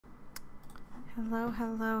Hello,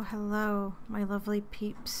 hello, hello, my lovely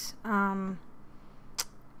peeps. Crap.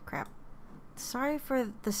 Sorry for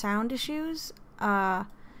the sound issues. As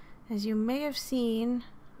you may have seen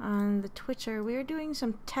on the Twitcher, we are doing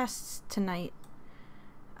some tests tonight.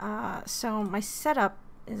 So my setup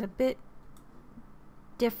is a bit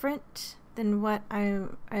different than what I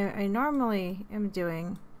normally am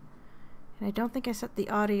doing. And I don't think I set the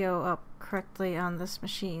audio up correctly on this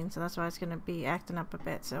machine, so that's why it's going to be acting up a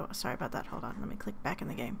bit. So sorry about that. Hold on, let me click back in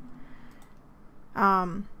the game.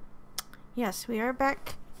 Yes, we are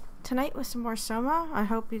back tonight with some more SOMA. I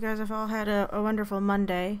hope you guys have all had a wonderful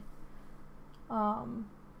Monday.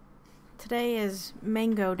 Today is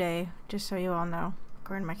Mango Day, just so you all know,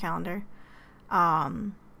 according to my calendar.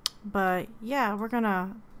 But yeah, we're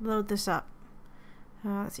gonna load this up.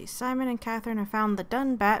 Let's see. Simon and Catherine have found the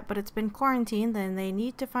dun bat, but it's been quarantined. Then they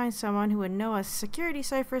need to find someone who would know a security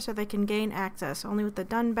cipher so they can gain access. Only with the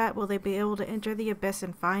dun bat will they be able to enter the abyss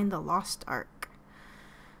and find the lost ark.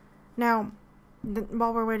 Now,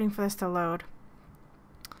 while we're waiting for this to load,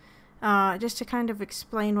 just to kind of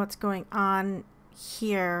explain what's going on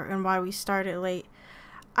here and why we started late,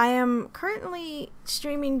 I am currently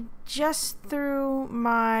streaming just through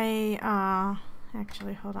my,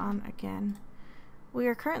 actually, hold on again. We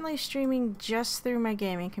are currently streaming just through my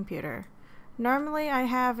gaming computer. Normally I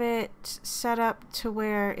have it set up to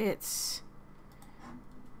where it's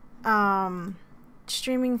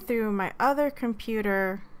streaming through my other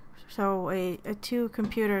computer, so a two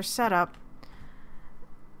computer setup.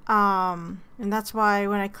 And that's why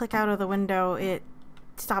when I click out of the window it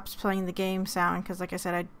stops playing the game sound, because like I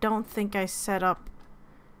said, I don't think I set up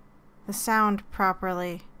the sound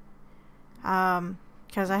properly.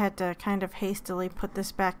 Because I had to kind of hastily put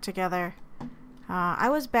this back together. I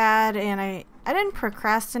was bad, and I didn't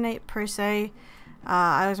procrastinate per se.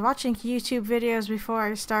 I was watching YouTube videos before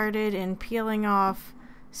I started and peeling off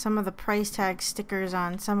some of the price tag stickers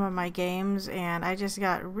on some of my games, and I just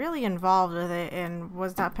got really involved with it and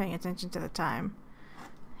was not paying attention to the time.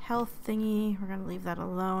 Health thingy, we're gonna leave that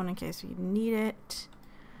alone in case we need it.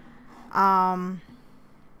 But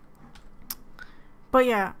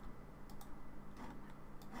yeah.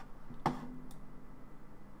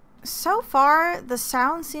 So far, the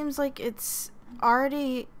sound seems like it's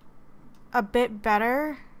already a bit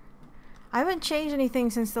better. I haven't changed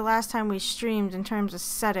anything since the last time we streamed in terms of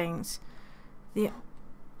settings. The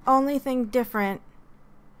only thing different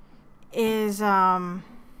is, I'm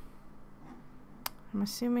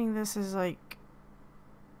assuming this is like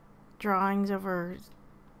drawings over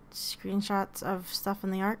screenshots of stuff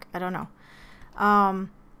in the Ark. I don't know.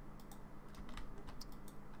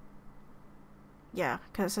 Yeah,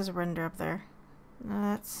 because it says render up there.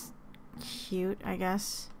 That's cute, I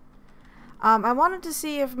guess. I wanted to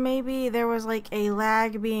see if maybe there was like a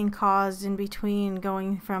lag being caused in between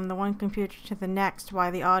going from the one computer to the next,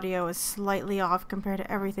 why the audio is slightly off compared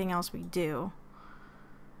to everything else we do.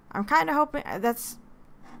 I'm kind of hoping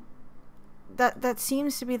that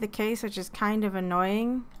seems to be the case, which is kind of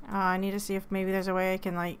annoying. I need to see if maybe there's a way I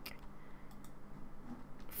can like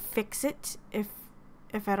fix it, if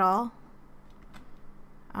at all.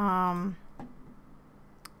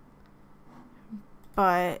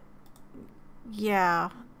 But yeah,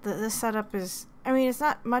 this setup is, I mean, it's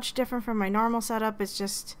not much different from my normal setup. It's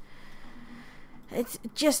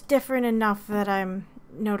just different enough that I'm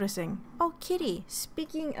noticing. Oh, kitty.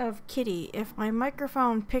 Speaking of kitty, if my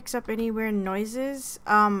microphone picks up any weird noises,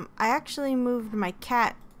 I actually moved my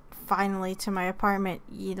cat finally to my apartment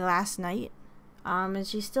last night. And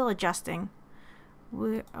she's still adjusting.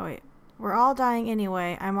 Oh wait. We're all dying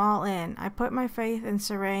anyway. I'm all in. I put my faith in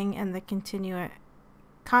Sarang and the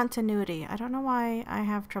continuity. I don't know why I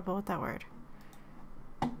have trouble with that word.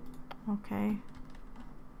 Okay.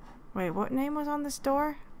 Wait, what name was on this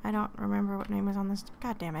door? I don't remember what name was on this.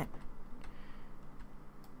 God damn it.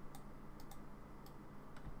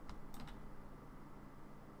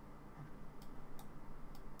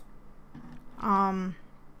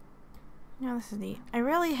 Yeah, this is neat. I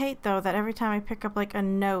really hate though that every time I pick up like a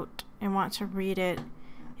note and want to read it,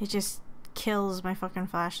 it just kills my fucking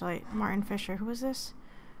flashlight. Martin Fisher. Who is this?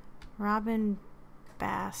 Robin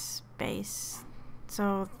Bass Base.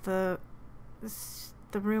 So the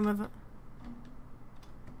room of the...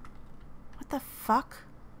 What the fuck?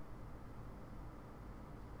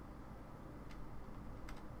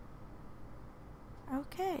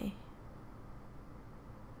 Okay.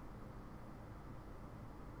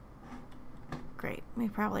 Great. We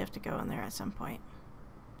probably have to go in there at some point.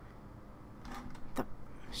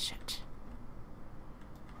 Shit.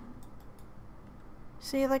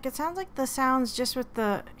 See, like, it sounds like the sounds just with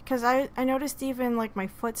the... Because I noticed even, like, my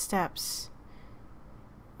footsteps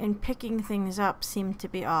in picking things up seemed to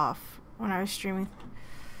be off when I was streaming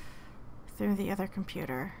through the other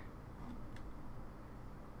computer.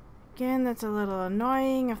 Again, that's a little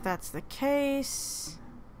annoying if that's the case.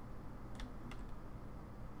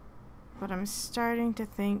 But I'm starting to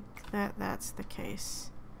think that that's the case.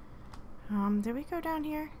 Did we go down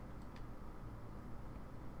here?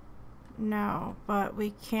 No, but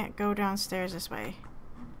we can't go downstairs this way.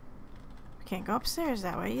 We can't go upstairs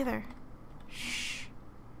that way either. Shh.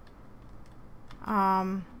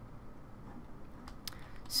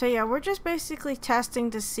 So yeah, we're just basically testing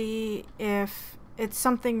to see if it's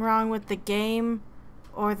something wrong with the game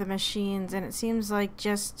or the machines, and it seems like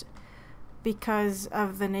just because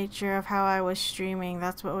of the nature of how I was streaming,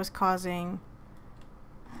 that's what was causing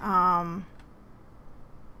some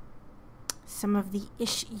of the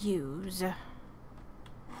issues.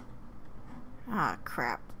 Ah,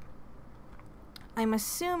 crap. I'm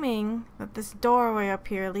assuming that this doorway up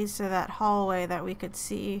here leads to that hallway that we could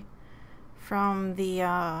see from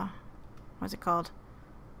the, what's it called?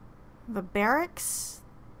 The barracks?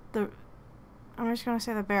 I'm just gonna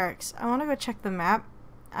say the barracks. I wanna go check the map.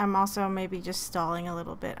 I'm also maybe just stalling a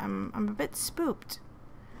little bit. I'm a bit spooked.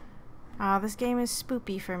 This game is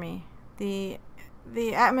spoopy for me. The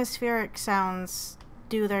atmospheric sounds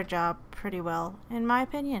do their job pretty well, in my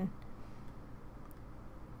opinion.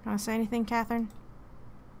 Want to say anything, Catherine?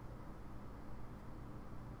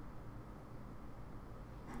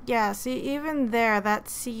 Yeah, see, even there, that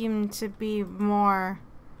seemed to be more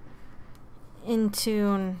in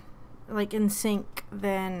tune, like in sync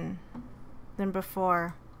than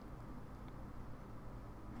before.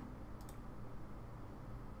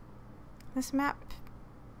 This map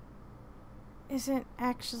isn't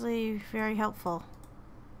actually very helpful.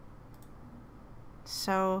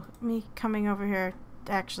 So me coming over here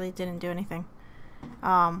actually didn't do anything.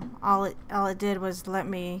 All it did was let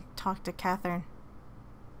me talk to Catherine.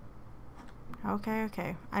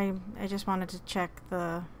 Okay. I just wanted to check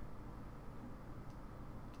the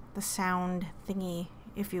sound thingy,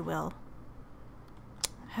 if you will.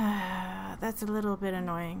 That's a little bit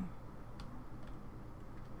annoying.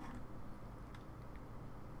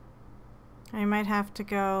 I might have to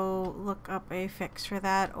go look up a fix for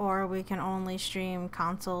that, or we can only stream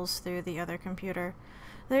consoles through the other computer.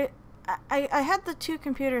 I had the two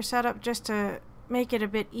computers set up just to make it a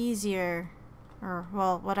bit easier, or,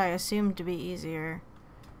 well, what I assumed to be easier.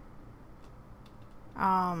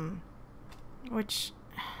 Which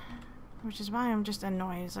is why I'm just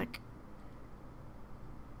annoyed. It's like,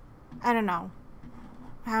 I don't know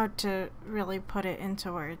how to really put it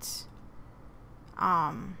into words.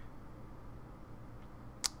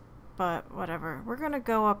 But whatever. We're gonna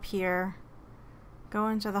go up here, go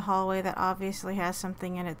into the hallway that obviously has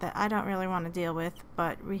something in it that I don't really want to deal with,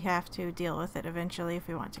 but we have to deal with it eventually if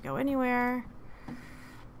we want to go anywhere.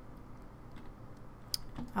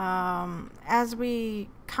 As we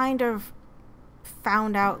kind of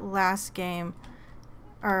found out last game,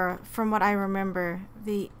 or from what I remember,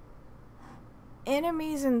 the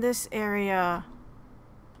enemies in this area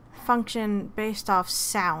function based off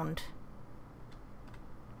sound.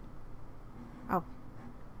 Oh.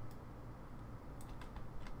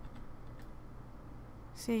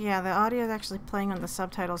 See, yeah, the audio is actually playing when the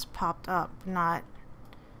subtitles popped up, not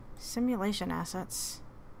simulation assets.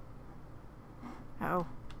 Uh-oh.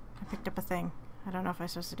 I picked up a thing. I don't know if I'm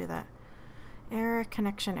supposed to do that. Error,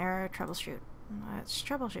 connection error, troubleshoot. Let's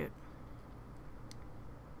troubleshoot.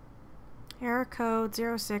 Error code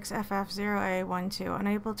 06FF0A12.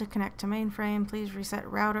 Unable to connect to mainframe. Please reset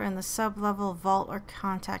router in the sub-level vault or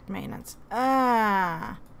contact maintenance.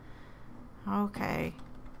 Ah. Okay.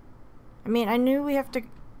 I mean, I know we have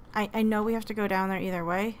to go down there either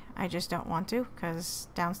way. I just don't want to, because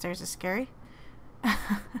downstairs is scary.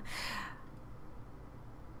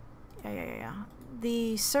 Yeah.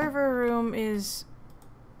 The server room is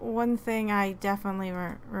one thing I definitely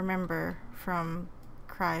remember from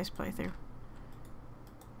Cry's playthrough.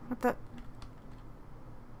 What the?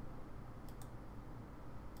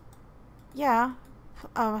 Yeah.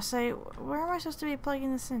 Oh, say, where am I supposed to be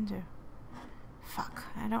plugging this into? Fuck.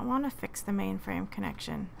 I don't want to fix the mainframe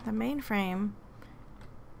connection. The mainframe...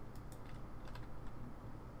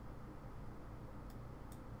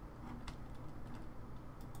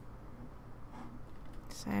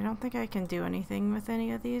 So I don't think I can do anything with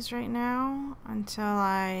any of these right now until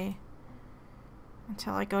I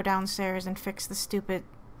go downstairs and fix the stupid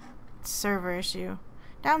server issue.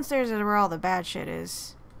 Downstairs is where all the bad shit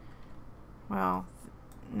is. Well,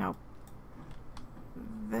 nope.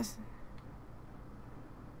 This...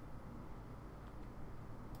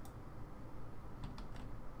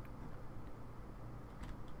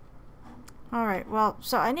 Alright, well,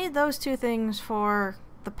 so I need those two things for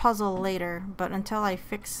the puzzle later, but until I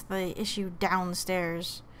fix the issue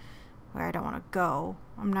downstairs, where I don't want to go,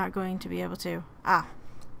 I'm not going to be able to. Ah,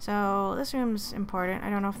 so this room's important. I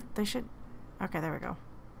don't know if they should... Okay, there we go.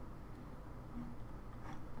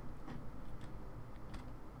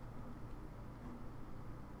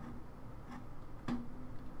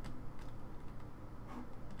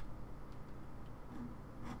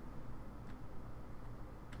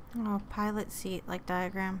 Oh, pilot seat, like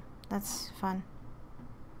diagram. That's fun.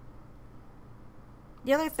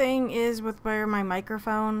 The other thing is with where my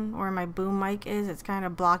microphone or my boom mic is, it's kind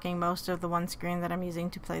of blocking most of the one screen that I'm using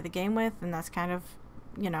to play the game with, and that's kind of,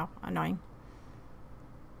 you know, annoying.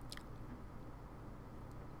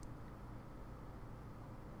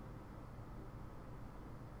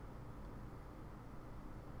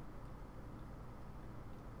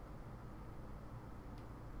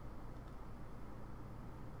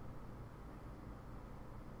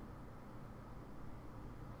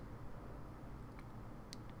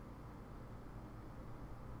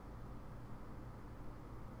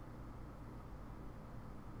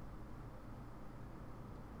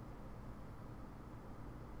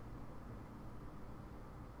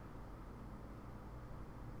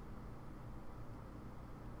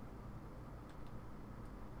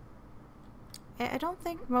 I don't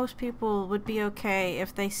think most people would be okay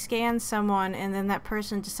if they scanned someone and then that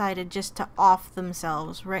person decided just to off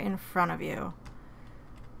themselves right in front of you.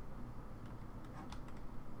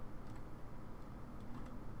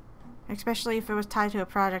 Especially if it was tied to a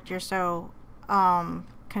project you're so,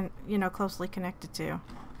 you know, closely connected to.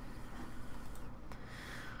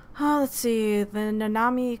 Oh, let's see. The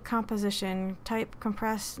Nanami composition. Type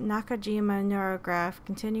compressed Nakajima neurograph.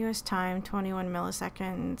 Continuous time 21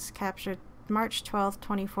 milliseconds. Captured March 12th,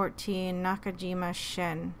 2014. Nakajima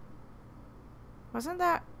Shin. Wasn't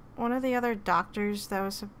that one of the other doctors that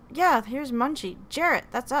was... Yeah, here's Munchie. Jarrett,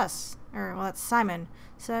 that's us. Or, well, that's Simon.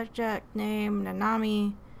 Subject name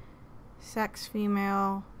Nanami. Sex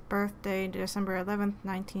female. Birthday December 11th,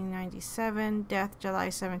 1997. Death July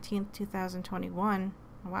 17th, 2021.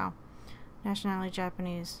 Wow. Nationality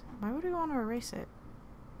Japanese. Why would we want to erase it?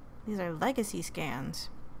 These are legacy scans.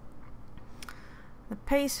 The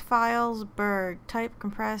paste files, Berg. Type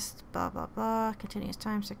compressed, blah blah blah. Continuous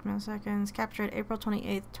time, 6 milliseconds. Captured April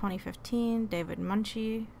 28th, 2015. David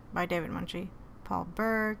Munchie. By David Munchie. Paul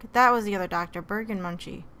Berg. That was the other doctor. Berg and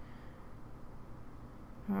Munchie.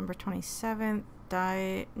 November 27th.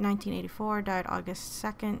 Died 1984. Died August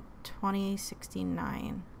 2nd,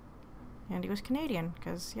 2069. And he was Canadian,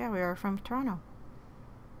 because, yeah, we are from Toronto.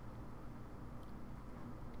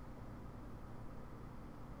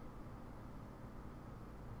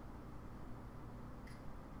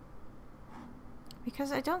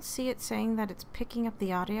 Because I don't see it saying that it's picking up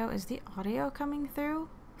the audio. Is the audio coming through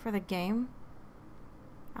for the game?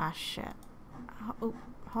 Ah, shit. Oh,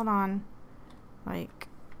 hold on. Like,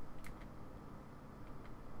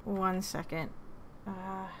 1 second.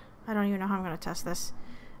 I don't even know how I'm going to test this.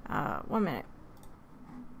 1 minute.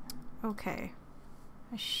 Okay.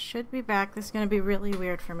 I should be back. This is going to be really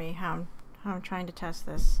weird for me how I'm trying to test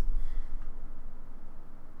this.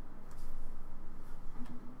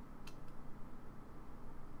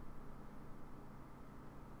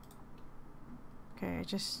 Okay, I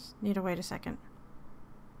just need to wait a second.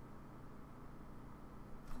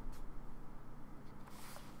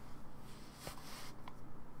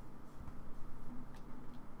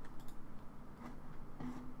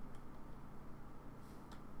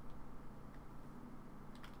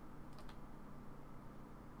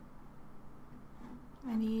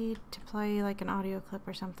 I need to play like an audio clip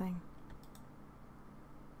or something.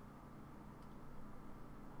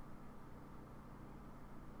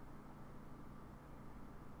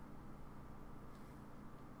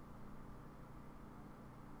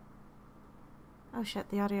 Oh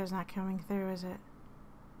shit, the audio's not coming through, is it?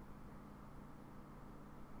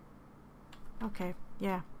 Okay,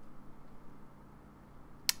 yeah.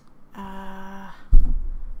 I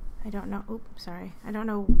don't know. Oops, sorry. I don't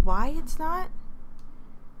know why it's not.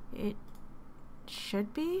 It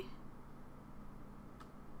should be.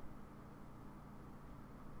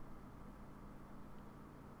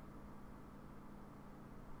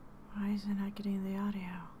 Why is it not getting the audio?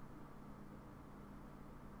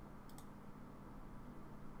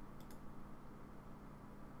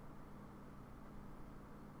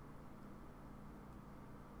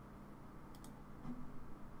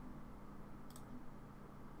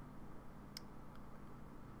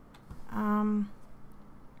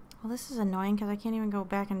 Well, this is annoying because I can't even go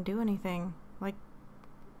back and do anything. Like,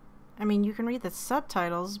 I mean, you can read the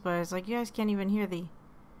subtitles, but it's like you guys can't even hear the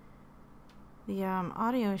the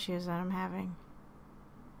audio issues that I'm having.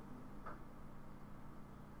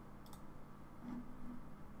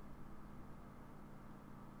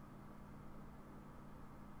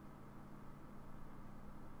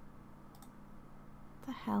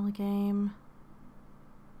 The hell game?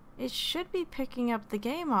 It should be picking up the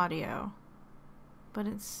game audio, but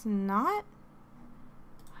it's not.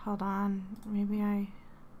 Hold on, maybe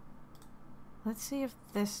let's see if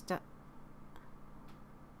this does.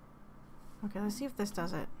 Okay, let's see if this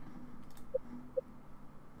does it.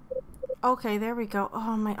 Okay, there we go.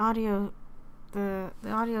 Oh, my audio, the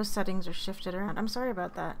audio settings are shifted around. I'm sorry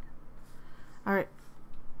about that. All right.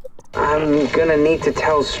 I'm gonna need to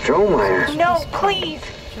tell Strohmeyer. No, please.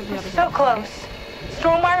 I'm so close.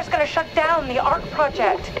 Strohmeyer's gonna shut down the ARC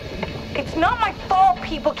project. It's not my fault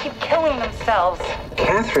people keep killing themselves.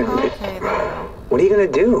 Catherine, Okay, there we go. what are you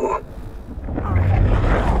gonna do? Alright.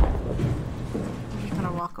 I'm just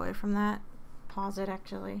gonna walk away from that. Pause it,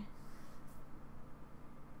 actually.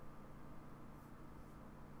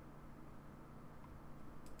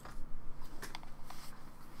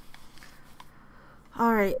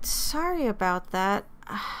 Alright, sorry about that.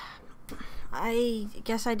 I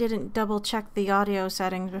guess I didn't double check the audio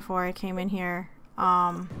settings before I came in here.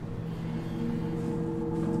 I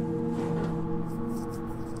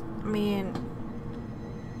mean,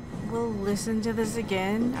 we'll listen to this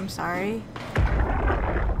again. I'm sorry.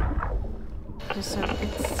 Just so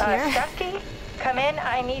it's here. Dusky, come in.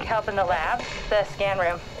 I need help in the lab, the scan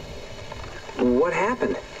room. What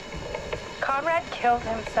happened? Conrad killed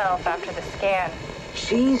himself after the scan.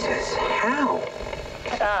 Jesus, how?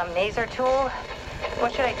 Maser tool.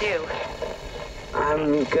 What should I do?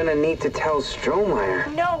 I'm gonna need to tell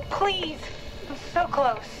Strohmeyer. No, please. I'm so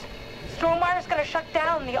close. Strohmeyer's gonna shut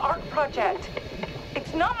down the ARC project.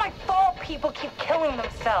 It's not my fault people keep killing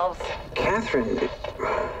themselves. Catherine,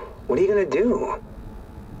 what are you gonna do?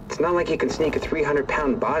 It's not like you can sneak a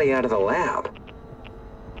 300-pound body out of the lab.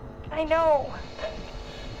 I know.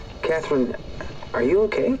 Catherine, are you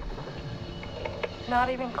okay? Not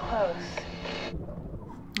even close.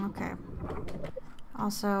 Okay.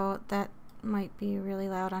 Also, that might be really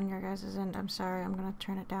loud on your guys' end. I'm sorry. I'm gonna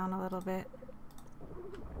turn it down a little bit.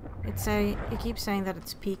 It keeps saying that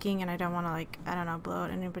it's peaking, and I don't want to, like, I don't know, blow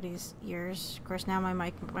out anybody's ears. Of course, now my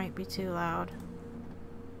mic might be too loud.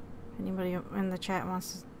 Anybody in the chat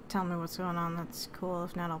wants to tell me what's going on, that's cool.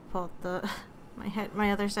 If not, I'll pull out the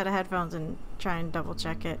my other set of headphones and try and double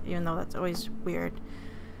check it, even though that's always weird.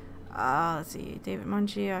 Let's see. David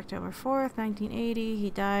Munchie, October 4th, 1980. He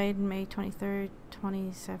died May 23rd,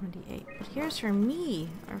 2078. But here's for me,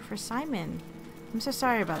 or for Simon. I'm so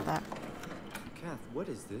sorry about that. Kath, what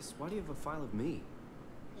is this? Why do you have a file of me?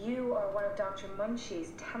 You are one of Dr.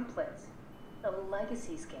 Munchie's templates. A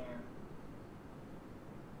legacy scan.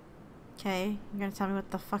 Okay, you're gonna tell me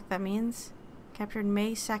what the fuck that means? Captured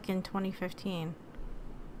May 2nd, 2015.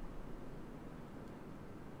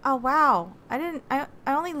 Oh wow, I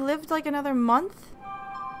only lived like another month?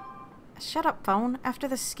 Shut up, phone. After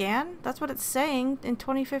the scan? That's what it's saying in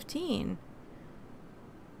 2015.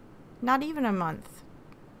 Not even a month.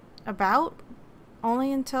 About?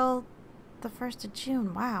 Only until the 1st of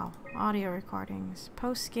June. Wow. Audio recordings.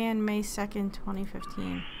 Post-scan May 2nd,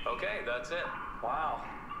 2015. Okay, that's it. Wow,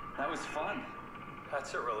 that was fun.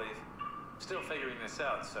 That's a relief. Still figuring this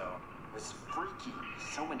out, so... It was freaky.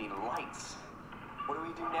 So many lights. What do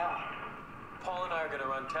we do now? Paul and I are going to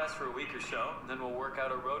run tests for a week or so, and then we'll work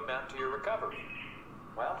out a roadmap to your recovery.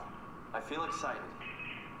 Well, I feel excited.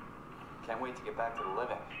 Can't wait to get back to the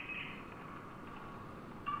living.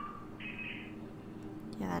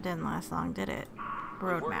 Yeah, that didn't last long, did it?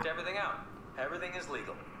 We've worked Roadmap. everything out. Everything is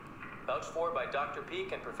legal. Vouched for by Dr.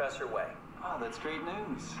 Peak and Professor Way. Oh, that's great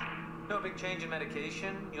news. No big change in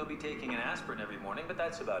medication. You'll be taking an aspirin every morning, but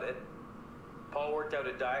that's about it. Paul worked out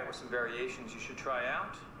a diet with some variations you should try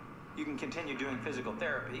out. You can continue doing physical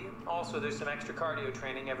therapy. Also, there's some extra cardio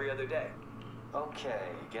training every other day. Okay,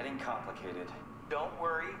 getting complicated. Don't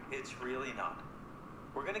worry, it's really not.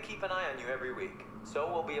 We're going to keep an eye on you every week, so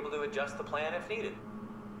we'll be able to adjust the plan if needed.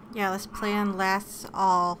 Yeah, this plan lasts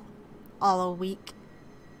all a week.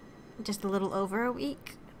 Just a little over a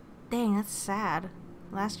week. Dang, that's sad.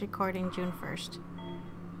 Last recording June 1st.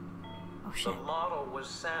 Oh shit. The model was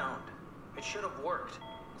sound. It should have worked.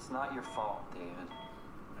 It's not your fault, David.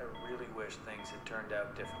 I really wish things had turned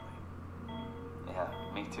out differently. Yeah,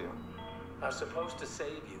 me too. I was supposed to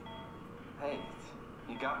save you. Hey,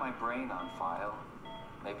 you got my brain on file.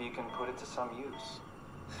 Maybe you can put it to some use.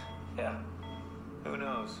 Yeah, who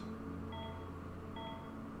knows?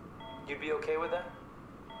 You'd be okay with that?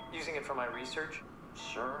 Using it for my research?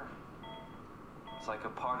 Sure. It's like a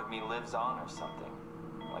part of me lives on or something.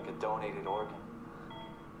 Like a donated organ.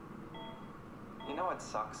 You know what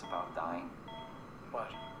sucks about dying?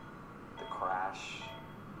 What? The crash.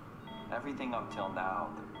 Everything up till now.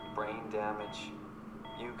 The brain damage.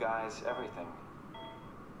 You guys, everything.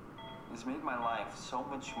 It's made my life so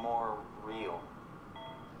much more real.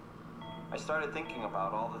 I started thinking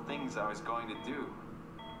about all the things I was going to do.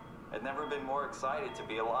 I'd never been more excited to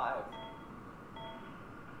be alive.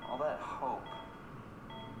 All that hope.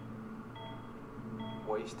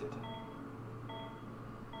 Wasted.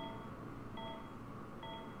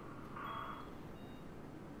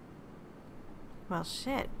 Well,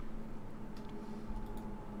 shit.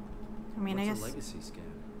 I mean, What's I guess... a legacy scan?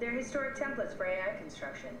 They're historic templates for AI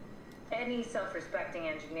construction. Any self-respecting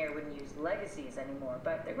engineer wouldn't use legacies anymore,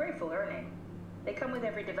 but they're great for learning. They come with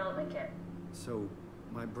every development kit. So,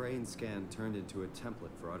 my brain scan turned into a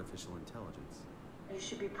template for artificial intelligence. You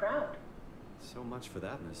should be proud. So much for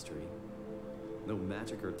that mystery. No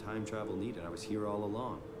magic or time travel needed. I was here all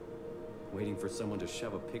along. Waiting for someone to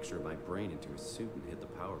shove a picture of my brain into a suit and hit the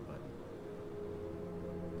power button.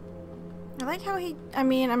 I like how he... I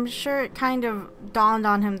mean, I'm sure it kind of dawned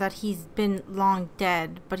on him that he's been long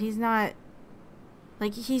dead, but he's not...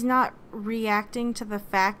 Like, he's not reacting to the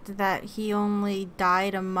fact that he only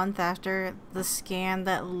died a month after the scan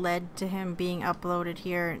that led to him being uploaded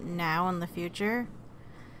here now in the future.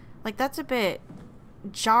 Like, that's a bit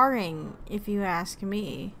jarring, if you ask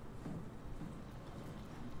me.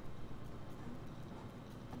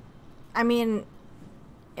 I mean,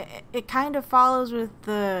 it kind of follows with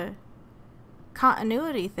the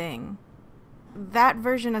continuity thing. That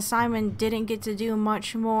version of Simon didn't get to do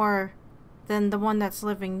much more than the one that's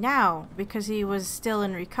living now because he was still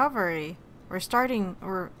in recovery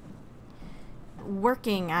or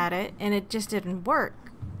working at it, and it just didn't work.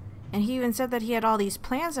 And he even said that he had all these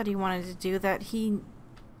plans that he wanted to do that he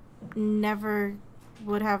never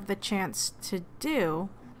would have the chance to do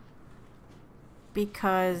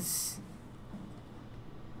because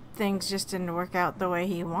things just didn't work out the way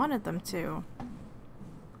he wanted them to.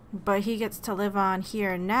 But he gets to live on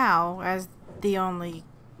here now as the only,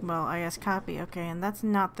 well, I guess copy. Okay, and that's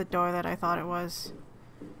not the door that I thought it was.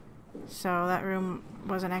 So that room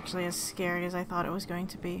wasn't actually as scary as I thought it was going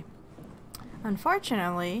to be.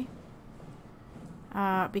 Unfortunately,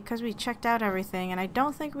 because we checked out everything, and I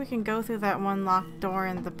don't think we can go through that one locked door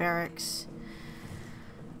in the barracks.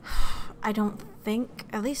 I don't think,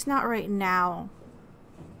 at least not right now.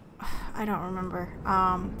 I don't remember.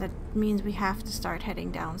 That means we have to start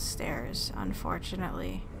heading downstairs,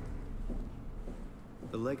 unfortunately.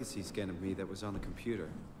 The legacy scan of me that was on the computer.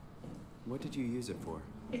 What did you use it for?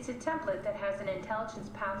 It's a template that has an intelligence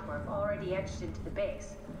pathwork already etched into the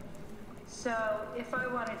base. So, if I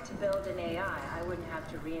wanted to build an AI, I wouldn't have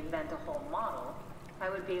to reinvent a whole model. I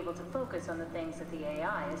would be able to focus on the things that the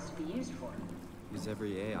AI is to be used for. Is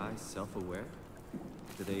every AI self-aware?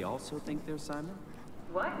 Do they also think they're Simon?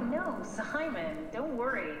 What? No, Simon, don't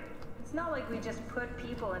worry. It's not like we just put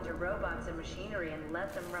people into robots and machinery and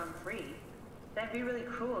let them run free. That'd be really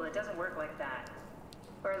cruel. It doesn't work like that.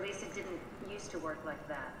 Or at least it didn't used to work like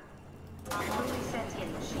that. Fully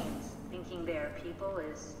sentient machines, thinking they're people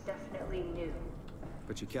is definitely new.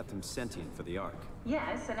 But you kept them sentient for the Ark.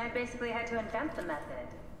 Yes, and I basically had to invent the method.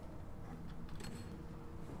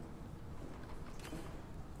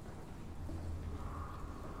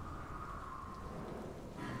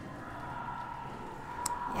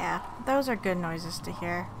 Yeah, those are good noises to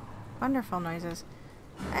hear. Wonderful noises.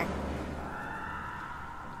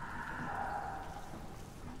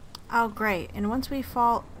 Oh, great. And once we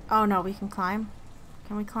fall... Oh, no, we can climb?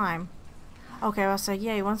 Can we climb? Okay, I'll say,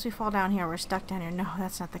 yay, once we fall down here, we're stuck down here. No,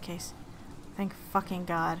 that's not the case. Thank fucking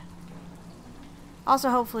God. Also,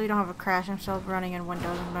 hopefully we don't have a crash. I'm still running in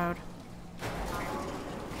Windows mode.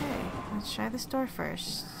 Okay, let's try this door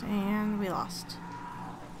first. And we lost.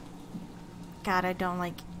 God, I don't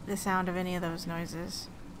like the sound of any of those noises.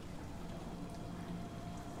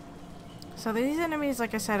 So these enemies,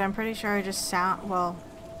 like I said, I'm pretty sure are just sound... Well...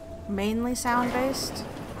 mainly sound-based.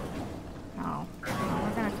 No,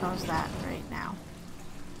 we're gonna close that right now.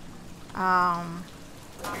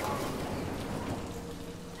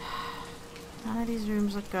 None of these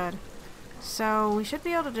rooms look good. So we should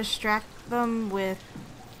be able to distract them with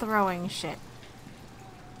throwing shit.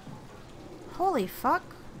 Holy fuck.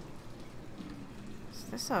 Is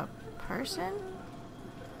this a person?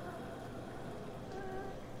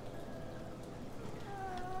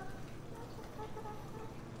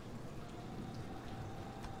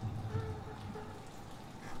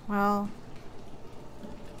 Well,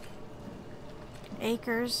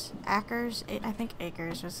 Ackers, I think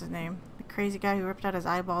Ackers was his name, the crazy guy who ripped out his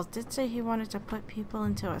eyeballs did say he wanted to put people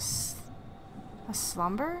into a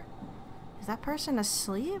slumber? Is that person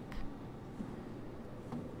asleep?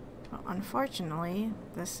 Well, unfortunately,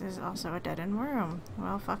 this is also a dead-end room.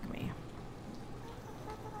 Well, fuck me.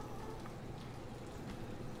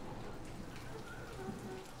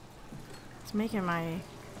 It's making my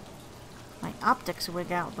optics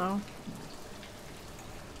wig out, though.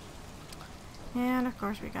 And, of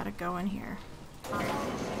course, we gotta go in here.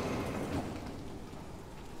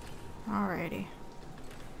 Alrighty.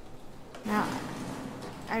 Now,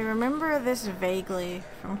 I remember this vaguely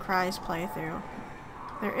from Cry's playthrough.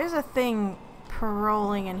 There is a thing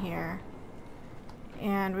paroling in here.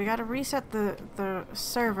 And we gotta reset the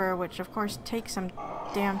server, which of course takes some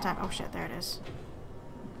damn time. Oh shit, there it is.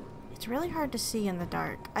 It's really hard to see in the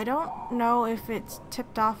dark. I don't know if it's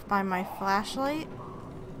tipped off by my flashlight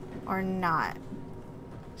or not.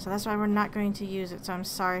 So that's why we're not going to use it, so I'm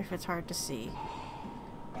sorry if it's hard to see.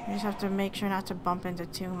 I just have to make sure not to bump into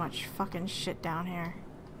too much fucking shit down here.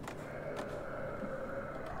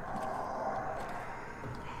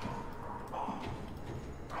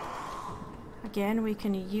 Again, we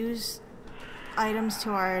can use items to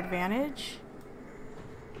our advantage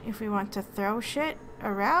if we want to throw shit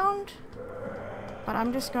around, but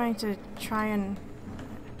I'm just going to try and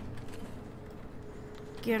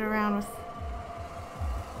get around with...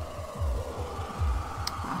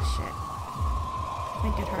 Oh shit. I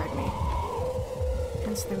think it heard me.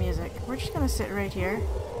 Hence the music. We're just gonna sit right here.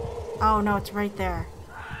 Oh no, it's right there.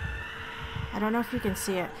 I don't know if you can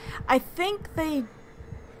see it. I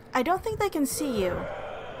don't think they can see you.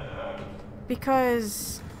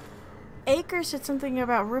 Because Acre said something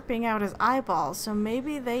about ripping out his eyeballs, so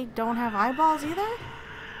maybe they don't have eyeballs either?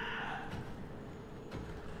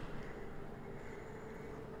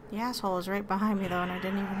 The asshole is right behind me though, and I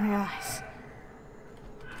didn't even realize.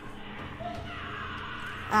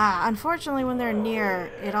 Unfortunately when they're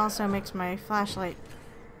near, it also makes my flashlight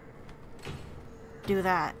do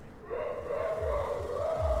that.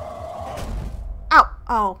 Ow!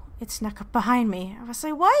 Oh, it snuck up behind me. I was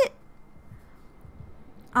like, what?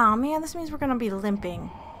 Oh man, this means we're gonna be limping.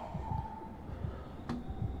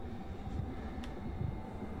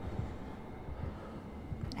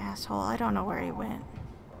 Asshole, I don't know where he went.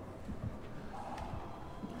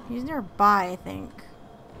 He's nearby, I think.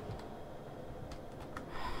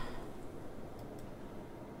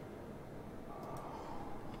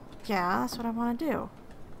 Yeah, that's what I want to do.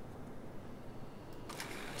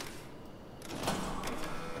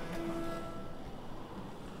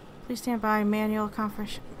 Please stand by. Manual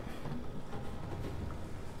confirmation.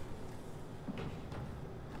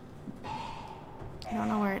 I don't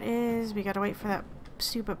know where it is. We gotta wait for that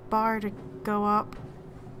stupid bar to go up.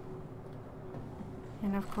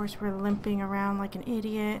 And of course we're limping around like an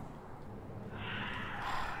idiot.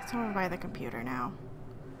 It's over by the computer now.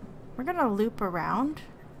 We're gonna loop around.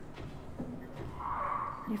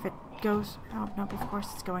 If it goes... Oh, no, of course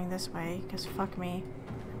it's going this way, because fuck me.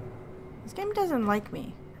 This game doesn't like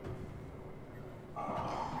me.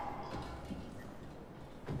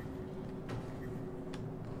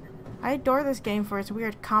 I adore this game for its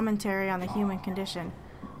weird commentary on the human condition.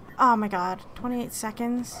 Oh my god, 28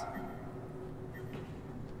 seconds?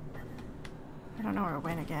 I don't know where it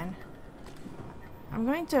went again. I'm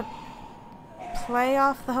going to play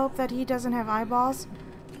off the hope that he doesn't have eyeballs.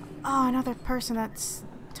 Oh, another person that's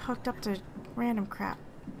hooked up to random crap.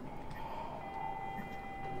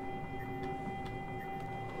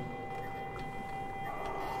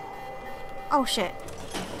 Oh shit.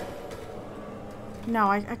 No,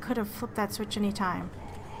 I could have flipped that switch any time.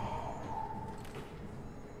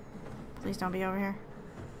 Please don't be over here.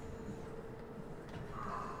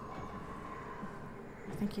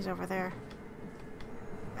 I think he's over there.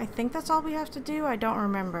 I think that's all we have to do. I don't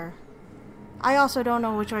remember. I also don't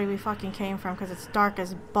know which way we fucking came from because it's dark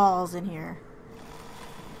as balls in here.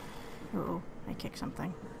 Ooh, I kicked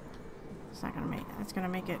something. It's not gonna make... It's gonna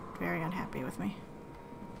make it very unhappy with me.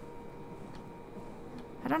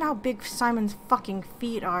 I don't know how big Simon's fucking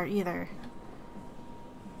feet are either.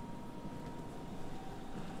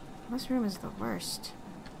 This room is the worst.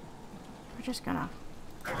 We're just gonna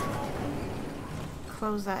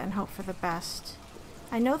close that and hope for the best.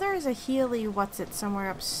 I know there is a Healy what's-it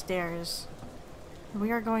somewhere upstairs. We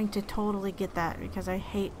are going to totally get that because I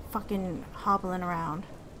hate fucking hobbling around.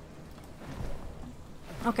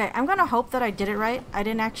 Okay, I'm gonna hope that I did it right. I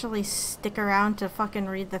didn't actually stick around to fucking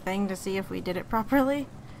read the thing to see if we did it properly.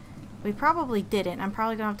 We probably didn't. I'm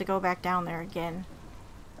probably gonna have to go back down there again.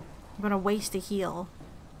 I'm gonna waste a heal.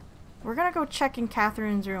 We're gonna go check in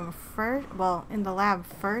Catherine's room first. Well, in the lab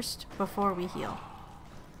first before we heal.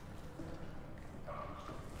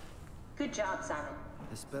 Good job, Simon.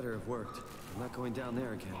 This better have worked. I'm not going down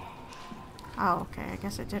there again. Oh, okay, I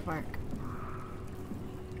guess it did work.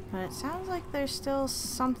 But it sounds like there's still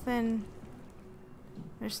something...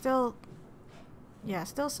 There's still... Yeah,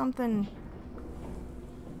 still something...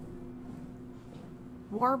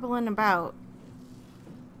 warbling about.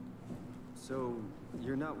 So,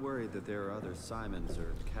 you're not worried that there are other Simons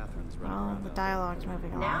or Catherines running Well, around the out dialogue's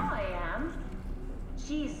moving along. Now I am.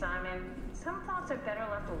 Geez, Simon. Some thoughts are better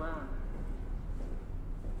left alone.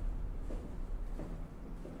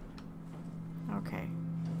 Okay.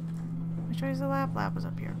 Which way is the lab? Lab was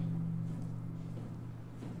up here.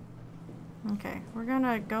 Okay, we're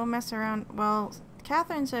gonna go mess around. Well,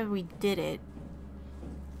 Catherine said we did it.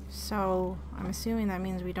 So, I'm assuming that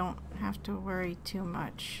means we don't have to worry too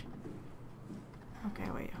much. Okay,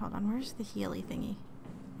 wait, hold on. Where's the Healy thingy?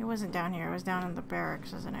 It wasn't down here. It was down in the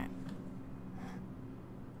barracks, isn't it?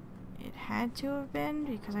 It had to have been,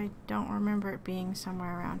 because I don't remember it being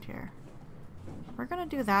somewhere around here. We're gonna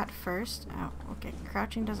do that first. Oh, okay.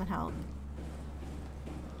 Crouching doesn't help.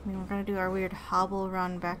 I mean, we're gonna do our weird hobble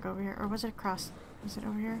run back over here. Or was it across? Was it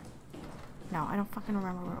over here? No, I don't fucking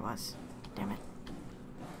remember where it was. Damn it.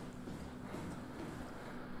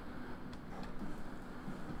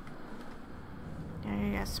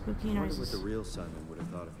 Yeah, spooky I wonder noises. what the real Simon would have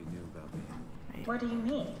thought if he knew about me. Right. What do you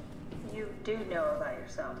mean? You do know about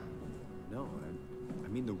yourself. No, I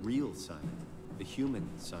mean the real Simon. The human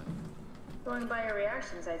Simon. Going by your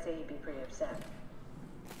reactions, I'd say you'd be pretty upset.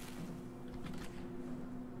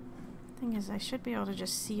 Thing is, I should be able to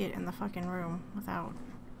just see it in the fucking room without...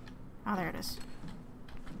 Oh, there it is.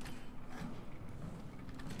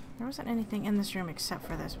 There wasn't anything in this room except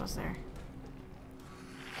for this, was there?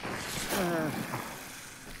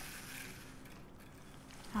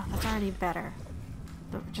 Oh, that's already better.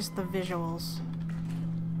 Just the visuals.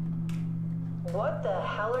 What the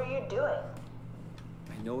hell are you doing?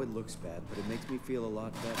 I know it looks bad, but it makes me feel a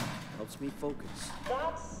lot better. Helps me focus.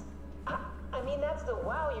 That's... I mean, that's the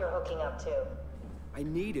wow you're hooking up to. I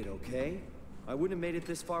need it, okay? I wouldn't have made it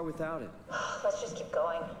this far without it. Let's just keep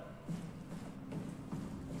going.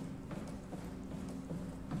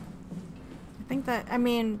 I think that, I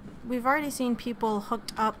mean, we've already seen people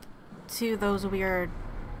hooked up to those weird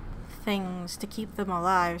things to keep them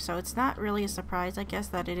alive, so it's not really a surprise, I guess,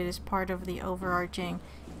 that it is part of the overarching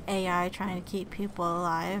AI trying to keep people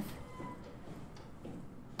alive.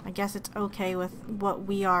 I guess it's okay with what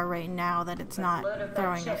we are right now, that it's not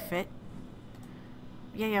throwing a fit.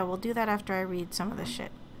 Yeah, we'll do that after I read some of this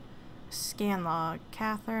shit. Scan log.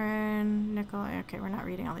 Catherine, Nikolai. Okay, we're not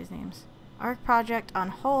reading all these names. ARC project on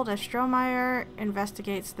hold as Strohmeyer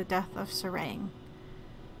investigates the death of Sarang.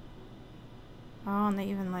 Oh, and they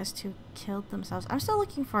even list who killed themselves. I'm still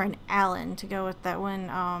looking for an Alan to go with that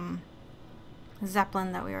one,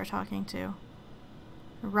 Zeppelin that we were talking to.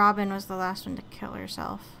 Robin was the last one to kill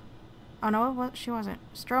herself. Oh no, she wasn't.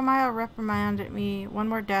 Strohmeyer reprimanded me. One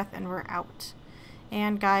more death and we're out.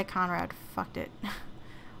 And Guy Conrad fucked it.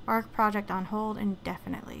 ARC project on hold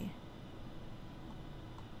indefinitely.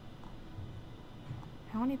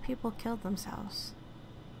 How many people killed themselves?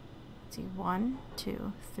 Let's see. 1,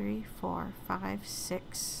 2, 3, 4, 5,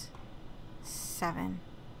 6, 7.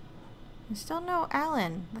 And still no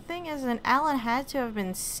Alan. The thing is, an Alan had to have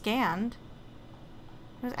been scanned.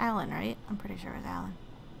 It was Alan, right? I'm pretty sure it was Alan.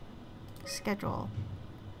 Schedule.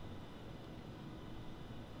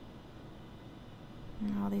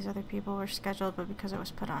 And all these other people were scheduled, but because it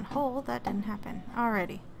was put on hold, that didn't happen.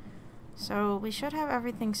 Alrighty. So we should have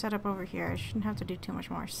everything set up over here. I shouldn't have to do too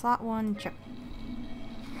much more. Slot 1, chip.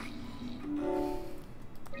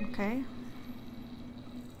 Okay.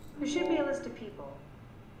 There should be a list of people.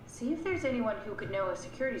 See if there's anyone who could know a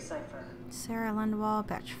security cipher. Sarah Lindwall,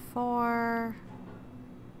 batch 4.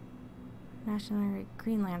 National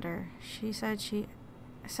Greenlander. She said she'd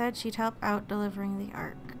help out delivering the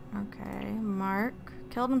ARC. Okay. Mark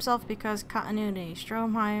killed himself because continuity.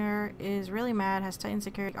 Strohmeyer is really mad, has tightened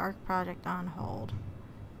security ARC project on hold.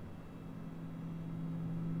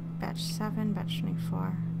 Batch 7, batch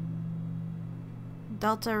 24.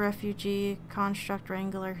 Delta refugee, construct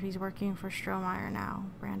wrangler. He's working for Strohmeyer now.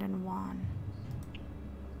 Brandon Wan.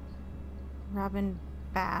 Robin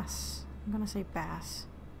Bass. I'm gonna say Bass.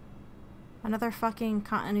 Another fucking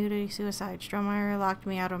continuity suicide. Strohmeyer locked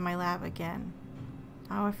me out of my lab again.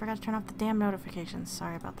 Oh, I forgot to turn off the damn notifications.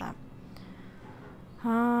 Sorry about that.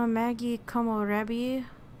 Maggie Komorebi.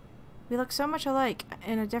 We look so much alike.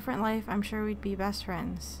 In a different life, I'm sure we'd be best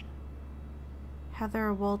friends.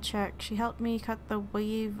 Heather Wolchek. She helped me cut the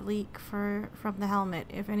wave leak from the helmet.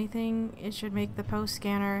 If anything, it should make the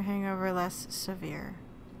post-scanner hangover less severe.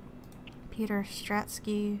 Peter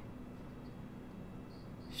Stratsky.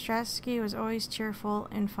 Stratsky was always cheerful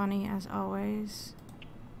and funny as always.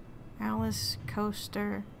 Alice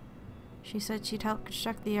Coaster. She said she'd help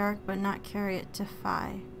construct the Ark but not carry it to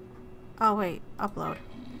Phi. Oh wait, upload.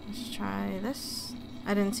 Let's try this.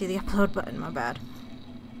 I didn't see the upload button, my bad.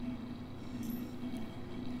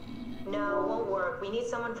 No, it won't work. We need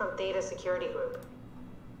someone from Theta Security Group.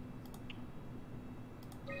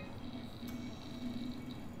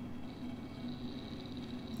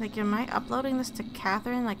 Like, am I uploading this to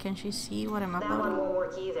Catherine? Like, can she see what I'm uploading? That one won't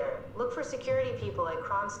work either. Look for security people like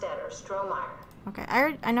Kronstadt or Strohmeyer. Okay,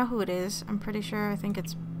 I know who it is. I'm pretty sure. I think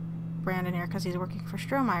it's Brandon here because he's working for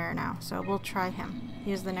Strohmeyer now. So we'll try him.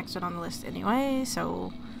 He's the next one on the list anyway,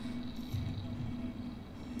 so...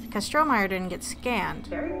 Because Strohmeyer didn't get scanned.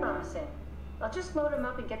 Very promising. I'll just load him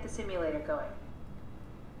up and get the simulator going.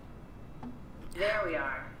 There we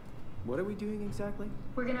are. What are we doing exactly?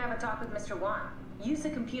 We're gonna have a talk with Mr. Wan. Use the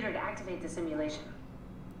computer to activate the simulation.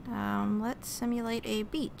 Let's simulate a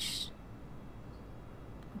beach.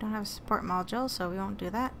 We don't have a support module, so we won't do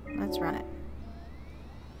that. Let's run it.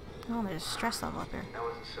 Oh, there's a stress level up here. That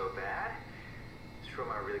wasn't so bad.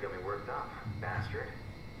 Strohmeyer really got me worked up, bastard.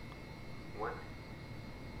 What?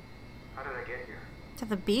 How did I get here? To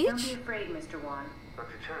the beach? Don't be afraid, Mr. Wan.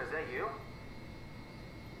 Dr. Chen, is that you?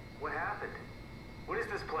 What happened? What is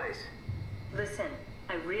this place? Listen,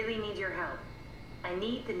 I really need your help. I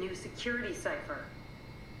need the new security cipher.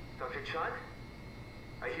 Dr. Chen?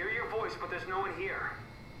 I hear your voice, but there's no one here.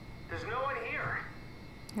 There's no one here.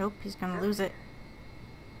 Nope, he's gonna lose it.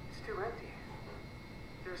 It's too empty.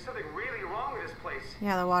 There's something really wrong with this place.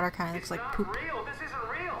 Yeah, the water kind of looks like poop. It's not real. This isn't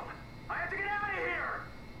real. I have to get out of here.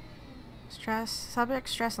 Subject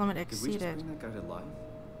stress limit Did we just exceeded. bring that guy to life?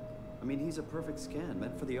 I mean, he's a perfect scan,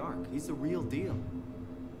 meant for the Ark. He's the real deal.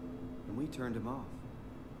 And we turned him off.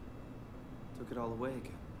 Took it all away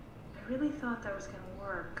again. I really thought that was gonna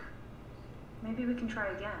work. Maybe we can try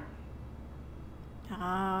again.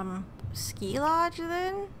 Ski lodge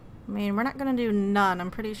then? I mean, we're not gonna do none. I'm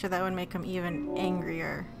pretty sure that would make him even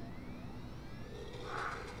angrier.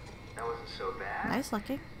 That wasn't so bad. Nice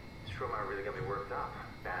looking. Strohmeyer really got me worked up,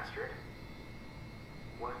 bastard.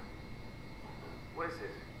 What? What is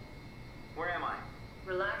this? Where am I?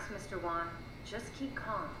 Relax, Mr. Wan. Just keep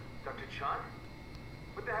calm. Dr. Chen?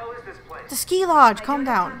 What the hell is this place? The ski lodge, calm I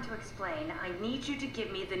down. don't have time to explain. I need you to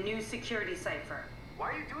give me the new security cipher.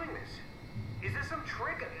 Why are you doing this? Is this some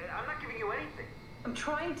trick? I'm not giving you anything. I'm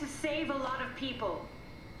trying to save a lot of people.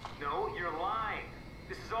 No, you're lying.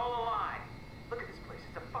 This is all a lie. Look at this place.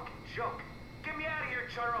 It's a fucking joke. Get me out of here,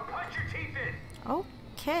 Chen, or I'll punch your teeth in.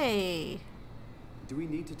 Okay. Do we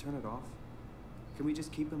need to turn it off? Can we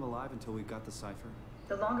just keep him alive until we've got the cipher?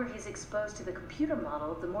 The longer he's exposed to the computer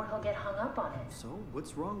model, the more he'll get hung up on it. So,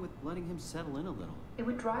 what's wrong with letting him settle in a little? It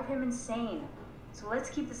would drive him insane. So let's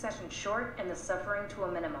keep the session short and the suffering to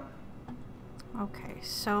a minimum. Okay,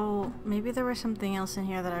 so maybe there was something else in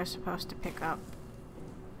here that I was supposed to pick up.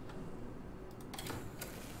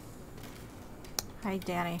 Hi,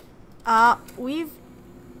 Danny.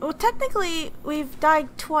 Well, technically, we've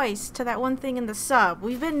died twice to that one thing in the sub.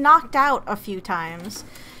 We've been knocked out a few times.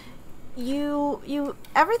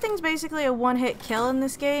 Everything's basically a one-hit kill in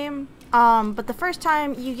this game. But the first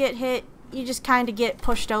time you get hit, you just kind of get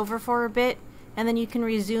pushed over for a bit, and then you can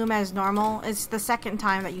resume as normal. It's the second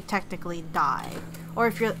time that you technically die. Or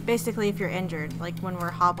if you're injured, like when we're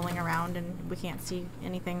hobbling around and we can't see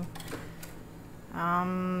anything.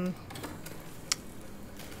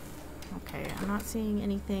 Okay, I'm not seeing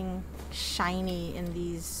anything shiny in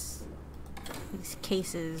these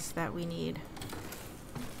cases that we need.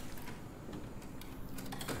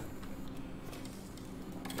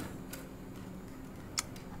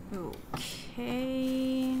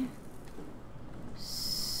 Okay.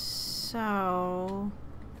 So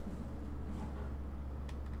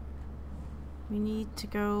we need to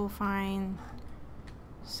go find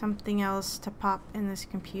something else to pop in this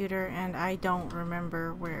computer, and I don't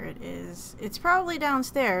remember where it is. It's probably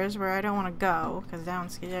downstairs where I don't want to go, because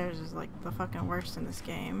downstairs is like the fucking worst in this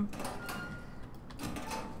game.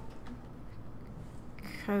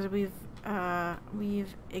 Because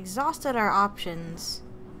we've exhausted our options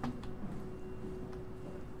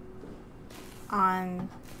on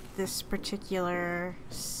this particular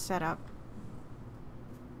setup.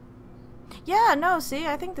 Yeah, no, see,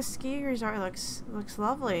 I think the ski resort looks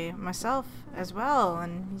lovely. Myself as well,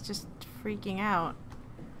 and he's just freaking out.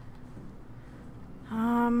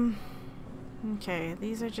 Okay,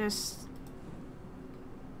 these are just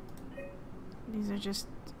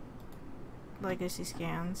legacy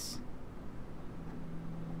scans.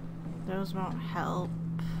 Those won't help.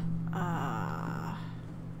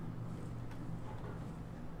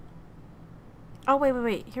 Oh,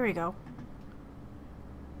 wait. Here we go.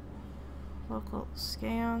 Local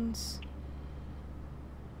scans.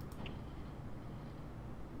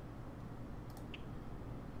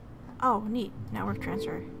 Oh, neat. Network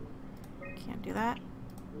transfer. Can't do that.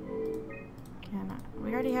 Cannot.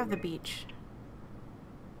 We already have the beach.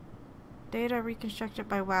 Data reconstructed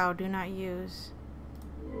by WoW. Do not use.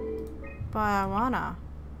 But I wanna.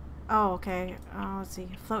 Oh, okay. Let's see.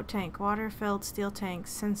 Float tank. Water-filled steel tank.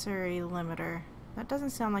 Sensory limiter. That doesn't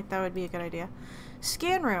sound like that would be a good idea.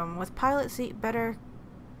 Scan room with pilot seat. Better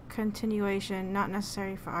continuation. Not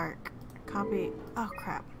necessary for ARC. Copy. Oh,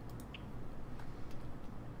 crap.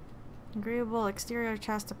 Agreeable exterior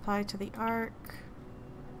chest applied to the ARC.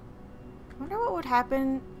 I wonder what would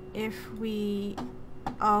happen if we...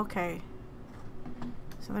 Oh, okay.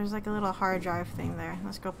 So there's like a little hard drive thing there.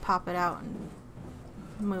 Let's go pop it out and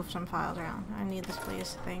move some files around. I need this,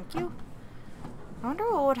 please. Thank you. I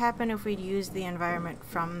wonder what would happen if we'd use the environment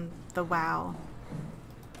from the WoW.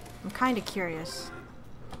 I'm kind of curious.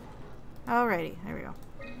 Alrighty, there we go.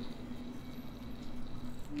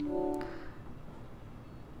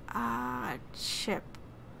 Chip.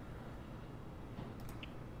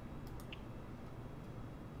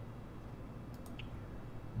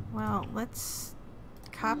 Well, let's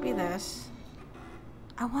copy this.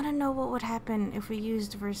 I want to know what would happen if we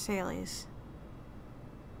used Versailles. Is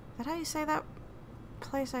that how you say that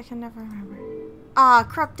place? I can never remember. Ah,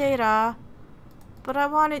 corrupt data. But I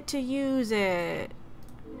wanted to use it.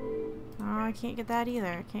 Oh, I can't get that either.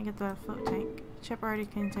 I can't get the float tank. Chip already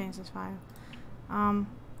contains this file. Oh,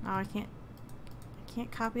 I can't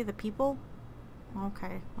copy the people?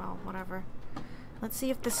 Okay, well, whatever. Let's see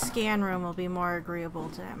if the scan room will be more agreeable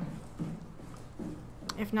to him.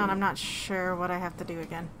 If not, I'm not sure what I have to do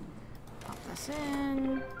again. Pop this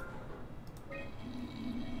in.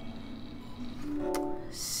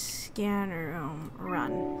 Scan room,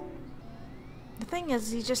 run. The thing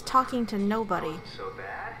is, he's just talking to nobody. So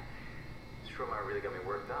bad? Stromae really got me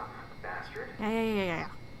worked up, bastard. Yeah.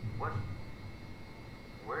 What?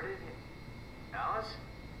 Where did it... Alice?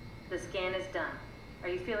 The scan is done. Are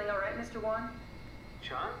you feeling alright, Mr. Wan?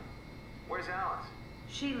 Chun? Where's Alice?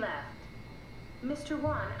 She left. Mr.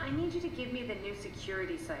 Wan, I need you to give me the new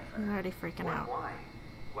security cipher. I'm already freaking out. Why?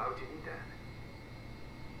 Why would you need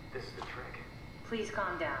that? This is the trick. Please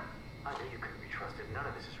calm down. I knew you couldn't be trusted. None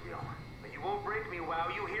of this is real. But you won't break me, WoW.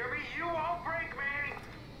 You hear me? You won't break me!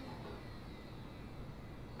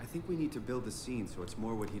 I think we need to build the scene so it's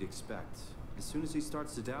more what he'd expect. As soon as he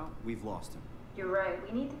starts to doubt, we've lost him. You're right.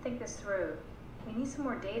 We need to think this through. We need some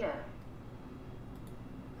more data.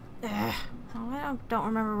 Ugh. Oh, I don't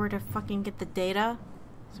remember where to fucking get the data.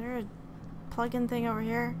 Is there a plug-in thing over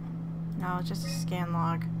here? No, it's just a scan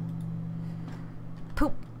log.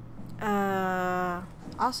 Poop.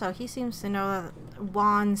 Also, he seems to know that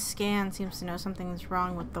Juan's scan seems to know something's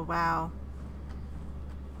wrong with the WoW.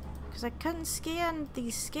 Because I couldn't scan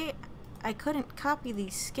these I couldn't copy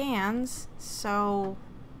these scans, so...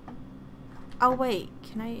 Oh, wait.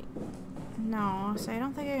 Can I... No, so I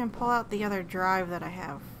don't think I can pull out the other drive that I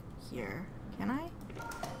have here. Can I?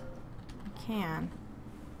 I can.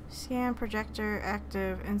 Scan projector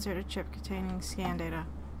active. Insert a chip containing scan data.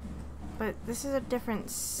 But this is a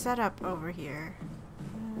different setup over here.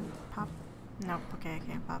 Pop. Nope. Okay, I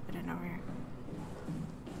can't pop it in over here.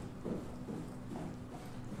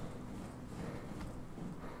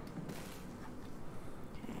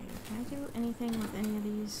 Okay, can I do anything with any of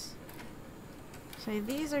these? So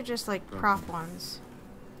these are just like prop ones.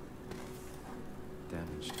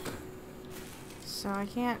 Damaged. So I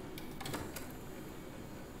can't...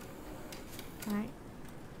 Can I?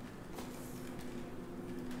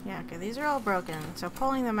 Yeah, okay, these are all broken, so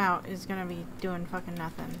pulling them out is gonna be doing fucking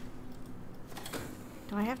nothing.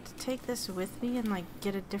 Do I have to take this with me and, like,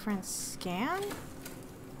 get a different scan?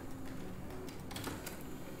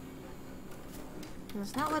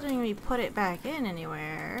 It's not letting me put it back in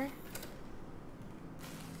anywhere.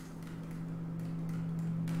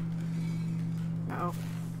 Oh.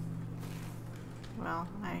 Well,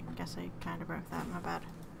 I guess I kind of broke that, my bad.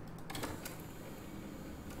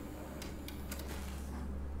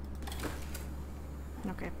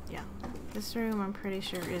 Okay, yeah. This room, I'm pretty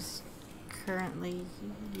sure, is currently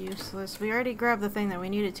useless. We already grabbed the thing that we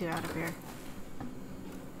needed to out of here.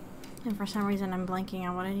 And for some reason, I'm blanking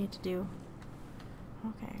on what I need to do.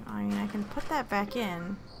 Okay, I mean, I can put that back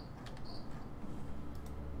in.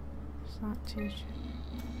 It's not too sure.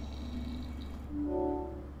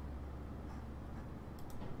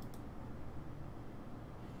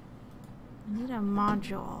 I need a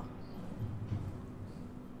module.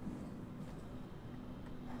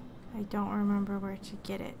 I don't remember where to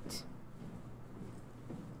get it.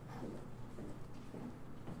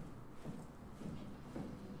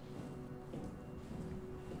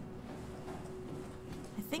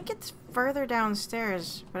 it's further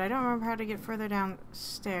downstairs, but I don't remember how to get further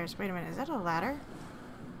downstairs. Wait a minute, is that a ladder?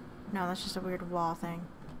 No, that's just a weird wall thing.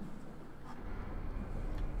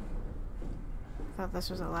 I thought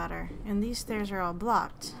this was a ladder. And these stairs are all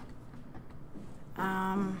blocked.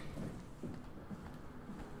 I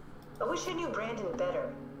wish I knew Brandon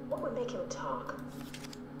better. What would make him talk?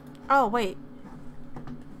 Oh, wait.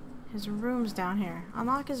 His room's down here.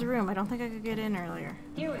 Unlock his room. I don't think I could get in earlier.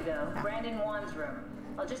 Here we go. Brandon Wan's room.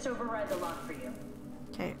 I'll just override the lock for you.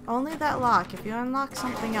 Okay, only that lock. If you unlock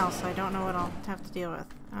something else, I don't know what I'll have to deal with.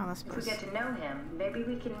 Oh, this If we place. get to know him, maybe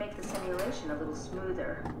we can make the simulation a little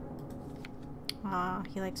smoother.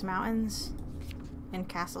 He likes mountains and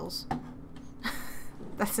castles.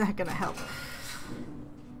 That's not gonna help.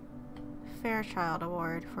 Fairchild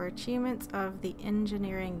Award for achievements of the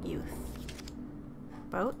engineering youth.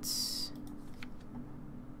 Boats.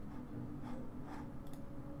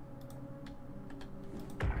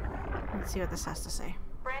 Let's see what this has to say.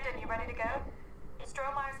 Brandon, you ready to go?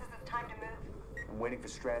 Strohmeyer says it's time to move. I'm waiting for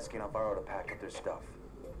Stratsky and Alvaro to pack up their stuff.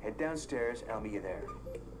 Head downstairs and I'll meet you there.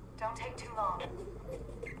 Don't take too long.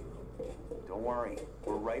 Don't worry,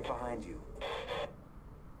 we're right behind you.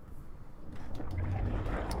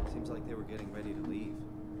 Seems like they were getting ready to leave.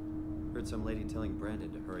 Heard some lady telling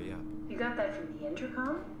Brandon to hurry up. You got that from the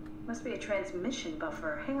intercom? Must be a transmission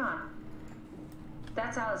buffer. Hang on.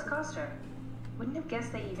 That's Alice Coster. Wouldn't have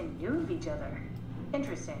guessed they even knew of each other.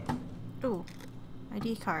 Interesting. Ooh,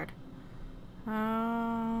 ID card.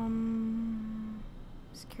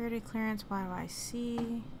 Security clearance, YYC.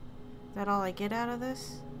 Is that all I get out of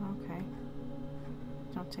this? Okay.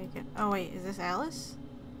 Don't take it. Oh wait, is this Alice?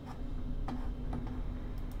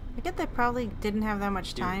 I get they probably didn't have that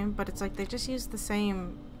much time, but it's like they just used the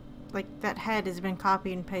same, like that head has been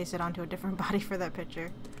copied and pasted onto a different body for that picture.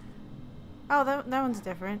 Oh, that one's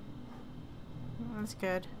different. That's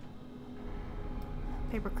good.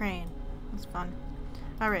 Paper crane. That's fun.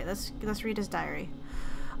 Alright, let's read his diary.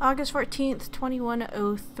 August 14th,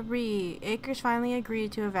 2103. Akers finally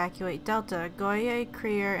agreed to evacuate Delta. Goya,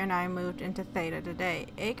 Creer, and I moved into Theta today.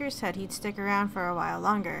 Akers said he'd stick around for a while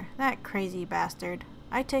longer. That crazy bastard.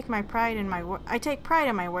 I take pride in my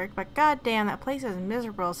work, but goddamn, that place is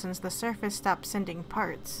miserable since the surface stopped sending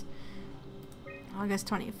parts. August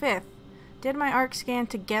 25th. Did my ARC scan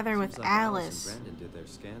together with Seems like Alice. and Brandon did their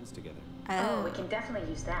scans together. Oh, we can definitely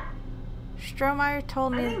use that. Strohmeyer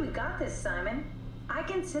told me. I think we got this, Simon. I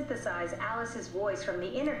can synthesize Alice's voice from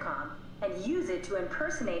the intercom and use it to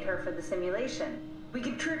impersonate her for the simulation. We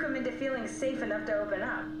can trick them into feeling safe enough to open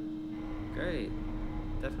up. Great.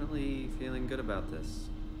 Definitely feeling good about this.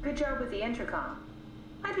 Good job with the intercom.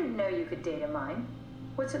 I didn't know you could data mine.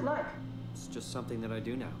 What's it like? It's just something that I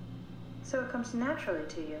do now. So it comes naturally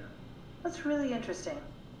to you. That's really interesting.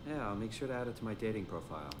 Yeah, I'll make sure to add it to my dating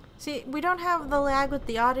profile. See, we don't have the lag with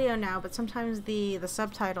the audio now, but sometimes the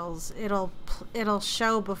subtitles it'll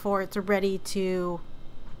show before it's ready to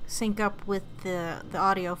sync up with the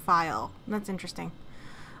audio file. That's interesting.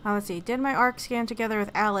 Let's see. Did my ARC scan together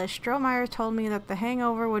with Alice. Strohmeyer told me that the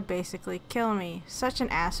hangover would basically kill me. Such an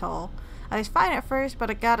asshole. I was fine at first, but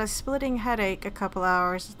I got a splitting headache a couple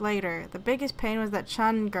hours later. The biggest pain was that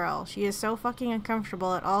Chun girl. She is so fucking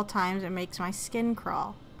uncomfortable at all times, it makes my skin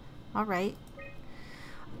crawl. Alright.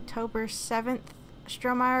 October 7th.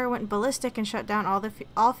 Strohmeyer went ballistic and shut down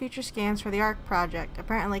all future scans for the ARC project.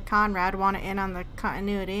 Apparently Conrad wanted in on the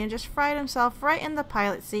continuity and just fried himself right in the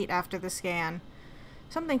pilot seat after the scan.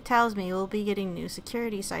 Something tells me we'll be getting new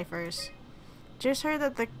security ciphers. Just heard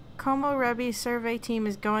that the Como Rebbe survey team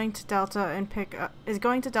is going to Delta and pick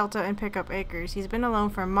up Akers. He's been alone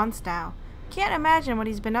for months now. Can't imagine what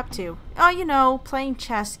he's been up to. Oh, you know, playing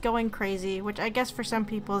chess, going crazy, which I guess for some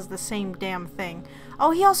people is the same damn thing.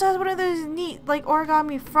 Oh, he also has one of those neat, like,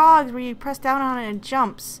 origami frogs where you press down on it and it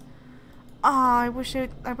jumps. Oh, I wish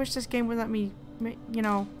this game would let me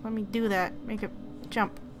do that, make it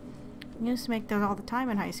jump. I used to make those all the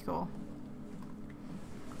time in high school.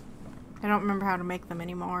 I don't remember how to make them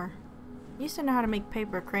anymore. I used to know how to make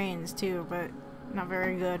paper cranes too, but not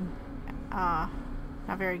very good. Not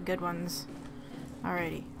very good ones.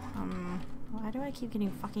 Alrighty. Why do I keep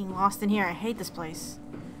getting fucking lost in here? I hate this place.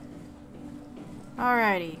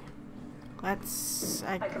 Alrighty. Let's...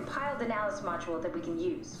 I compiled an Alice module that we can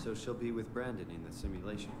use. So she'll be with Brandon in the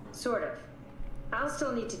simulation. Sort of. I'll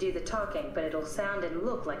still need to do the talking, but it'll sound and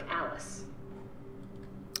look like Alice.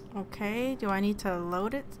 Okay, do I need to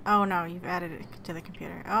load it? Oh no, you've added it to the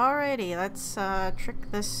computer. Alrighty, let's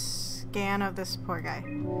trick this scan of this poor guy.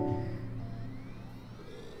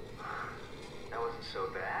 That wasn't so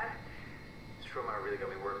bad. Strohmeyer really got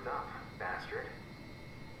me worked up, bastard.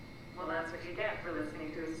 Well, that's what you get for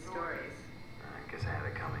listening to his stories. I guess I had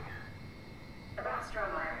it coming. About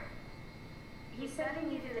Strohmeyer. He said he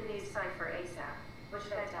needed a new cipher ASAP. What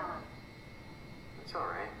should I tell him? It's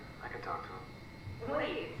alright. I can talk to him.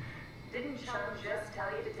 Wait, didn't Sean just tell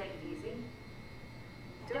you to take it easy?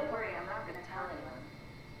 Don't worry, I'm not gonna tell anyone.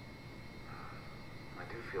 I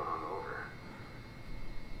do feel hungover.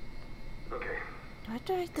 Okay. Do I have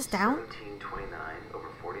to write this down? 1729 over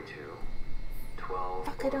 42. 12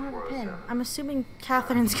 Fuck, I don't have a pen. 407. I'm assuming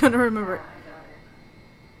Catherine's gonna remember it. I got it.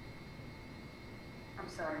 I'm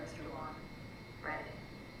sorry, Mr. Wong. Red.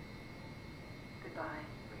 Goodbye.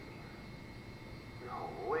 No,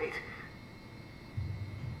 wait.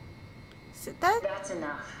 That? That's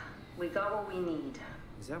enough. We got what we need.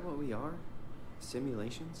 Is that what we are?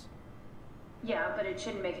 Simulations? Yeah, but it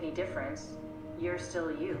shouldn't make any difference. You're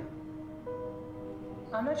still you.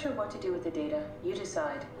 I'm not sure what to do with the data. You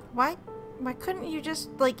decide. Why couldn't you just,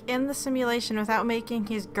 like, end the simulation without making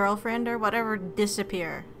his girlfriend or whatever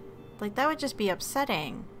disappear? Like, that would just be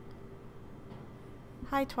upsetting.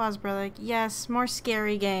 Hi, Twaz brother. Yes, more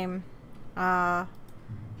scary game.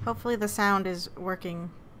 Hopefully the sound is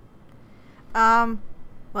working. Well,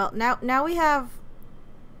 now we have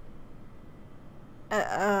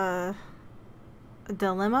a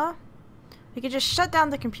dilemma. We could just shut down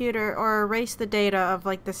the computer or erase the data of,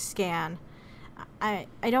 like, the scan. I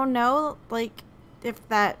don't know, like, if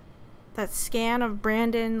that scan of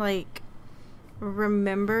Brandon, like,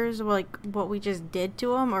 remembers, like, what we just did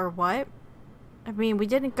to him or what. I mean, we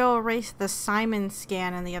didn't go erase the Simon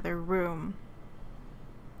scan in the other room.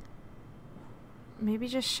 Maybe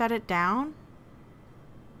just shut it down?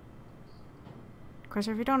 Of course,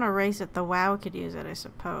 if you don't erase it, the WoW could use it, I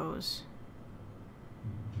suppose.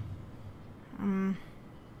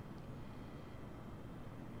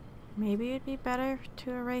 Maybe it'd be better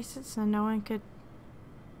to erase it so no one could...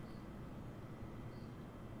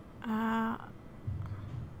 I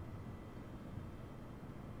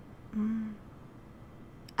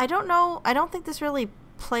don't know. I don't think this really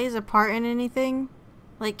plays a part in anything.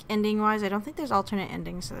 Like, ending-wise, I don't think there's alternate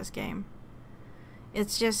endings to this game.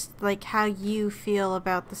 It's just, like, how you feel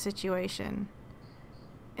about the situation.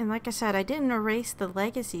 And like I said, I didn't erase the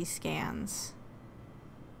legacy scans.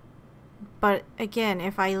 But, again,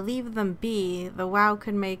 if I leave them be, the WoW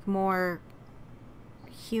could make more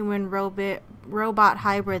human-robot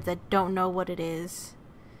hybrids that don't know what it is.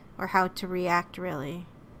 Or how to react, really.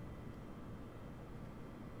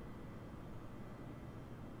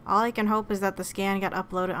 All I can hope is that the scan got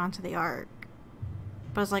uploaded onto the Ark.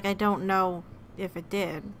 But it's like, I don't know if it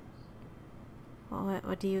did. Well,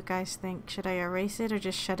 what do you guys think? Should I erase it or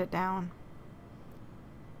just shut it down?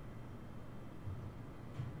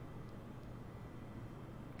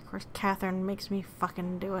 Of course, Catherine makes me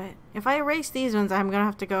fucking do it. If I erase these ones, I'm gonna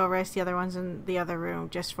have to go erase the other ones in the other room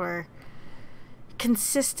just for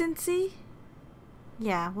consistency?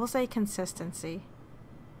 Yeah, we'll say consistency.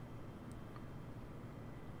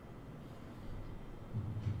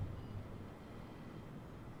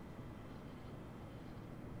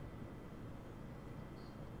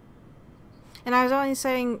 And I was only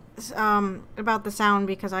saying about the sound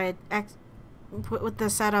because I had with the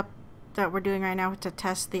setup that we're doing right now to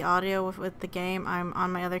test the audio with the game, I'm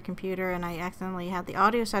on my other computer and I accidentally had the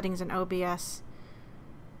audio settings in OBS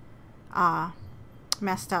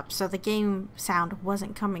messed up, so the game sound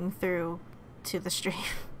wasn't coming through to the stream.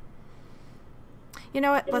 You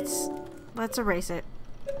know what? Let's erase it.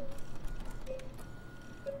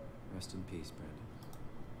 Rest in peace, Brandon.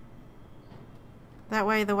 That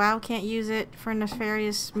way the WoW can't use it for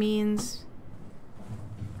nefarious means.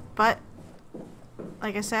 But,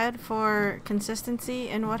 like I said, for consistency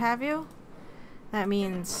and what have you, that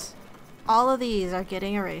means all of these are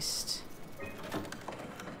getting erased.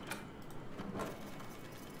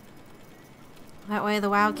 That way the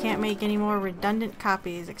WoW can't make any more redundant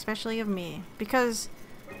copies, especially of me. Because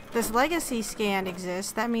this legacy scan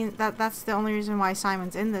exists, that means that's the only reason why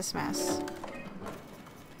Simon's in this mess.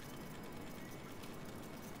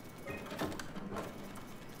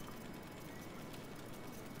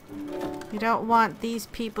 You don't want these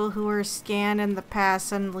people who were scanned in the past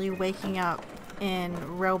suddenly waking up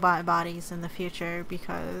in robot bodies in the future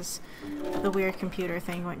because the weird computer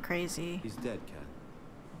thing went crazy. He's dead, Kat.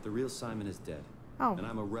 The real Simon is dead. Oh. And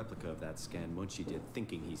I'm a replica of that scan Munchie did,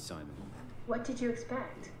 thinking he's Simon. What did you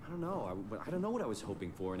expect? I don't know. I don't know what I was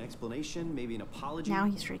hoping for. An explanation, maybe an apology. Now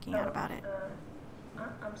he's freaking out about it.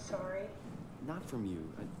 I'm sorry. Not from you.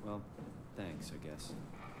 Well, thanks, I guess.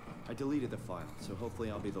 I deleted the file, so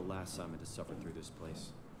hopefully I'll be the last Simon to suffer through this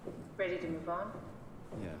place. Ready to move on?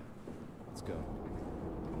 Yeah. Let's go.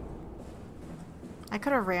 I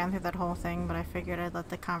could have ran through that whole thing, but I figured I'd let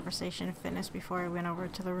the conversation finish before I went over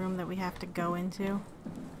to the room that we have to go into.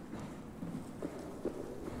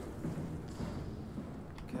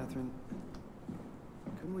 Catherine,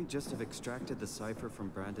 couldn't we just have extracted the cipher from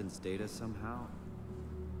Brandon's data somehow?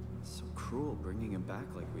 It's so cruel bringing him back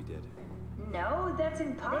like we did. No, that's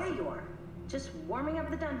impossible. There you are. Just warming up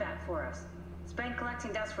the Dunbat for us. It's been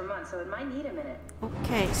collecting dust for months, so it might need a minute.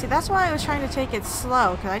 Okay, see, that's why I was trying to take it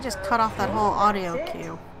slow, because I just cut off that whole audio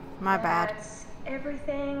cue. My bad. That's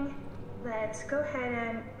everything. Let's go ahead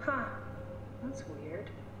and... Huh. That's weird.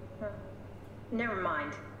 Huh. Never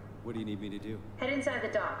mind. What do you need me to do? Head inside the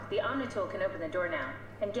dock. The Omnitool can open the door now.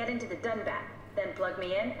 And get into the Dunbat. Then plug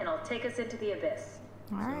me in, and I'll take us into the abyss.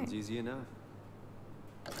 Alright. Sounds easy enough.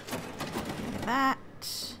 That.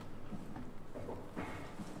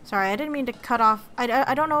 Sorry, I didn't mean to cut off.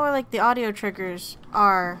 I don't know where like the audio triggers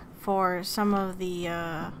are for some of the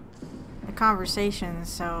conversations,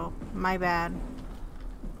 so my bad.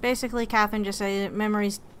 Basically, Catherine just said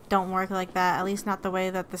memories don't work like that, at least not the way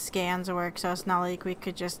that the scans work, so it's not like we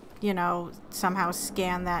could just, you know, somehow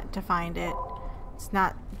scan that to find it. It's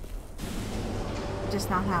not just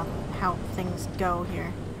not how things go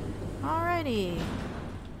here. Alrighty.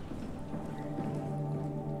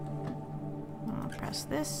 I'll press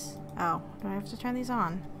this. Oh, do I have to turn these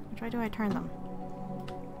on? Which way do I turn them?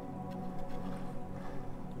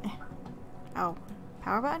 Oh,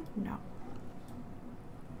 power button? No.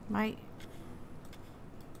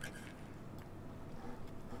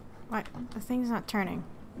 What? The thing's not turning.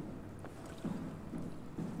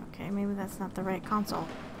 Okay, maybe that's not the right console.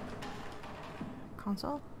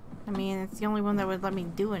 Console? I mean, it's the only one that would let me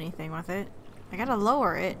do anything with it. I gotta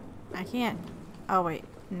lower it. I can't. Oh, wait.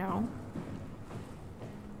 No.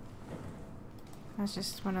 That's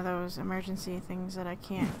just one of those emergency things that I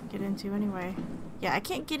can't get into anyway. Yeah, I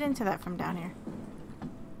can't get into that from down here.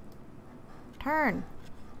 Turn!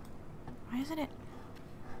 Why isn't it?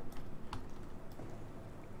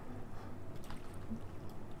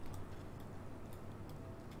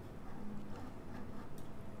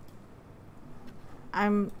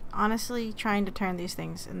 I'm honestly trying to turn these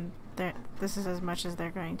things, and this is as much as they're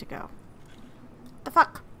going to go. The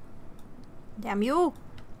fuck? Damn you!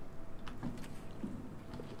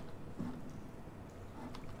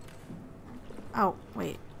 Oh,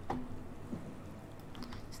 wait.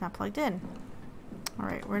 It's not plugged in.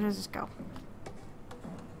 Alright, where does this go?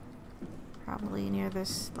 Probably near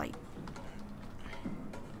this light.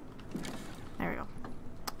 There we go.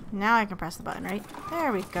 Now I can press the button, right?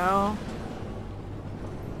 There we go.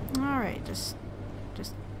 Alright, just...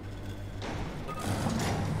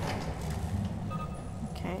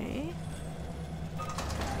 Okay.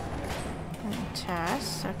 And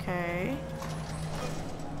test, okay.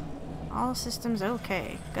 All systems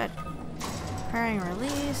okay. Good. Preparing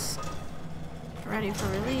release. Ready for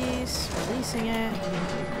release. Releasing it.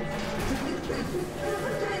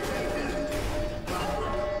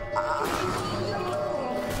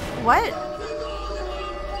 What?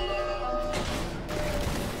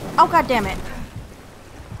 Oh, god damn it.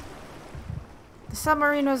 The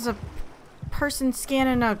submarine was a person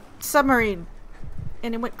scanning a submarine.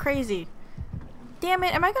 And it went crazy. Damn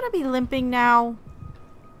it, am I gonna be limping now?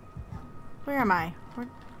 Where am I?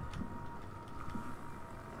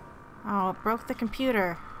 Oh, it broke the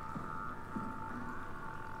computer.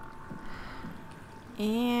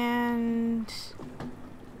 And...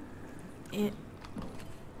 it...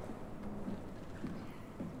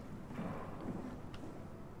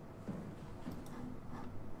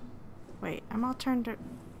 Wait, I'm all turned to...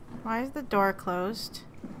 Why is the door closed?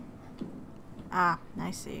 Ah, I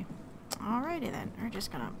see. Alrighty then, we're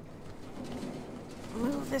just gonna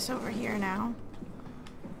move this over here now.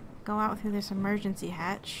 Go out through this emergency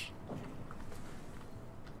hatch.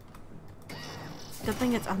 Good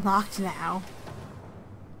thing it's unlocked now.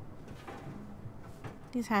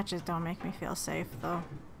 These hatches don't make me feel safe, though.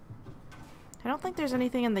 I don't think there's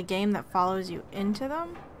anything in the game that follows you into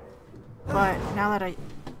them. But now that I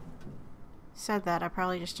said that, I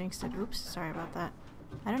probably just jinxed it. Oops, sorry about that.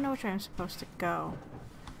 I don't know which way I'm supposed to go.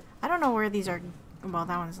 I don't know where these are... Well,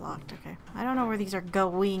 that one's locked, okay. I don't know where these are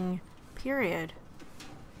going, period.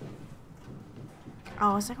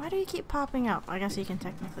 Oh, it's like, why do you keep popping up? I guess you can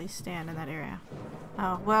technically stand in that area.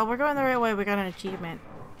 Oh, well, we're going the right way. We got an achievement.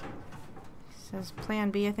 It says Plan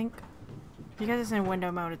B, I think. Because it's in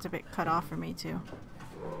window mode, it's a bit cut off for me, too.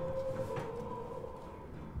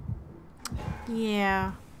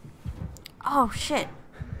 Yeah. Oh, shit.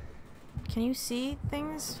 Can you see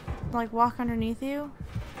things, like, walk underneath you?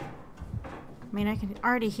 I mean, I can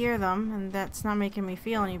already hear them, and that's not making me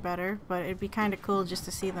feel any better, but it'd be kind of cool just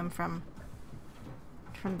to see them from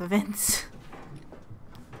from the vents.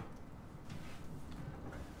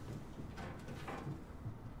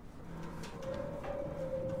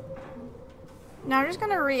 Now, I'm just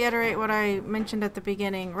going to reiterate what I mentioned at the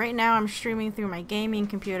beginning. Right now, I'm streaming through my gaming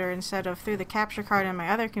computer instead of through the capture card in my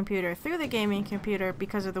other computer through the gaming computer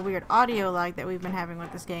because of the weird audio lag that we've been having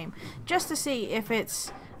with this game. Just to see if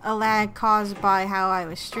it's a lag caused by how I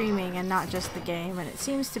was streaming and not just the game. And it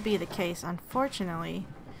seems to be the case, unfortunately.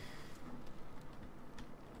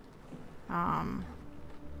 Oh,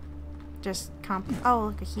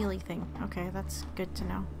 look, a Healy thing. Okay, that's good to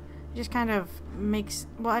know. It just kind of makes,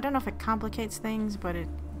 well, I don't know if it complicates things, but it's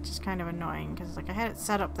just kind of annoying because like I had it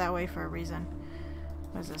set up that way for a reason.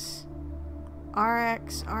 What is this?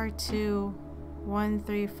 RX R2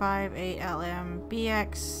 1358LM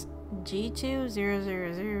BX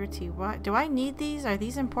G2000TY. Do I need these? Are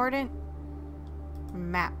these important?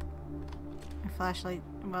 Map. A flashlight.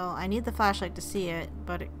 Well, I need the flashlight to see it,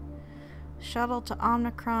 but shuttle to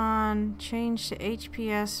Omicron, change to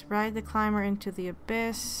HPS, ride the climber into the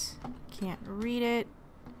abyss. Can't read it.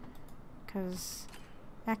 Because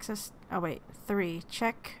access, oh wait, 3.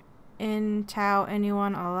 Check in Tau,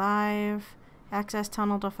 anyone alive. Access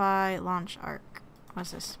tunnel defy, launch arc. What's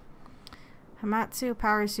this? Hamatsu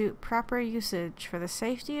power suit, proper usage for the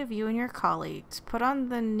safety of you and your colleagues. Put on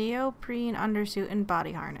the neoprene undersuit and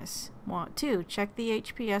body harness. 2. Check the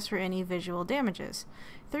HPS for any visual damages.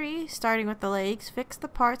 3. Starting with the legs, fix the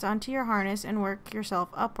parts onto your harness and work yourself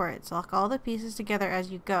upwards. Lock all the pieces together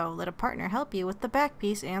as you go. Let a partner help you with the back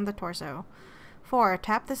piece and the torso. 4.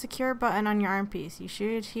 Tap the secure button on your arm piece. You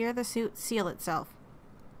should hear the suit seal itself.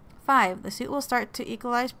 5. The suit will start to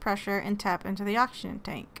equalize pressure and tap into the oxygen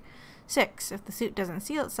tank. 6. If the suit doesn't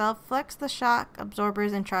seal itself, flex the shock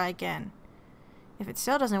absorbers and try again. If it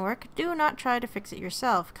still doesn't work, do not try to fix it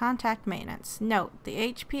yourself. Contact maintenance. Note,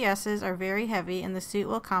 the HPSs are very heavy and the suit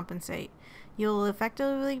will compensate. You will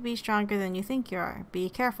effectively be stronger than you think you are. Be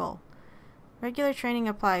careful. Regular training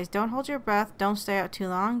applies. Don't hold your breath. Don't stay out too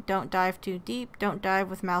long. Don't dive too deep. Don't dive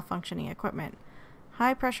with malfunctioning equipment.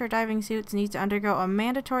 High pressure diving suits need to undergo a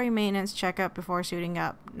mandatory maintenance checkup before suiting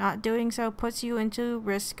up. Not doing so puts you into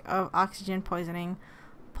risk of oxygen poisoning,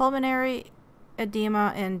 pulmonary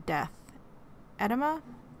edema, and death. Edema?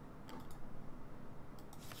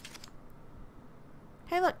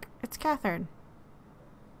 Hey look, it's Catherine.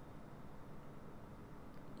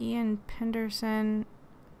 Ian Penderson.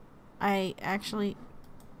 I actually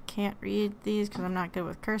can't read these because I'm not good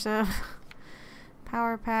with cursive.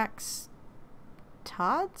 Power packs.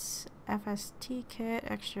 Todd's? FST kit,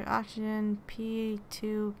 extra oxygen,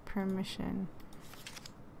 P2 permission.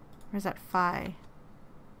 Where's that Phi?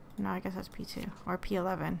 No, I guess that's P2. Or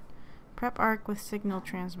P11. Prep arc with signal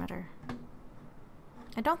transmitter.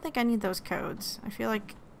 I don't think I need those codes. I feel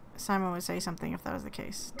like Simon would say something if that was the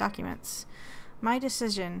case. Documents. My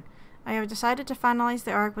decision. I have decided to finalize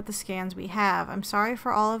the arc with the scans we have. I'm sorry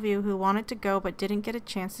for all of you who wanted to go but didn't get a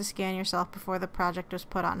chance to scan yourself before the project was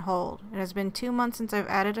put on hold. It has been 2 months since I've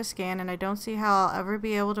added a scan and I don't see how I'll ever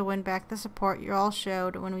be able to win back the support you all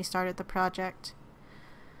showed when we started the project.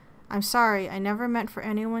 I'm sorry, I never meant for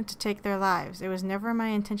anyone to take their lives. It was never my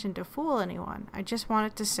intention to fool anyone. I just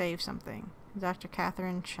wanted to save something. Dr.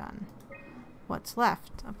 Catherine Chun. What's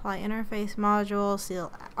left? Apply interface module,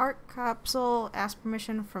 seal arc capsule, ask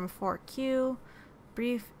permission from 4Q,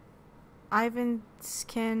 brief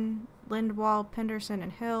Ivanskin, Lindwall, Penderson,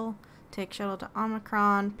 and Hill, take shuttle to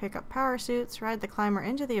Omicron, pick up power suits, ride the climber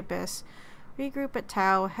into the abyss, regroup at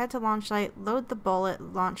Tau, head to launch site, load the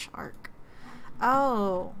bullet, launch arc.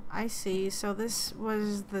 Oh, I see. So this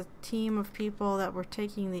was the team of people that were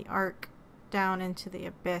taking the arc down into the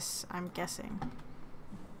abyss, I'm guessing.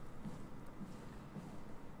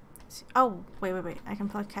 Oh, wait. I can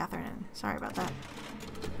plug Catherine in. Sorry about that.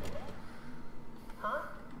 Huh?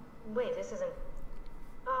 Wait, this isn't...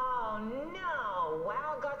 Oh, no!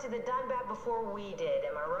 WoW got to the Dunbat before we did,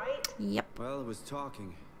 am I right? Yep. Well, it was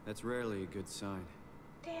talking. That's rarely a good sign.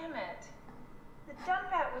 Damn it. The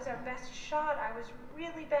Dunbat was our best shot. I was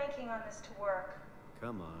really banking on this to work.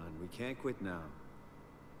 Come on, we can't quit now.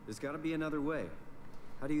 There's gotta be another way.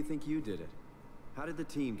 How do you think you did it? How did the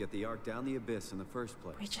team get the arc down the abyss in the first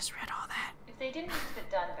place? We just read all that. If they didn't use the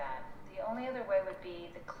Dunbat, the only other way would be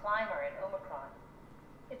the climber at Omicron.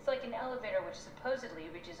 It's like an elevator which supposedly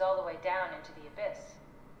reaches all the way down into the abyss.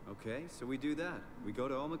 Okay, so we do that. We go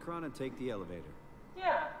to Omicron and take the elevator.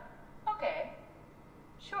 Yeah, okay.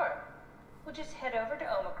 Sure. We'll just head over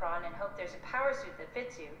to Omicron and hope there's a power suit that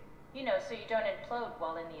fits you. You know, so you don't implode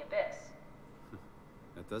while in the abyss.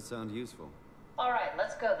 That does sound useful. Alright,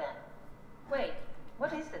 let's go then. Wait,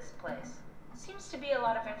 what is this place? Seems to be a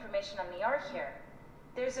lot of information on the arc here.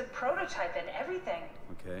 There's a prototype and everything.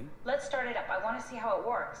 Okay. Let's start it up. I want to see how it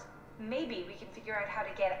works. Maybe we can figure out how to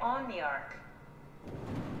get on the Ark.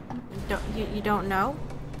 You don't know?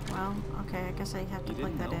 Well, okay, I guess I have to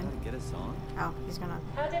plug that in. How to get us on? Oh, he's gonna...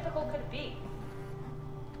 How difficult could it be?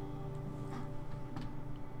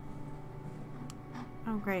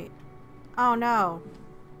 Oh, great. Oh, no.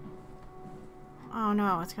 Oh,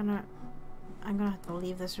 no, it's gonna... I'm gonna have to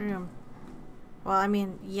leave this room. Well, I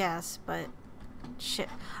mean, yes, but... Shit.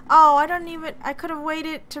 Oh, I don't even... I could have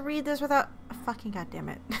waited to read this without... Fucking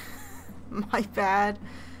goddammit. My bad.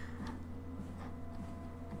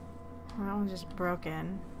 That one's just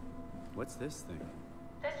broken. What's this thing?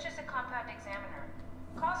 That's just a compound examiner.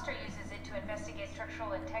 Coster uses it to investigate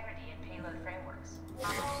structural integrity in payload frameworks.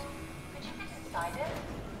 Could you get inside it?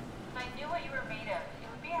 If I knew what you were made of, it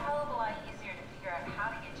would be a hell of a lot easier to figure out how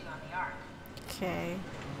to get you on the Ark. Okay.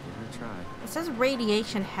 Give it a try. It says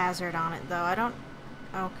radiation hazard on it, though. I don't...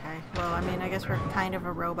 Okay. Well, I mean, I guess we're kind of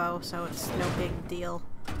a robo, so it's no big deal.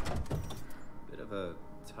 Bit of a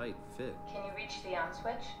tight fit. Can you reach the on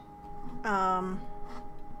switch? On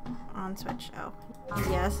switch. Oh.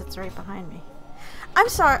 Yes, it's right behind me. I'm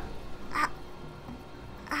sorry.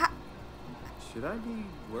 Should I be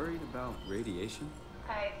worried about radiation?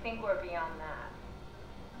 I think we're beyond that.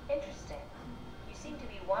 Interesting. You seem to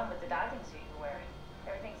be one with the diving suit you're wearing.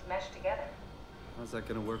 Everything's meshed together. How's that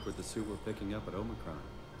gonna work with the suit we're picking up at Omicron?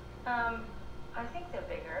 I think they're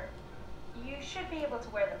bigger. You should be able to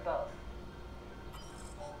wear them both.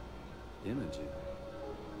 Imogen?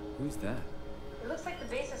 Who's that? It looks like the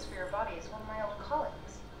basis for your body is one of my old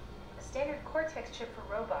colleagues. A standard Cortex chip for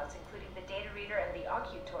robots, including the data reader and the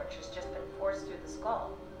OcuTorch, has just been forced through the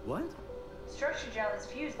skull. What? Structure gel has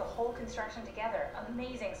fused the whole construction together.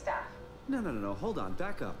 Amazing stuff. No, hold on,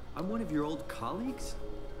 back up. I'm one of your old colleagues?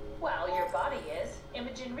 Well, your body is.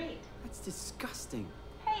 Imogen Reed. That's disgusting.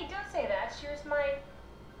 Hey, don't say that. She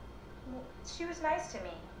was nice to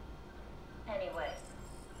me. Anyway,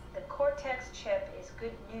 the Cortex chip is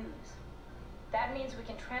good news. That means we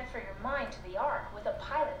can transfer your mind to the Ark with a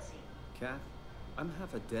pilot seat. Kath, I'm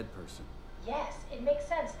half a dead person. Yes, it makes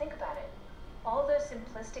sense. Think about it. All those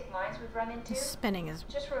simplistic minds we've run into. Spinning is...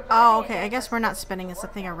 Just Oh, okay. I guess we're not spinning. It's the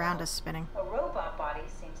thing around us spinning. A robot body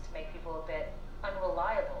seems to make people a bit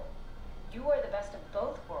unreliable. You are the best of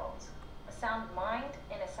both worlds. A sound mind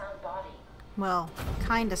and a sound body. Well,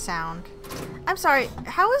 kinda sound. I'm sorry,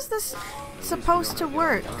 how is this supposed to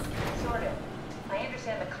work? Sort of. I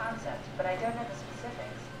understand the concept, but I don't know the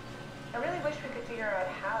specifics. I really wish we could figure out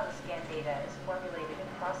how the scan data is formulated and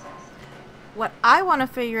processed. What I want to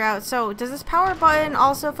figure out, so does this power button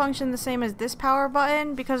also function the same as this power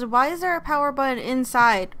button? Because why is there a power button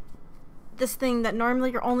inside this thing that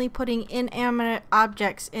normally you're only putting inanimate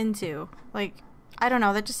objects into? Like, I don't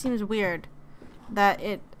know, that just seems weird. That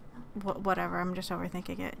it... Whatever, I'm just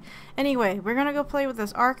overthinking it. Anyway, we're gonna go play with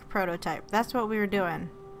this Ark prototype. That's what we were doing.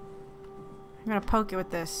 I'm gonna poke it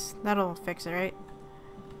with this. That'll fix it, right?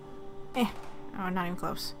 Oh, not even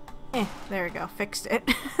close. There we go. Fixed it.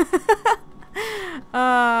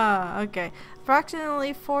 Okay.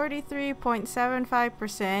 Approximately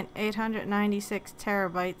 43.75%, 896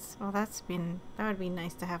 terabytes. Well, that would be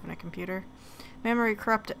nice to have in a computer. Memory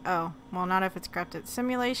corrupted. Oh, well, not if it's corrupted.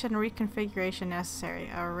 Simulation reconfiguration necessary.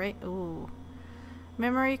 Alright. Ooh.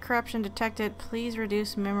 Memory corruption detected. Please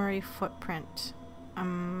reduce memory footprint.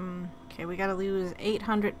 Okay, we gotta lose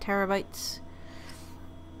 800 terabytes.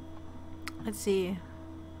 Let's see.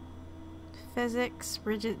 Physics,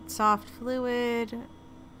 rigid soft fluid,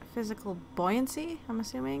 physical buoyancy, I'm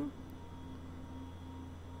assuming.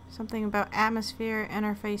 Something about atmosphere,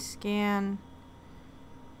 interface scan.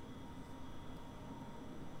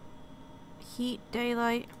 Heat,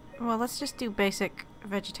 daylight. Well, let's just do basic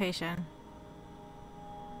vegetation.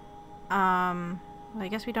 Well, I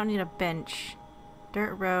guess we don't need a bench.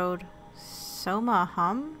 Dirt road. SOMA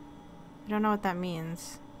hum? I don't know what that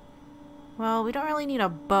means. Well, we don't really need a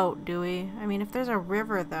boat, do we? I mean, if there's a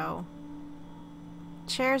river, though.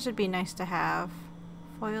 Chairs would be nice to have.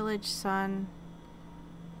 Foliage, sun,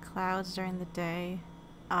 clouds during the day.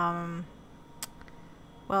 Well,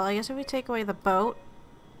 I guess if we take away the boat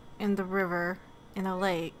in the river, in the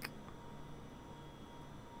lake.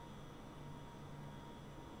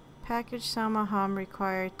 Package SOMA hum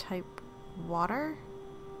required type water?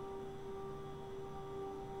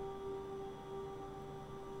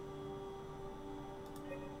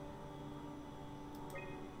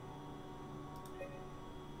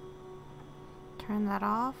 Turn that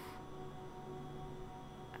off.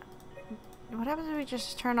 What happens if we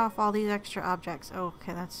just turn off all these extra objects? Oh,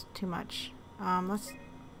 okay, that's too much. Let's...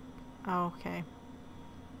 Oh, okay.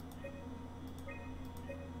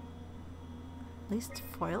 At least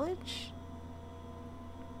foliage?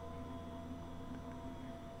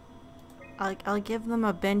 I'll give them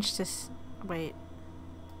a bench to wait.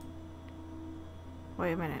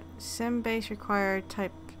 Wait a minute. Sim base required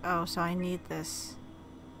type. Oh, so I need this.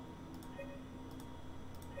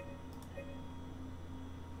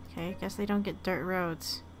 Okay, I guess they don't get dirt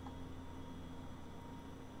roads.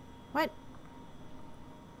 What?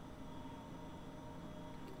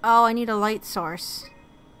 Oh, I need a light source.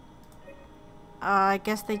 I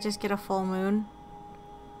guess they just get a full moon.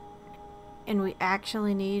 And we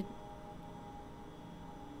actually need...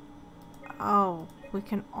 Oh, we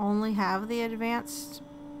can only have the advanced...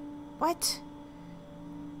 What?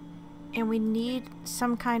 And we need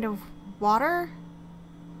some kind of water?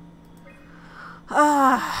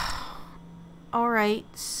 Alright,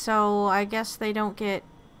 so I guess they don't get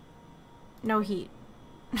no heat.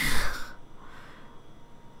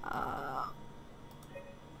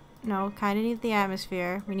 No, kinda need the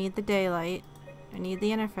atmosphere. We need the daylight. We need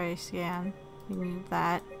the interface scan. We need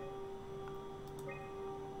that.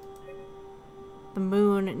 The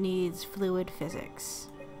moon needs fluid physics.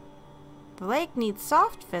 The lake needs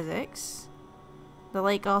soft physics. The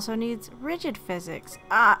lake also needs rigid physics.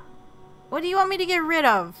 What do you want me to get rid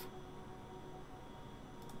of?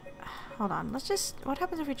 Hold on, let's just... What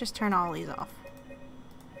happens if we just turn all these off?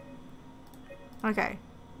 Okay.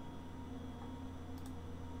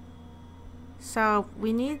 So,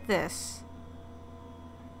 we need this.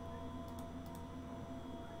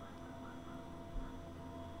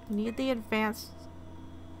 We need the advanced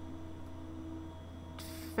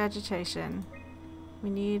vegetation.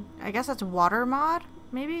 We need... I guess that's water mod?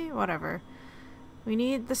 Maybe? Whatever. We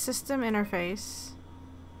need the system interface.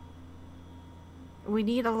 We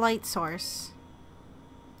need a light source.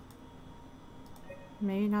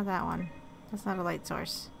 Maybe not that one. That's not a light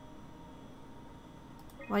source.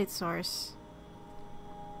 Light source.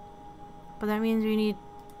 But that means we need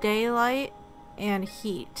daylight and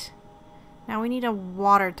heat. Now we need a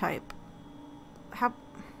water type. How...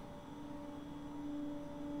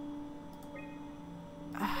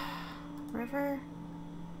 river?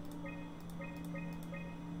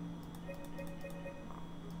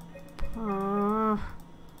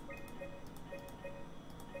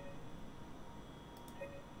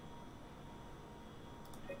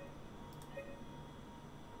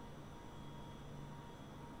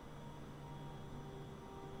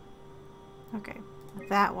 Okay,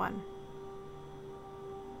 that one.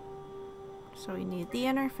 So we need the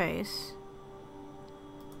interface.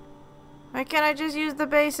 Why can't I just use the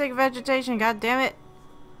basic vegetation? God damn it.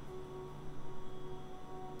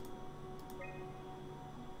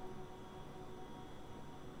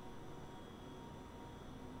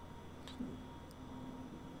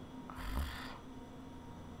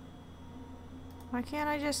 Why can't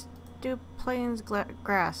I just do plains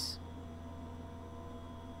grass?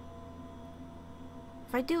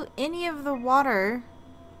 If I do any of the water,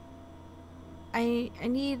 I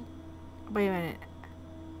need... Wait a minute.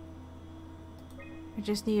 I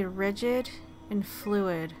just need rigid and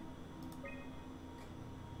fluid.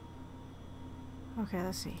 Okay,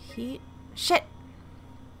 let's see. Heat. Shit!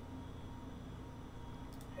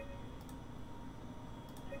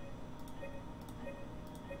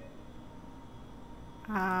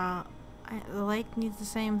 The lake needs the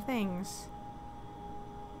same things.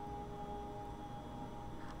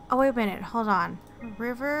 Oh, wait a minute. Hold on.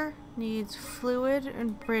 River needs fluid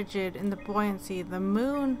and rigid in the buoyancy. The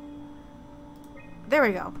moon... There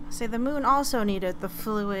we go. Say the moon also needed the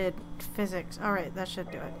fluid physics. Alright, that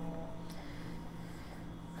should do it.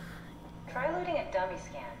 Try loading a dummy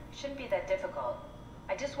scan. It shouldn't be that difficult.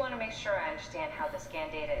 I just want to make sure I understand how the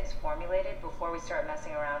scan data is formulated before we start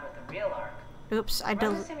messing around with the real arc. Oops, I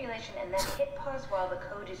Run the simulation and then hit pause while the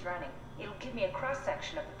code is running. It'll give me a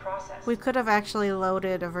cross-section of the process. We could have actually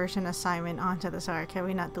loaded a version assignment onto this arc had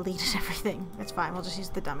we not deleted everything. It's fine, we'll just use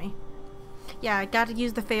the dummy. Yeah, I gotta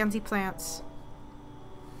use the fancy plants.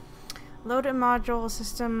 Loaded module,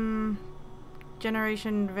 system,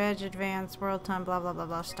 generation, veg, advanced, world time, blah blah blah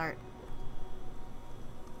blah, start.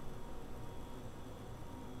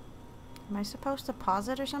 Am I supposed to pause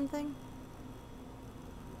it or something?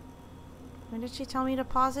 When did she tell me to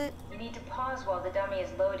pause it? You need to pause while the dummy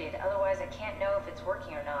is loaded, otherwise I can't know if it's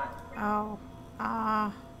working or not. Oh,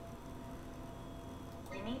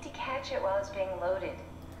 You need to catch it while it's being loaded.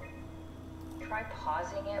 Try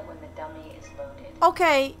pausing it when the dummy is loaded.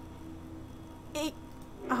 Okay.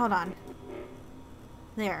 Hold on.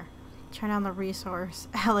 There. Turn on the resource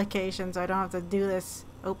allocation so I don't have to do this.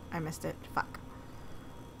 Oh, I missed it. Fuck.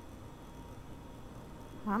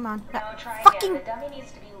 Come on. Now try Fucking... again. The dummy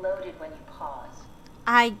needs to be loaded when you pause.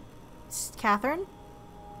 Catherine?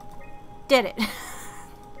 Did it.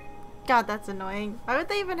 God, that's annoying. Why would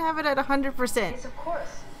they even have it at 100%? Yes, of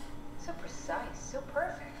course. So precise, so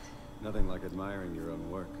perfect. Nothing like admiring your own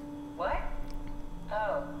work. What?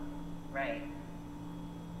 Oh, right.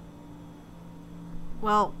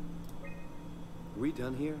 Well, We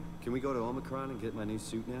done here? Can we go to Omicron and get my new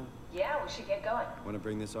suit now? Yeah, we should get going. Want to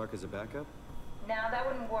bring this arc as a backup? Now that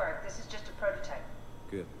wouldn't work. This is just a prototype.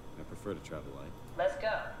 Good. I prefer to travel light. Let's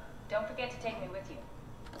go. Don't forget to take me with you.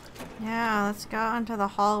 yeah, let's go into the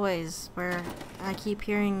hallways where I keep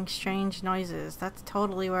hearing strange noises. That's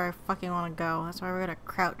totally where I fucking want to go. That's why we're gonna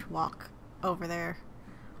crouch walk over there.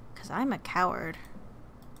 Because I'm a coward.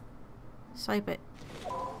 Swipe it.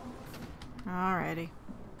 Alrighty.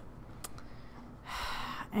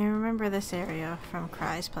 I remember this area from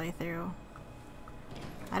Cry's playthrough.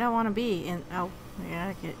 I don't want to be in... Oh,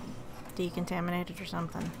 yeah, get decontaminated or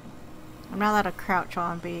something. I'm not allowed to crouch while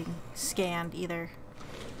I'm being scanned either.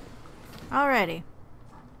 Alrighty.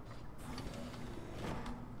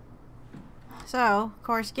 So, of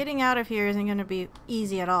course, getting out of here isn't going to be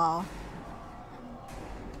easy at all.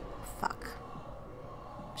 Fuck.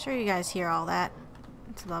 I'm sure you guys hear all that.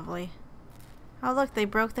 It's lovely. Oh look, they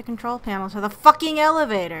broke the control panel to the fucking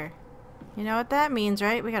elevator. You know what that means,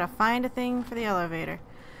 right? We gotta find a thing for the elevator.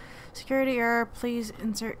 Security error, please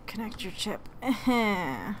insert connector chip.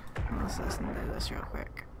 Let's listen to this real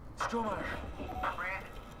quick. Stromae, Brandon,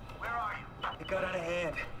 where are you? it got out of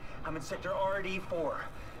hand. I'm in sector RD4.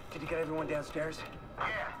 Did you get everyone downstairs? Yeah,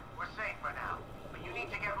 we're safe for now. But you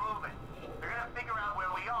need to get moving. They're gonna figure out where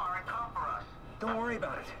we are and come for us. Don't worry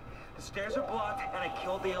about it. The stairs are blocked, and I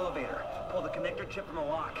killed the elevator. Pulled the connector chip from the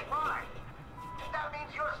lock. Fine. That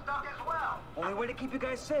means you're stuck as well. Only way to keep you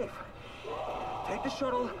guys safe. Take the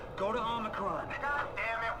shuttle, go to Omicron. God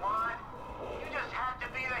damn it, Juan. You just had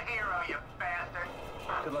to be the hero, you bastard.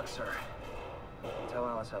 Good luck, sir. Tell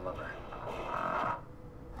Alice I love her.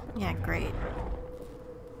 Yeah, great.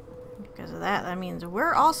 Because of that, that means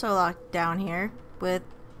we're also locked down here with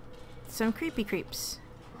some creepy creeps.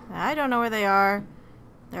 I don't know where they are.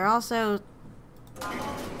 They're also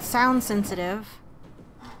sound sensitive.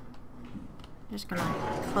 Just gonna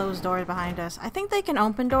close doors behind us. I think they can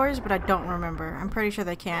open doors, but I don't remember. I'm pretty sure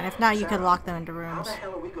they can. If not, you could lock them into How rooms. the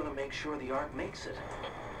hell are we gonna make sure the Ark makes it?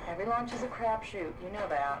 Every launch is a crapshoot, you know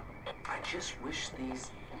that. I just wish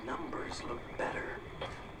these numbers looked better.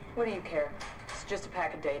 What do you care? It's just a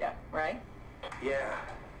pack of data, right? Yeah,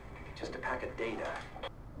 just a pack of data.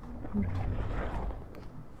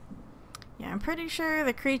 Yeah, I'm pretty sure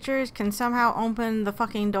the creatures can somehow open the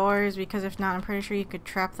fucking doors, because if not, I'm pretty sure you could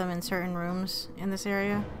trap them in certain rooms in this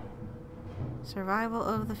area. Survival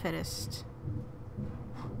of the fittest.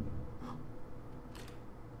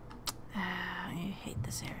 I hate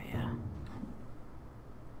this area.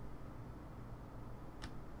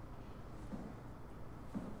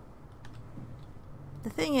 The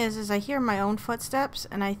thing is I hear my own footsteps,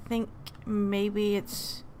 and I think maybe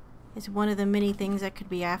it's one of the many things that could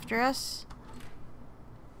be after us.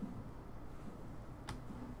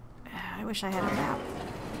 I wish I had a map.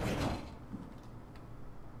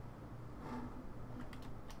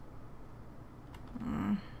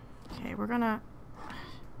 Okay, we're gonna...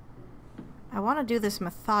 I want to do this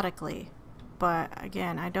methodically, but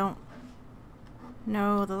again, I don't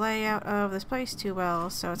know the layout of this place too well,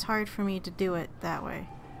 so it's hard for me to do it that way.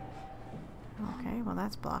 Okay, well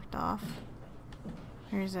that's blocked off.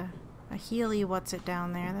 There's a Healy what's-it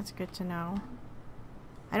down there. That's good to know.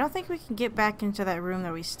 I don't think we can get back into that room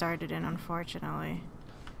that we started in, unfortunately.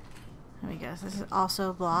 Let me guess. This is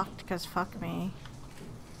also blocked, because fuck me.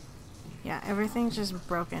 Yeah, everything's just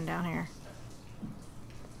broken down here.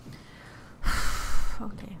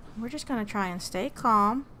 Okay, we're just gonna try and stay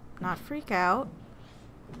calm, not freak out.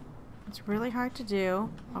 It's really hard to do.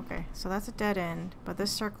 Okay, so that's a dead end, but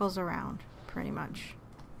this circles around, pretty much.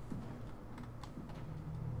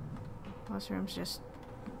 This room's just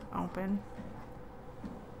open.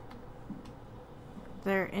 Is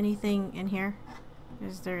there anything in here?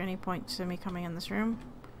 Is there any point to me coming in this room?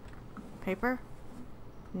 Paper?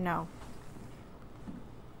 No.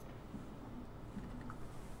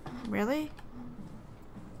 Really?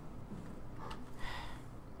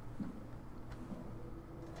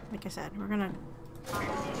 Like I said, we're gonna...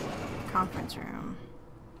 Conference room.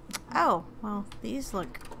 Oh, well, these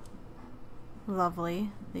look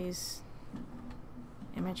lovely. These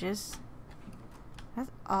images.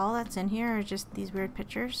 That's all that's in here, are just these weird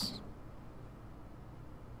pictures?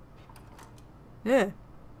 Ugh.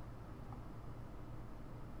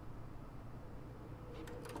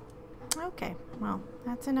 Okay, well,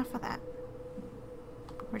 that's enough of that.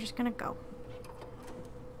 We're just gonna go.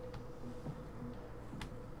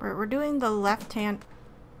 We're doing the left hand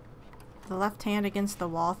against the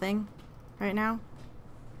wall thing right now.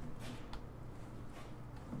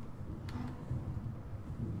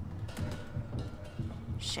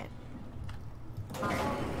 Shit.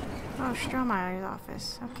 Oh, Strohmeyer's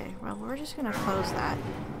office. Okay, well, we're just gonna close that.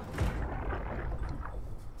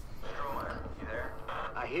 Strohmeyer, you there?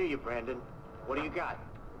 I hear you, Brandon. What do you got?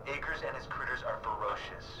 Akers and his critters are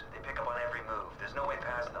ferocious. They pick up on every move. There's no way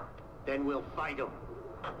past them. Then we'll fight them.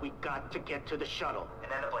 We got to get to the shuttle.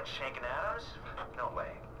 And end up like Shank and Adams? No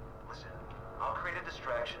way. Listen, I'll create a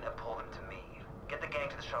distraction and pull them to me. Get the gang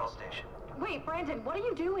to the shuttle station. Wait, Brandon, what are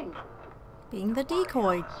you doing? Being the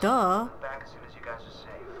decoy, duh. Come back as soon as you guys are safe.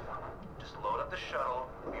 Just load up the shuttle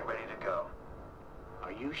and be ready to go.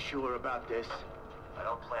 Are you sure about this? I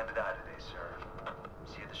don't plan to die today, sir.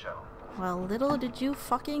 See you at the shuttle. Well, little did you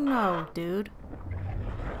fucking know, dude.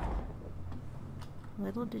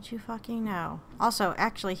 Little did you fucking know. Also,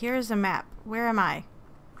 actually, here's a map. Where am I?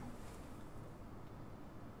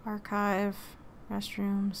 Archive,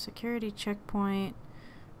 restroom, security checkpoint,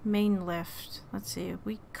 main lift. Let's see.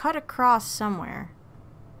 We cut across somewhere.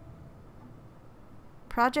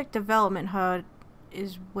 Project Development Hub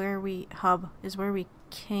is where we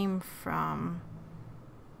came from.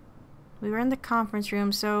 We were in the conference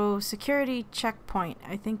room, so security checkpoint,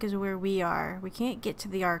 I think, is where we are. We can't get to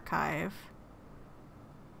the archive.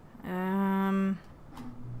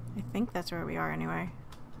 I think that's where we are anyway.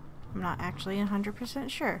 I'm not actually 100%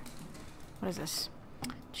 sure. What is this?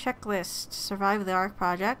 Checklist. Survive the ARC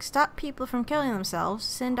project. Stop people from killing themselves.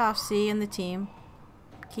 Send off C and the team.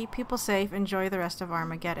 Keep people safe. Enjoy the rest of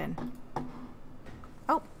Armageddon.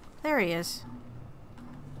 Oh, there he is.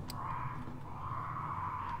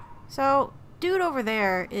 So, dude over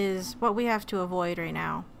there is what we have to avoid right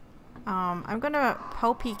now. I'm gonna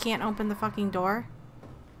hope he can't open the fucking door.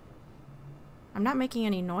 I'm not making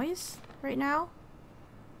any noise right now.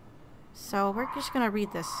 So, we're just gonna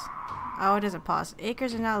read this. Oh, it is a pause.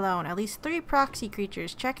 Akers are not alone. At least 3 proxy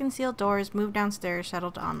creatures. Check and seal doors. Move downstairs.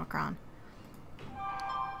 Shuttle to Omicron.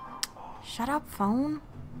 Shut up, phone.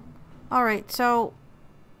 Alright, so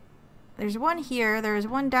there's one here. There's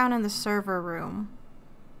one down in the server room.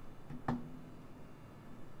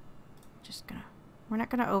 We're not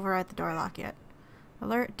gonna override the door lock yet.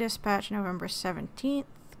 Alert dispatch November 17th.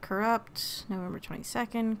 Corrupt. November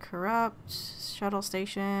 22nd. Corrupt. Shuttle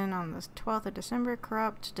station on the 12th of December.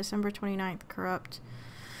 Corrupt. December 29th. Corrupt.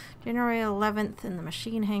 January 11th in the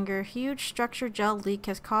machine hangar. Huge structure gel leak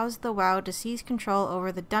has caused the WOW to seize control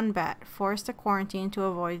over the Dunbat. Forced to quarantine to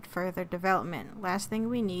avoid further development. Last thing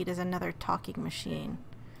we need is another talking machine.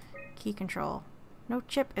 Key control. No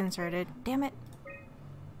chip inserted. Damn it.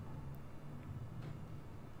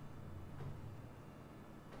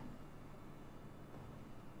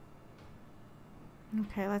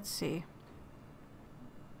 Okay, let's see.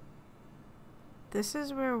 This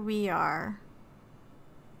is where we are.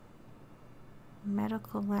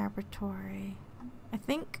 Medical laboratory. I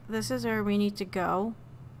think this is where we need to go.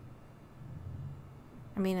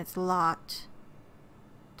 I mean, it's locked.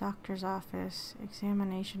 Doctor's office.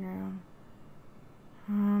 Examination room.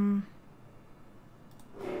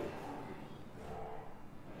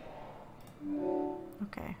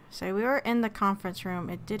 Okay, so we were in the conference room.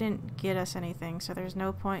 It didn't get us anything, so there's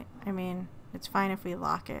no point. I mean, it's fine if we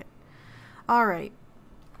lock it. Alright.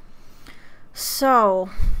 So,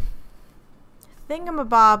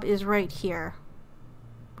 Thingamabob is right here.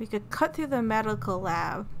 We could cut through the medical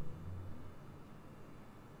lab.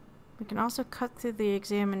 We can also cut through the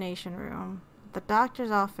examination room. The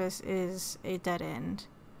doctor's office is a dead end.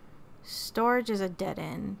 Storage is a dead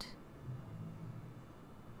end.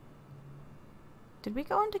 Did we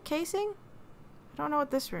go into casing? I don't know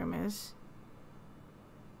what this room is.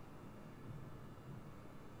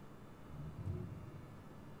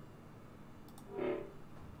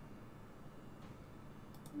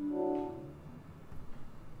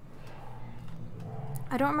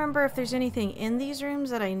 I don't remember if there's anything in these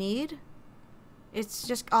rooms that I need. It's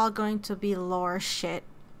just all going to be lore shit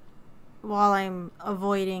while I'm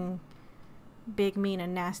avoiding big, mean,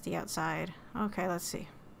 and nasty outside. Okay, let's see.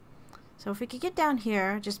 So if we could get down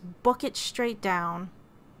here, just book it straight down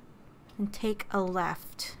and take a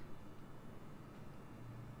left.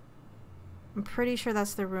 I'm pretty sure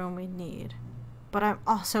that's the room we need, but I'm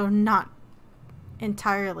also not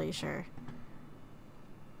entirely sure.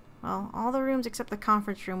 Well, all the rooms except the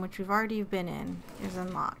conference room, which we've already been in, is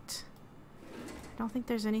unlocked. I don't think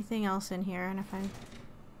there's anything else in here, and if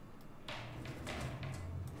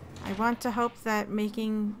I want to hope that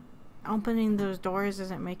opening those doors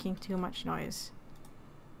isn't making too much noise.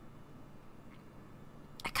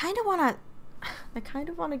 I kind of want to... I kind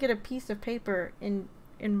of want to get a piece of paper and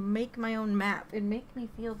make my own map. It'd make me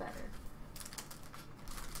feel better.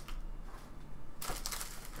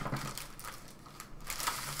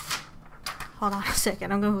 Hold on a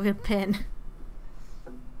second, I'm gonna go get a pen.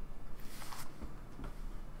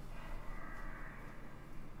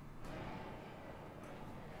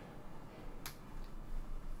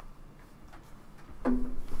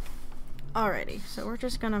 Alrighty, so we're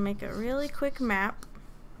just gonna make a really quick map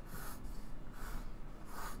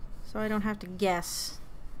so I don't have to guess.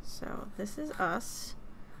 So this is us.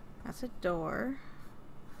 That's a door.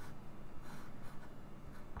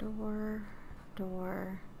 Door,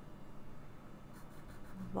 door,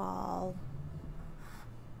 wall.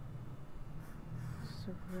 This is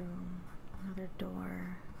a room. Another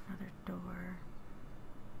door, another door.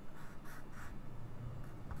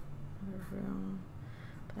 Another room.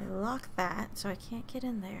 But I locked that, so I can't get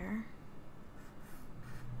in there.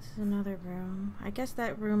 This is another room. I guess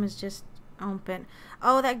that room is just open.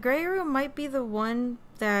 Oh, that gray room might be the one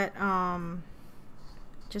that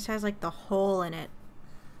just has like the hole in it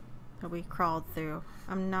that we crawled through.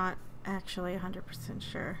 I'm not actually 100%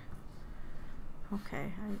 sure.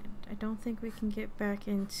 Okay, I don't think we can get back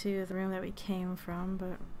into the room that we came from,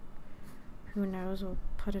 but who knows, we'll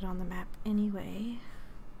put it on the map anyway.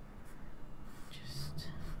 Just...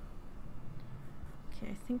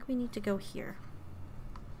 okay, I think we need to go here.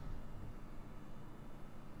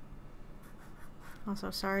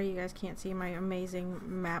 Also, sorry you guys can't see my amazing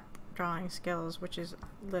map drawing skills, which is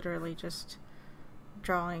literally just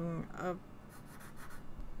drawing a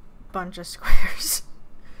bunch of squares.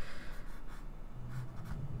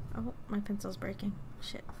 Oh, my pencil's breaking.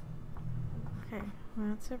 Shit. Okay, well,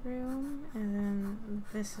 that's a room, and then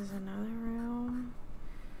this is another room.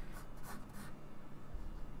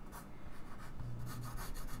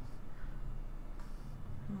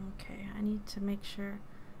 Okay, I need to make sure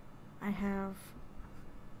I have...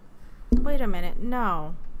 wait a minute,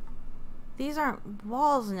 no. These aren't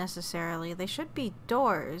walls necessarily. They should be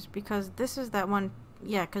doors, because this is that one...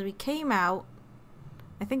 yeah, because we came out.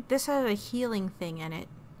 I think this had a healing thing in it.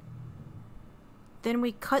 Then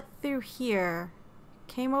we cut through here,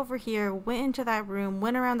 came over here, went into that room,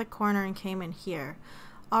 went around the corner, and came in here.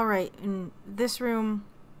 Alright, and this room...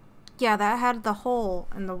 yeah, that had the hole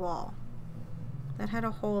in the wall. That had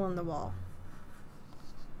a hole in the wall.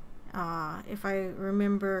 If I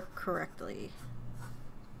remember correctly.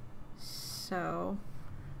 So,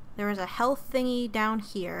 there was a health thingy down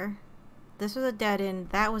here. This was a dead end.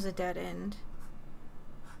 That was a dead end.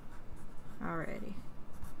 Alrighty.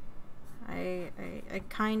 I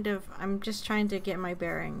kind of... I'm just trying to get my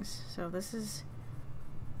bearings. So this is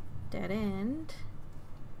dead end.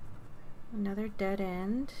 Another dead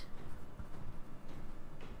end.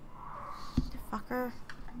 Fucker.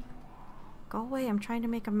 Go away, I'm trying to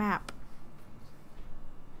make a map.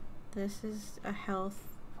 This is a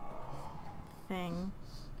health thing.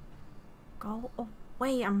 Go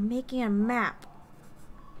away, I'm making a map.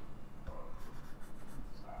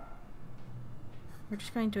 We're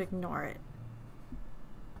just going to ignore it.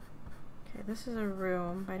 Okay, this is a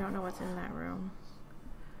room, but I don't know what's in that room.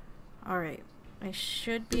 Alright, I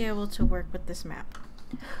should be able to work with this map.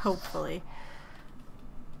 Hopefully.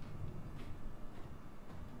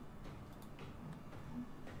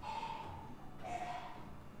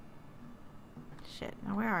 Shit,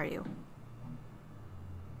 now where are you?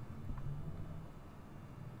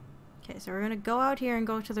 Okay, so we're gonna go out here and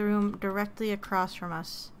go to the room directly across from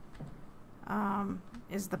us.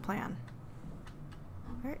 Is the plan.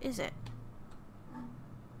 Where is it?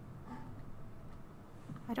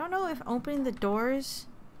 I don't know if opening the doors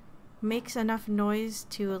makes enough noise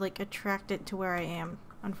to like attract it to where I am,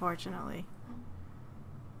 unfortunately.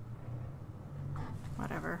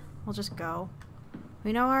 Whatever, we'll just go.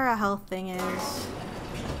 We know where our health thing is.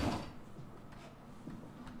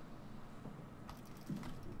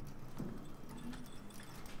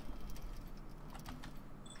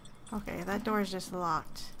 Okay, that door is just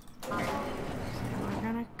locked. So we're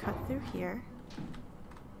gonna cut through here.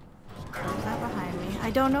 Just close that behind me. I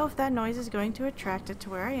don't know if that noise is going to attract it to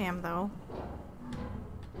where I am, though.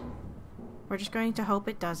 We're just going to hope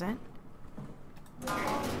it doesn't.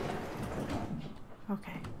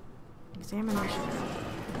 Okay. Examination room.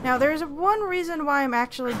 Now, there's one reason why I'm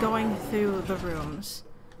actually going through the rooms.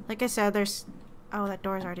 Like I said, there's... oh, that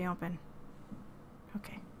door's already open.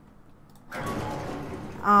 Okay.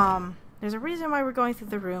 There's a reason why we're going through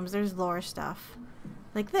the rooms. There's lore stuff.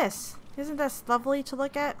 Like this. Isn't this lovely to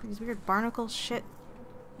look at? These weird barnacle shit.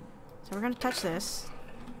 So we're gonna touch this.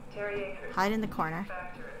 Hide in the corner.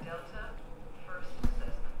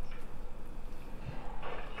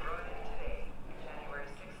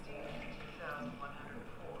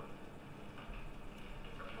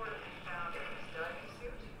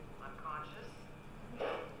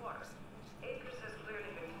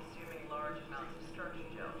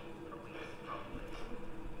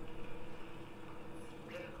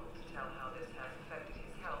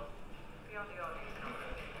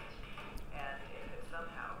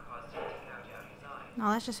 No,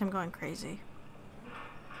 that's just him going crazy.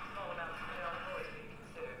 Small amounts of alcohol is being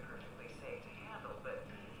considered perfectly safe to handle, but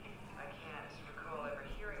I can't recall ever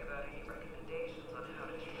hearing about any recommendations on how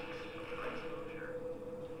to treat super exposure.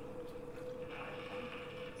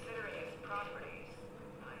 Considering its properties,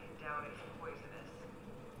 I doubt it's poisonous,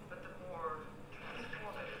 but the more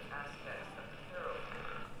transformative aspects of the therapy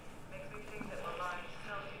makes me think that malign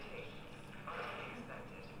cell mutations are to be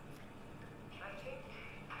expected. I think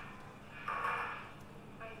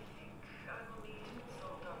I will need to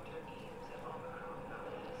consult Dr. Eames at Omicron about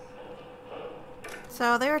this.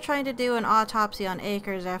 So they were trying to do an autopsy on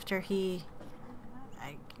Akers after he,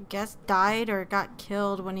 I guess, died or got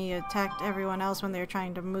killed when he attacked everyone else when they were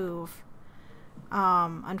trying to move.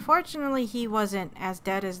 Unfortunately, he wasn't as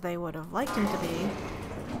dead as they would have liked him to be,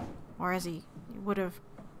 or as he would have.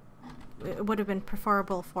 It would have been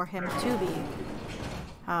preferable for him to be,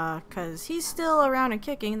 because he's still around and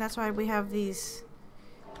kicking. That's why we have these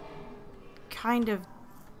kind of.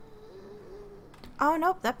 Oh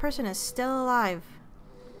nope, that person is still alive.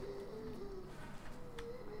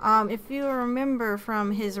 If you remember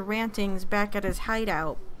from his rantings back at his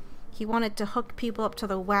hideout, he wanted to hook people up to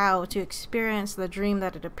the WoW to experience the dream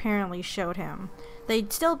that it apparently showed him.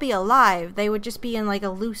 They'd still be alive, they would just be in like a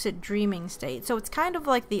lucid dreaming state. So it's kind of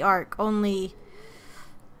like the Ark, only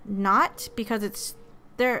not, because it's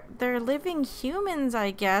they're living humans,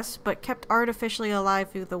 I guess, but kept artificially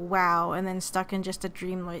alive through the WoW and then stuck in just a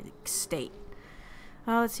dreamlike state.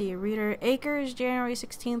 Let's see, reader Akers, January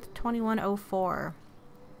 16th, 2104.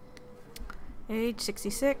 Age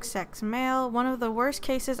 66, sex male. One of the worst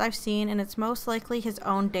cases I've seen, and it's most likely his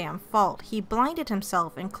own damn fault. He blinded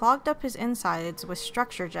himself and clogged up his insides with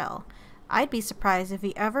structure gel. I'd be surprised if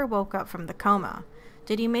he ever woke up from the coma.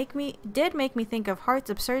 Did make me think of Hart's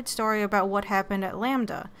absurd story about what happened at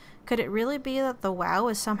Lambda. Could it really be that the WoW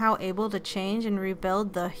is somehow able to change and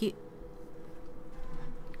rebuild the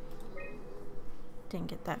Didn't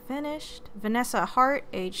get that finished. Vanessa Hart,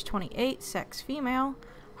 age 28, sex female.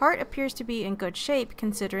 Hart appears to be in good shape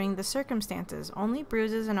considering the circumstances, only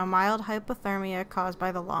bruises and a mild hypothermia caused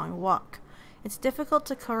by the long walk. It's difficult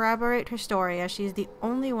to corroborate her story as she's the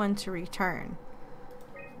only one to return.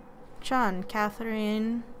 Chun,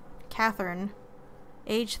 Catherine,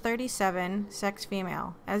 age 37, sex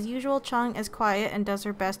female. As usual, Chung is quiet and does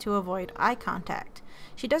her best to avoid eye contact.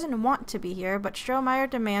 She doesn't want to be here, but Strohmeyer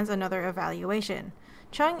demands another evaluation.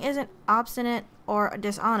 Chung isn't obstinate or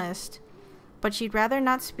dishonest, but she'd rather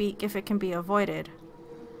not speak if it can be avoided.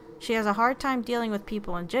 She has a hard time dealing with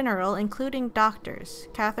people in general, including doctors.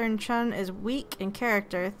 Catherine Chun is weak in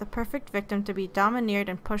character, the perfect victim to be domineered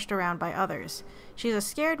and pushed around by others. She's a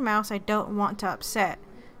scared mouse I don't want to upset,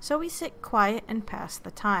 so we sit quiet and pass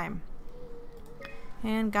the time.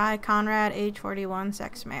 And Guy Conrad, age 41,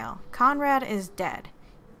 sex male. Conrad is dead.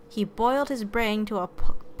 He boiled his brain to a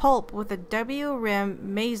pulp with a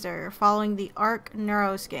W-rim maser following the ARC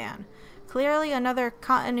neuroscan. Clearly another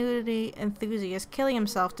continuity enthusiast killing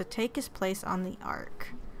himself to take his place on the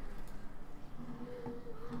Ark.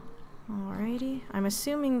 Alrighty. I'm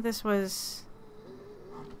assuming this was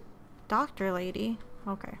Dr. Lady.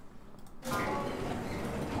 Okay.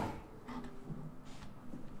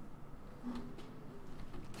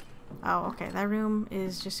 Oh, okay. That room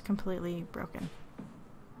is just completely broken.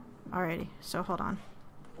 Alrighty. So hold on.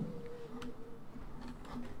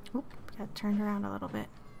 Oop. Got turned around a little bit.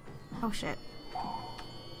 Oh shit.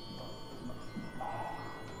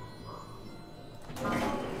 I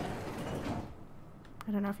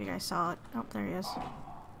don't know if you guys saw it. Oh, there he is.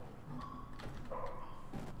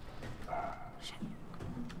 Shit.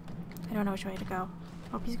 I don't know which way to go.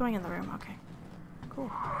 Oh, he's going in the room. Okay. Cool.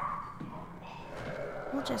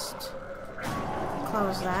 We'll just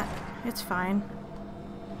close that. It's fine.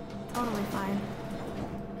 Totally fine.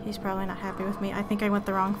 He's probably not happy with me. I think I went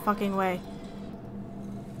the wrong fucking way.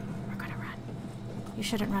 You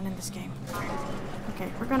shouldn't run in this game. Okay,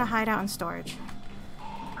 we're gonna hide out in storage.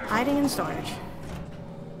 Hiding in storage.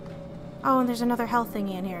 Oh, and there's another health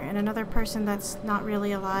thingy in here, and another person that's not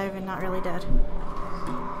really alive and not really dead.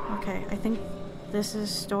 Okay, I think this is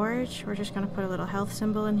storage. We're just gonna put a little health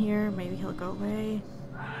symbol in here. Maybe he'll go away.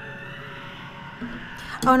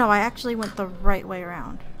 Oh no, I actually went the right way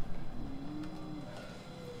around.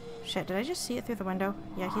 Shit, did I just see it through the window?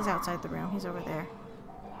 Yeah, he's outside the room. He's over there.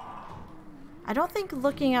 I don't think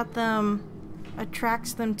looking at them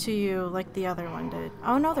attracts them to you like the other one did.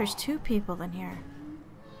 Oh no, there's two people in here.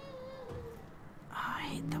 Oh, I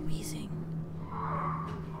hate the wheezing.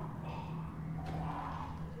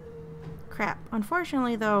 Crap.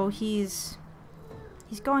 Unfortunately though, he's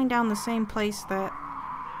going down the same place that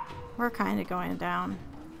we're kind of going down.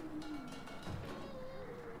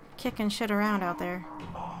 kicking shit around out there.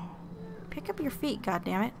 Pick up your feet,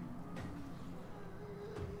 goddammit.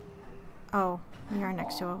 Oh, we are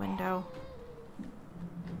next to a window.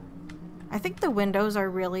 I think the windows are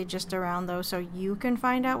really just around though, so you can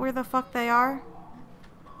find out where the fuck they are.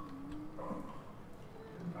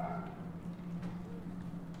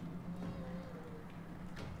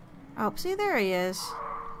 Oh, see, there he is.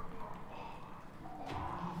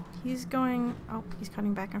 He's going... Oh, he's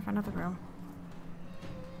cutting back in front of the room.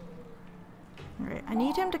 Alright, I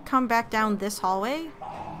need him to come back down this hallway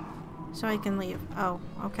so I can leave. Oh,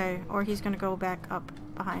 okay. Or he's gonna go back up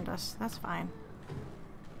behind us. That's fine.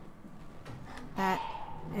 That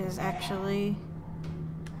is actually...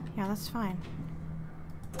 Yeah, that's fine.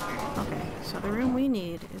 Okay, so the room we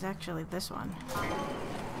need is actually this one.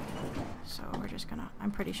 So we're just gonna... I'm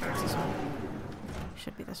pretty sure it's this one.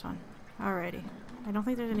 Should be this one. Alrighty. I don't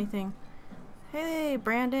think there's anything... Hey,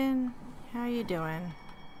 Brandon! How you doing?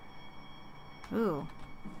 Ooh.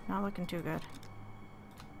 Not looking too good.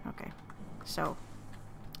 Okay. So.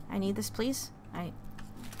 I need this, please.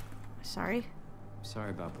 Sorry.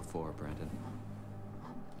 Sorry about before, Brandon.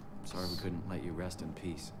 Sorry we couldn't let you rest in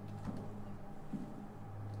peace.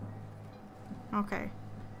 Okay.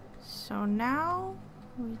 So now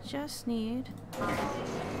we just need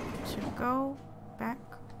to go back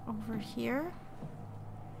over here.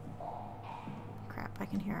 Crap, I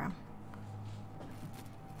can hear him.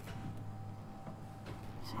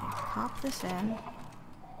 So pop this in.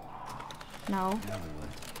 No. Now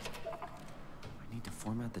what? I need to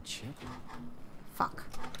format the chip? Fuck.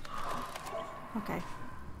 Okay.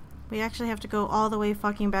 We actually have to go all the way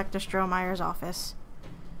fucking back to Strohmeyer's office.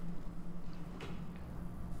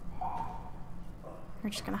 We're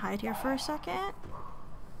just gonna hide here for a second.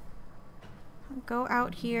 Go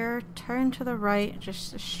out here, turn to the right,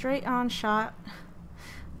 just a straight on shot.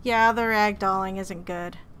 Yeah, the ragdolling isn't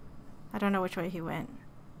good. I don't know which way he went.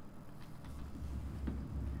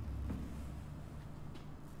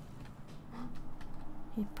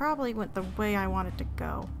 He probably went the way I wanted to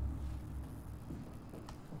go.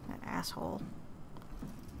 That asshole.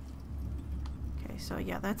 Okay, so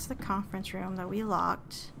yeah, that's the conference room that we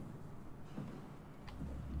locked.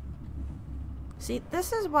 See,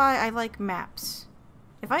 this is why I like maps.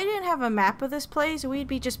 If I didn't have a map of this place,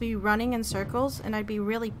 we'd just be running in circles, and I'd be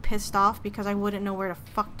really pissed off because I wouldn't know where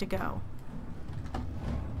the fuck to go.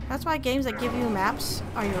 That's why games that give you maps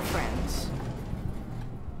are your friends.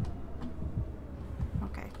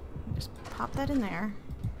 Okay, just pop that in there.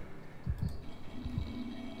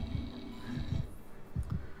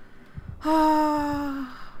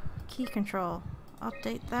 Key control.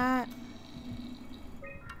 Update that.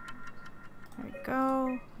 There we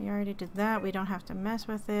go. We already did that. We don't have to mess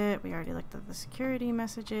with it. We already looked at the security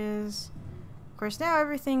messages. Of course, now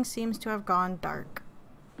everything seems to have gone dark.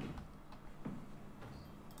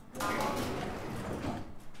 Fuck.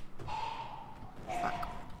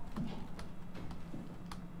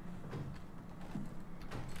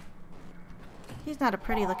 He's not a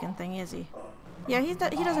pretty looking thing, is he? Yeah, he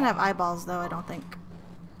doesn't have eyeballs, though, I don't think.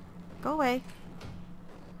 Go away.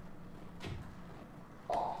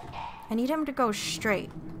 I need him to go straight.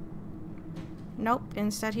 Nope,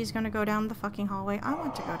 instead he's gonna go down the fucking hallway. I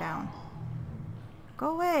want to go down. Go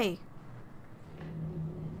away.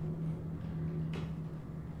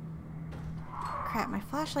 Crap, my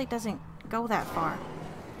flashlight doesn't go that far.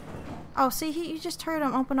 Oh, see, you just heard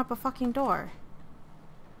him open up a fucking door.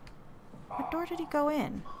 What door did he go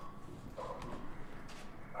in?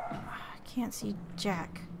 I can't see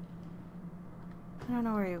Jack. I don't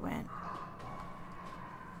know where he went.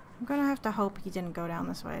 I'm gonna have to hope he didn't go down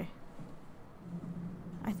this way.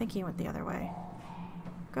 I think he went the other way.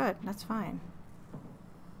 Good, that's fine.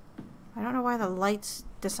 I don't know why the lights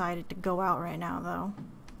decided to go out right now, though.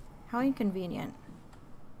 How inconvenient.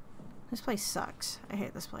 This place sucks. I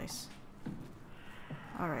hate this place.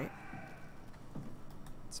 Alright.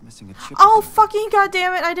 It's missing a chip. Oh, fucking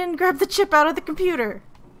goddammit! I didn't grab the chip out of the computer!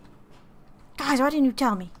 Guys, why didn't you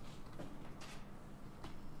tell me?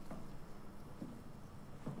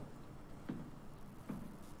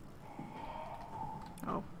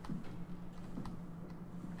 Oh.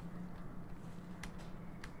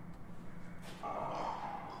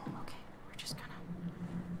 Okay, we're just gonna...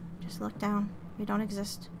 Just look down. We don't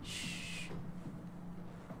exist. Shh.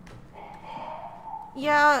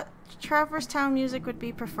 Yeah, Traverse Town music would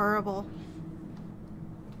be preferable.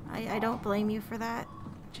 I don't blame you for that.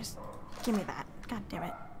 Just give me that. God damn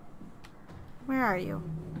it. Where are you?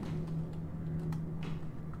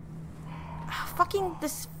 Fucking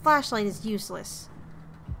this flashlight is useless.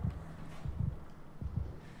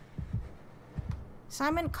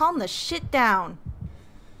 Simon, calm the shit down.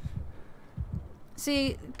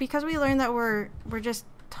 See, because we learned that we're just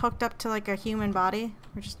hooked up to like a human body.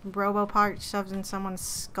 We're just robo parts shoved in someone's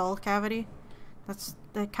skull cavity.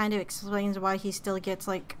 That kind of explains why he still gets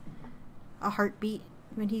like a heartbeat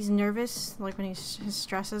when he's nervous, like when his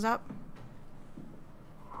stress is up.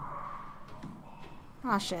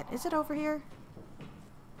 Aw, shit. Is it over here?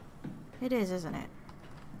 It is, isn't it?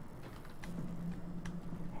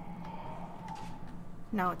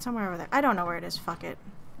 No, it's somewhere over there. I don't know where it is. Fuck it.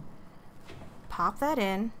 Pop that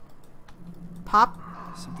in. Pop.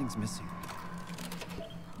 Something's missing.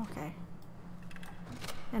 Okay.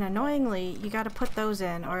 And annoyingly, you gotta put those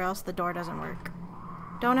in or else the door doesn't work.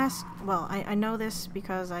 Don't ask. Well, I know this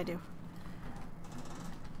because I do.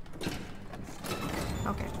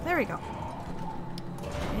 Okay, there we go.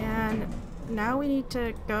 And now we need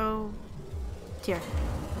to go here.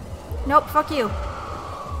 Nope, fuck you.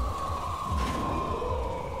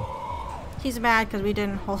 He's mad because we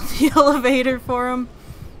didn't hold the elevator for him.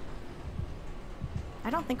 I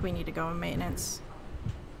don't think we need to go in maintenance.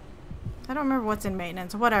 I don't remember what's in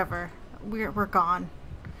maintenance. Whatever. We're gone.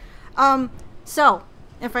 So,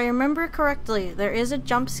 if I remember correctly, there is a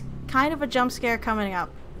kind of a jump scare coming up.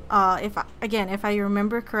 If I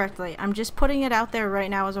remember correctly. I'm just putting it out there right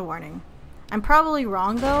now as a warning. I'm probably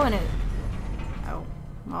wrong though, and it... Oh,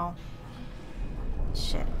 well...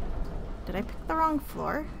 Shit. Did I pick the wrong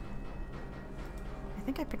floor? I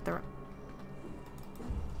think I picked the...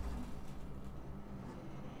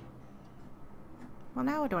 Well,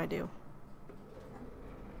 now what do I do?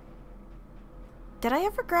 Did I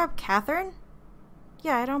ever grab Catherine?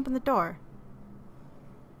 Yeah, I'd open the door.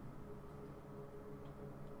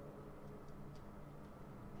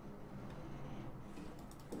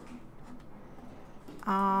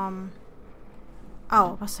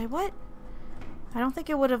 Oh, I'll say what? I don't think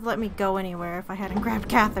it would have let me go anywhere if I hadn't grabbed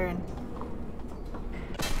Catherine.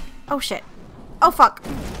 Oh shit. Oh fuck.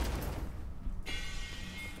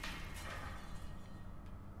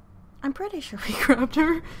 I'm pretty sure we grabbed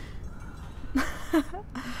her.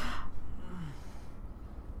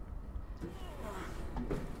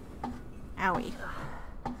 Owie.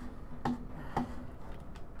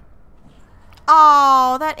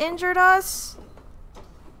 Oh, that injured us?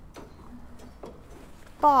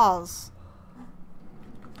 Balls.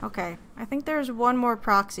 Okay, I think there's one more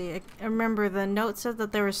proxy. I remember the note said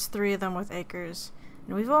that there was 3 of them with Acres.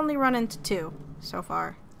 And we've only run into 2 so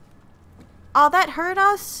far. Oh, that hurt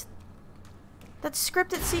us? That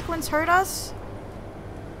scripted sequence hurt us?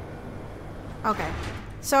 Okay,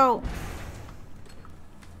 so...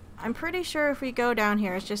 I'm pretty sure if we go down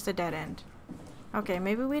here, it's just a dead end. Okay,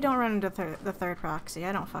 maybe we don't run into the third proxy.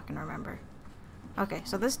 I don't fucking remember. Okay,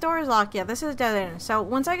 so this door is locked. Yeah, this is a dead end. So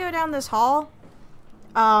once I go down this hall,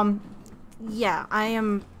 yeah, I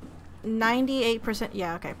am 98%.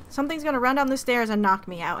 Yeah, okay. Something's gonna run down the stairs and knock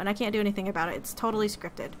me out, and I can't do anything about it. It's totally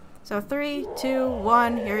scripted. So 3, 2,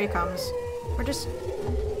 1, here he comes. We're just...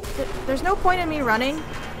 There's no point in me running.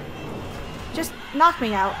 Just knock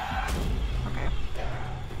me out. Okay.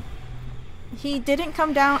 He didn't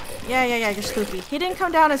come down... Yeah, you're spooky. He didn't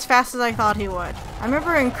come down as fast as I thought he would. I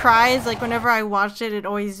remember in Cries, like whenever I watched it, it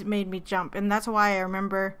always made me jump. And that's why I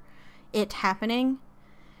remember it happening.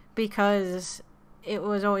 Because it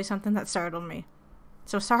was always something that startled me.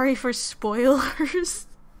 So sorry for spoilers.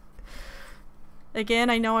 Again,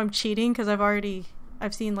 I know I'm cheating because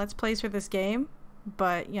I've seen Let's Plays for this game.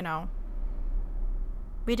 But, you know.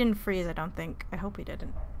 We didn't freeze, I don't think. I hope we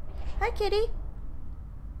didn't. Hi, kitty!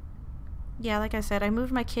 Yeah, like I said, I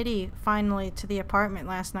moved my kitty finally to the apartment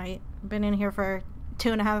last night. Been in here for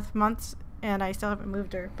 2.5 months, and I still haven't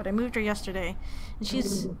moved her. But I moved her yesterday, and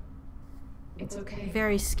she's... It's okay.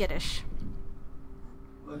 Very skittish.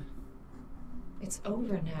 What? It's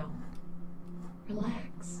over now.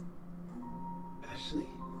 Relax. Ashley?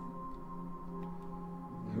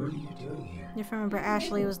 What are you doing here? If you remember,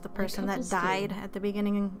 Ashley was the person that died at the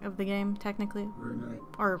beginning of the game, technically. We're not...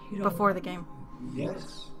 Or before the game.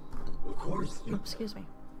 Yes, of course. Oh, excuse me.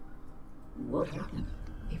 What happened?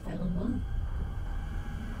 They fell in love.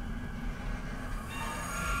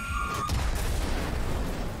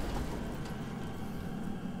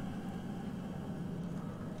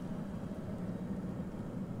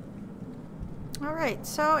 Alright,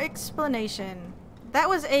 so explanation. That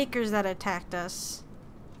was Acres that attacked us.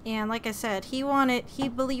 And like I said, he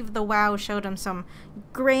believed the WoW showed him some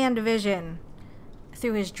grand vision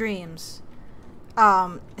through his dreams.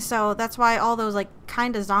 So that's why all those like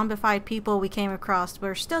kind of zombified people we came across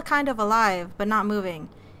were still kind of alive, but not moving.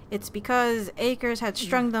 It's because Acres had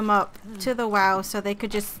strung them up to the WoW so they could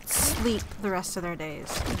just sleep the rest of their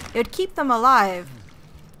days. It would keep them alive,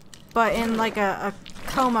 but in like a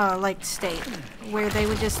coma-like state where they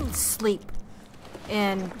would just sleep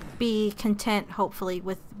and be content, hopefully,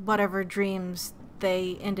 with whatever dreams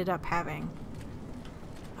they ended up having.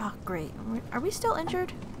 Oh, great. Are we still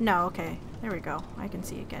injured? No, okay. There we go. I can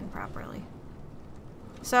see again properly.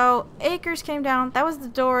 So, Akers came down. That was the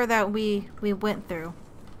door that we went through.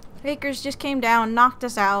 Akers just came down, knocked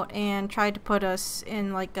us out, and tried to put us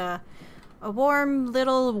in like a warm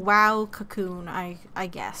little wow cocoon, I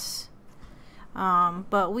guess.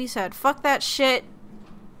 But we said, fuck that shit.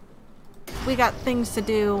 We got things to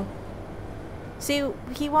do. See,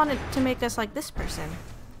 he wanted to make us like this person.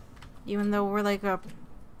 Even though we're like a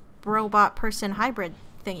robot person hybrid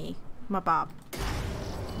thingy. Mabob.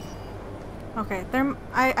 Okay,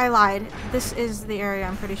 I lied. This is the area,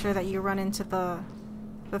 I'm pretty sure, that you run into the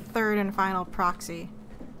third and final proxy.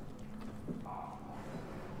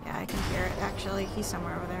 Yeah, I can hear it, actually. He's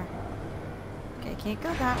somewhere over there. Okay, can't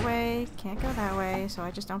go that way. Can't go that way, so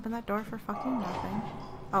I just opened that door for fucking nothing.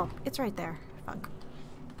 Oh, it's right there. Fuck.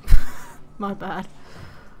 My bad.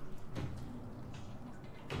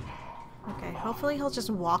 Okay, hopefully he'll just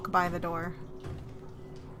walk by the door.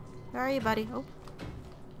 Where are you, buddy? Oh.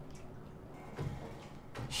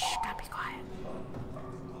 Shh, gotta be quiet.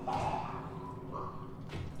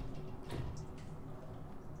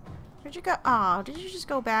 Where'd you go? Oh, did you just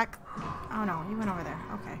go back? Oh no, you went over there.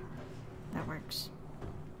 Okay. That works.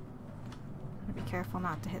 Be careful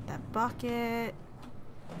not to hit that bucket.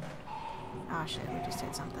 Oh shit, we just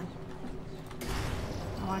hit something.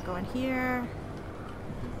 I want to go in here.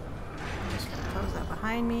 I'm just gonna close that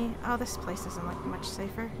behind me. Oh, this place doesn't look much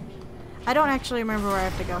safer. I don't actually remember where I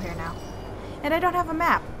have to go here now. And I don't have a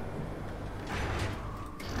map.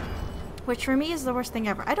 Which for me is the worst thing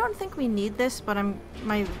ever. I don't think we need this, but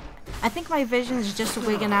I think my vision's just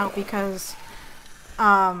wigging out because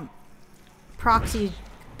proxy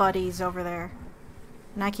buddies over there.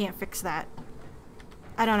 And I can't fix that.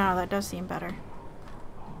 I don't know, that does seem better.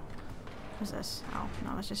 What's this? Oh,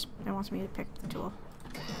 no, it's just, it wants me to pick the tool.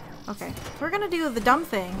 Okay, we're gonna do the dumb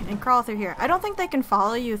thing and crawl through here. I don't think they can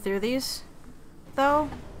follow you through these, though.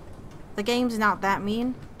 The game's not that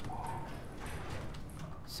mean.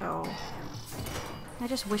 So, I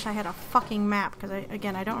just wish I had a fucking map, because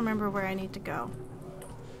again, I don't remember where I need to go.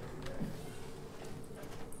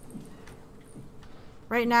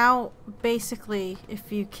 Right now, basically,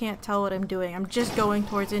 if you can't tell what I'm doing, I'm just going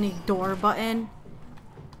towards any door button.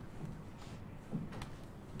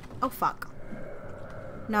 Oh, fuck.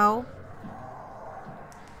 No.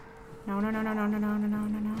 No, no, no, no, no, no, no, no, no,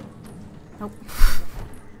 no, no. Nope.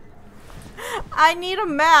 I need a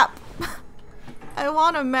map. I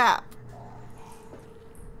want a map.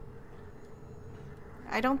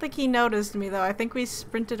 I don't think he noticed me, though. I think we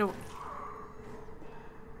sprinted away.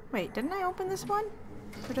 Wait, didn't I open this one?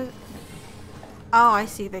 Or does... Oh, I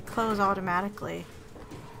see. They close automatically.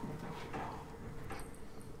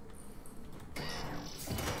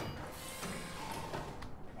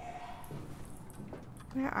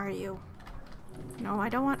 Where are you? No, I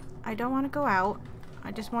don't want to go out.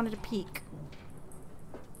 I just wanted to peek.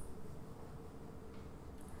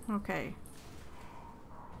 Okay.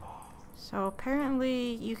 So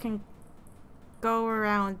apparently you can go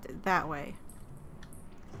around that way.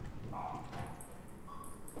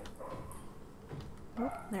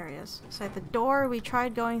 Oh, there he is. So the door we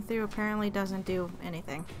tried going through apparently doesn't do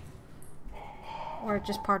anything. Or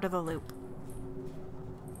just part of the loop.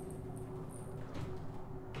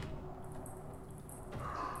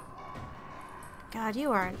 God,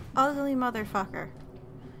 you are an ugly motherfucker.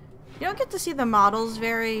 You don't get to see the models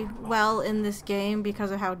very well in this game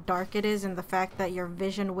because of how dark it is and the fact that your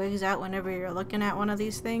vision wigs out whenever you're looking at one of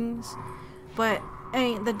these things. But, I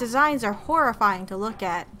mean, the designs are horrifying to look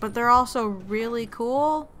at, but they're also really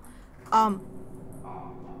cool. Oh,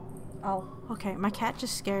 okay, my cat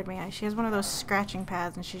just scared me. She has one of those scratching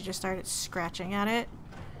pads and she just started scratching at it.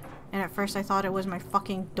 And at first I thought it was my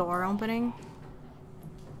fucking door opening.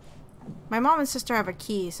 My mom and sister have a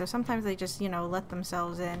key, so sometimes they just, you know, let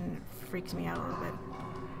themselves in. It freaks me out a little bit.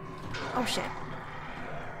 Oh shit.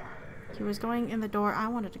 He was going in the door I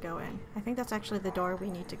wanted to go in. I think that's actually the door we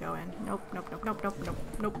need to go in. Nope, nope, nope, nope, nope, nope,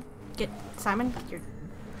 nope. Get, Simon, get your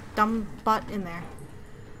dumb butt in there.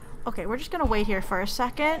 Okay, we're just gonna wait here for a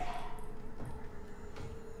second.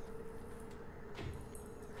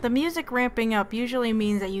 The music ramping up usually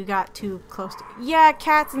means that you got too close to— Yeah,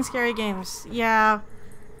 cats and scary games. Yeah.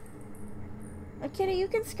 Oh, kitty, you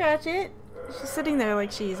can scratch it. She's sitting there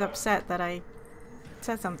like she's upset that I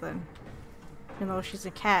said something. Even though she's a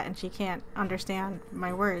cat and she can't understand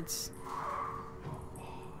my words.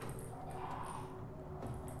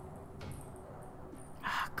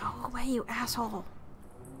 Go away, you asshole.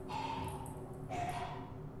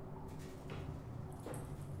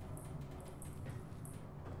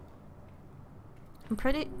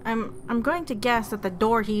 I'm going to guess that the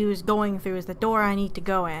door he was going through is the door I need to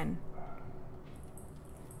go in.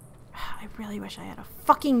 I really wish I had a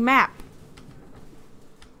fucking map.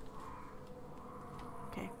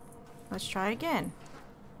 Okay, let's try again.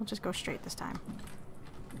 We'll just go straight this time.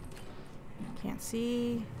 Can't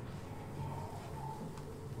see.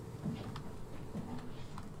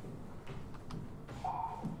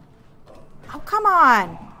 Oh, come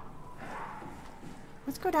on!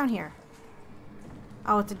 Let's go down here.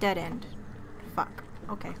 Oh, it's a dead end. Fuck.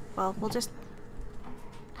 Okay, well, we'll just...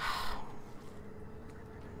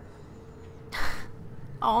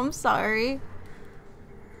 Oh, I'm sorry.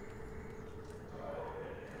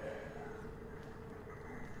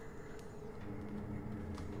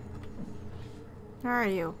 Where are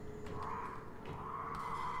you?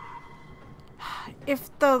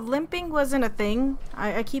 If the limping wasn't a thing,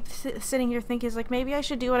 I keep sitting here thinking, like, maybe I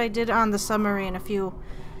should do what I did on the submarine a few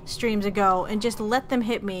streams ago and just let them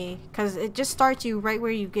hit me, because it just starts you right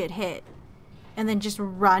where you get hit. And then just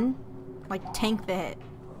run. Like, tank the hit.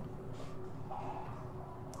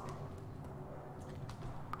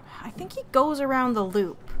 I think he goes around the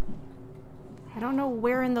loop. I don't know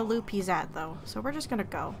where in the loop he's at, though. So we're just gonna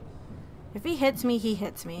go. If he hits me, he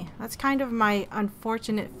hits me. That's kind of my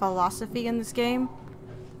unfortunate philosophy in this game.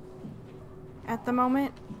 At the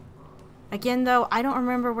moment. Again, though, I don't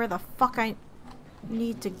remember where the fuck I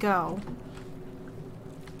need to go.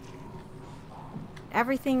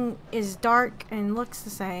 Everything is dark and looks the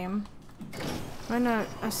same. I'm gonna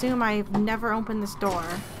assume I've never opened this door.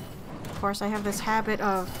 Of course, I have this habit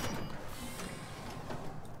of...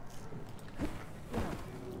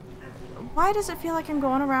 Why does it feel like I'm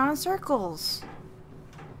going around in circles?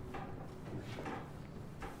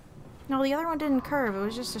 No, the other one didn't curve. It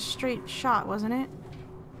was just a straight shot, wasn't it?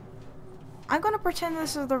 I'm gonna pretend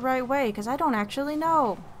this is the right way, because I don't actually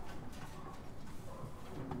know.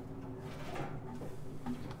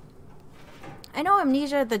 I know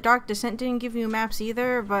Amnesia The Dark Descent didn't give you maps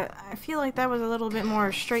either, but I feel like that was a little bit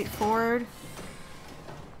more straightforward.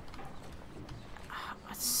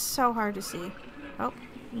 It's so hard to see. Oh,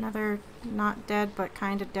 another not dead, but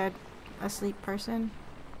kind of dead, asleep person.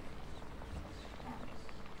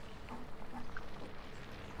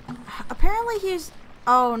 Apparently he's...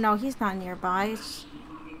 Oh, no, he's not nearby.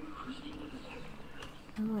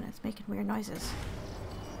 Ooh, and it's making weird noises.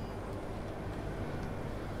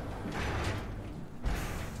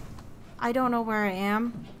 I don't know where I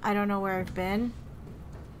am. I don't know where I've been.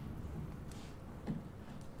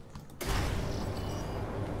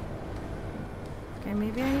 Okay,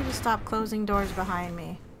 maybe I need to stop closing doors behind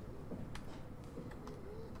me.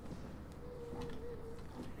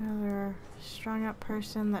 Another strung up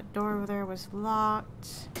person. That door over there was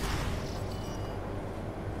locked.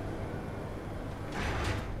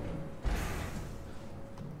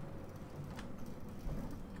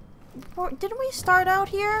 Didn't we start out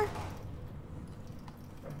here?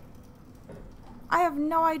 I have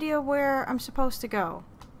no idea where I'm supposed to go.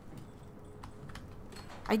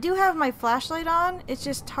 I do have my flashlight on, it's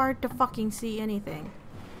just hard to fucking see anything.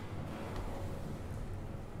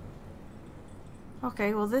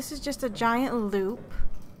 Okay, well this is just a giant loop.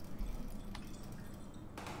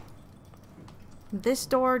 This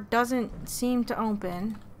door doesn't seem to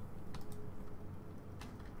open.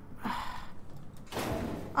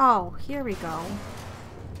 Oh, here we go.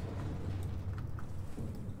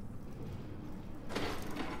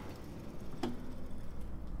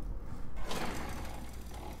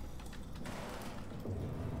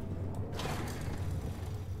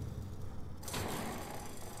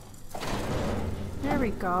 There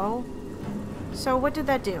we go. So what did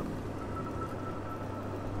that do?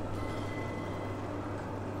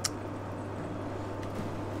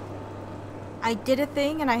 I did a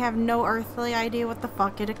thing and I have no earthly idea what the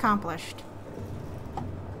fuck it accomplished.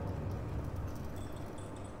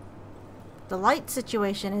 The light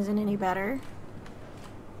situation isn't any better.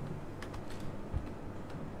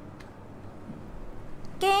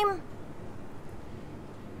 Game!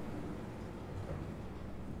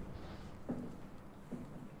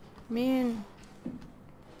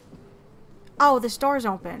 Oh, this door's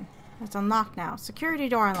open. It's unlocked now. Security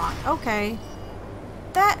door unlocked. Okay.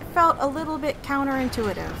 That felt a little bit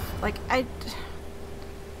counterintuitive. Like, that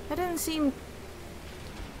didn't seem...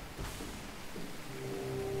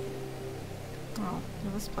 Oh,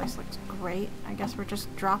 well, this place looks great. I guess we're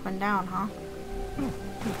just dropping down, huh?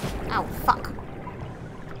 Ow, fuck.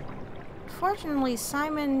 Fortunately,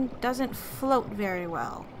 Simon doesn't float very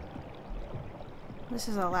well. This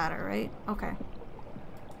is a ladder, right? Okay.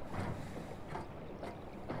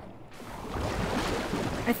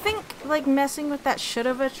 I think, like, messing with that should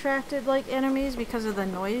have attracted, like, enemies because of the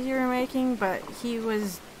noise you were making, but he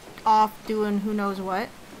was off doing who knows what.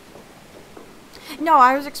 No,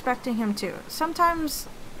 I was expecting him to. Sometimes,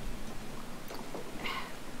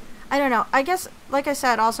 I don't know. I guess, like I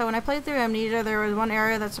said, also, when I played through Amnesia, there was one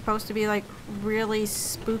area that's supposed to be, like, really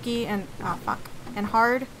spooky and, oh, fuck, and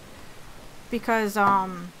hard. Because, oh,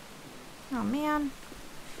 man.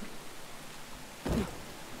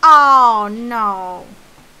 Oh, no.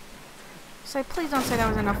 So please don't say that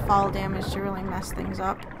was enough fall damage to really mess things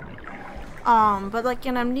up. But like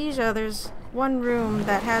in Amnesia, there's one room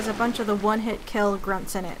that has a bunch of the one-hit kill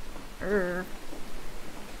grunts in it.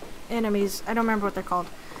 Enemies. I don't remember what they're called.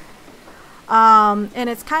 And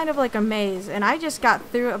it's kind of like a maze. And I just got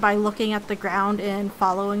through it by looking at the ground and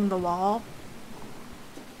following the wall.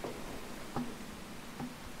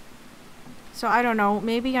 So I don't know.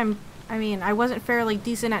 Maybe I mean, I wasn't fairly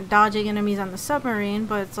decent at dodging enemies on the submarine,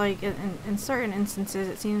 but it's like in certain instances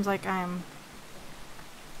it seems like I'm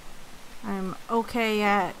okay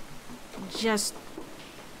at just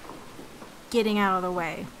getting out of the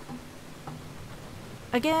way.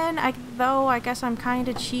 Again, though I guess I'm kind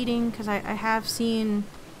of cheating because I have seen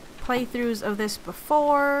playthroughs of this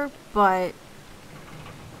before, but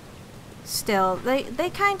still, they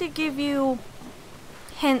kind of give you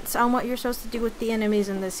hints on what you're supposed to do with the enemies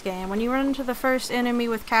in this game. When you run into the first enemy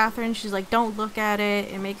with Catherine, she's like, don't look at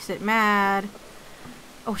it, it makes it mad.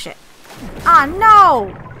 Oh shit. Ah,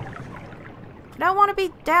 no! I don't want to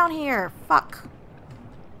be down here. Fuck.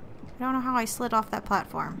 I don't know how I slid off that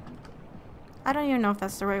platform. I don't even know if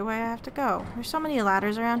that's the right way I have to go. There's so many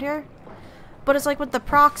ladders around here. But it's like with the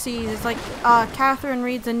proxies, it's like Catherine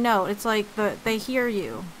reads a note. It's like they hear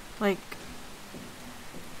you. Like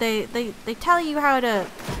they tell you how to,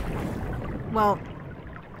 well,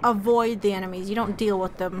 avoid the enemies. You don't deal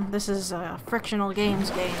with them. This is a frictional games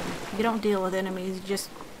game. You don't deal with enemies, you just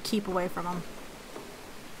keep away from them.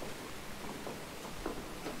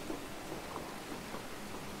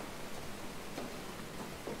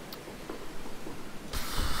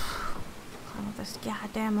 Climb this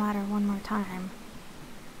goddamn ladder one more time.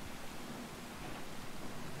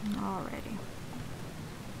 Alrighty.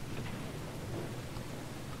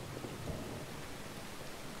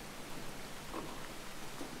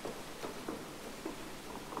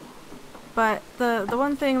 But the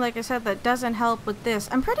one thing, like I said, that doesn't help with this,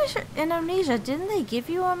 I'm pretty sure in Amnesia, didn't they give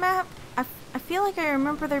you a map? I feel like I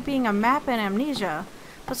remember there being a map in Amnesia.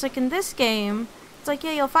 But it's like in this game, it's like,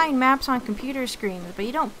 yeah, you'll find maps on computer screens, but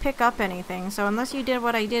you don't pick up anything. So unless you did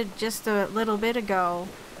what I did just a little bit ago,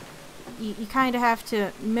 you kind of have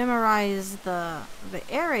to memorize the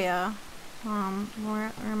area.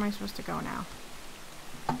 Where am I supposed to go now?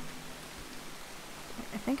 I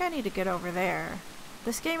think I need to get over there.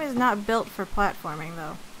 This game is not built for platforming,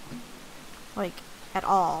 though. Like, at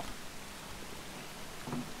all.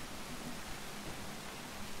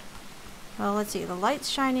 Well, let's see. The light's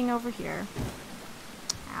shining over here.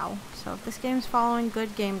 Ow. So if this game's following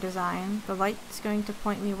good game design, the light's going to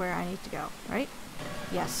point me where I need to go, right?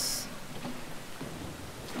 Yes.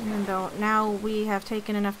 Even though now we have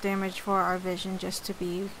taken enough damage for our vision just to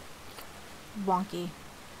be wonky.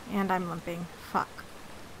 And I'm limping. Fuck.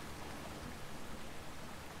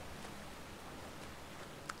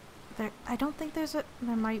 I don't think there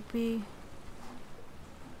might be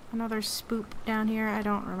another spoop down here. I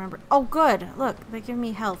don't remember. Oh, good. Look, they give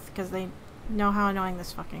me health because they know how annoying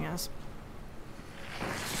this fucking is.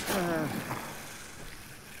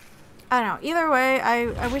 I don't know. Either way,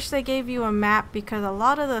 I wish they gave you a map because a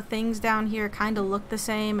lot of the things down here kind of look the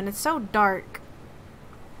same and it's so dark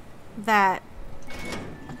that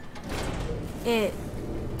it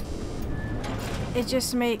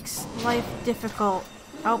just makes life difficult.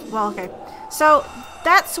 Oh, well, okay. So,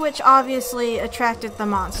 that switch obviously attracted the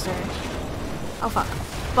monster. Oh, fuck.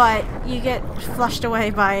 But you get flushed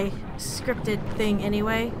away by scripted thing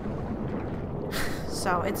anyway.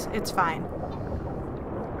 So, it's fine.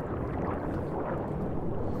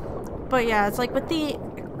 But yeah, it's like with the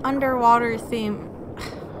underwater theme.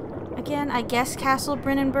 Again, I guess Castle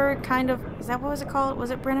Brennenburg kind of... Is that what was it called?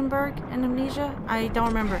 Was it Brennenburg in Amnesia? I don't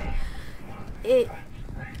remember.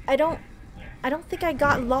 I don't think I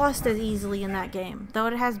got lost as easily in that game, though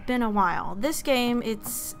it has been a while. This game,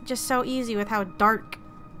 it's just so easy with how dark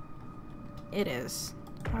it is.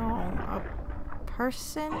 Oh, a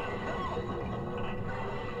person? What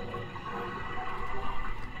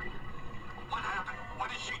happened?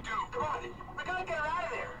 What did she do? Come on, we gotta get her out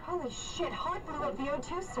of there. Holy shit, Hart blew up the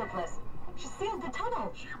O2 surplus. She sealed the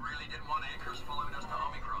tunnel. She really didn't want anchors following us to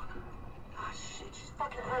Omicron. Ah, shit, she's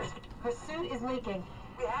fucking hurt. Her suit is leaking.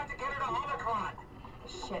 We have to get her to Omicron.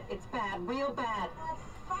 Shit, it's bad, real bad. Oh,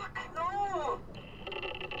 fuck, no!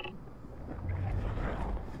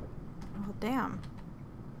 Oh, damn.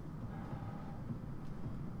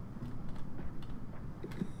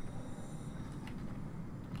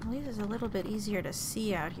 At least it's a little bit easier to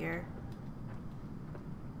see out here.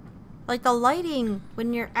 Like, the lighting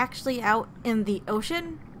when you're actually out in the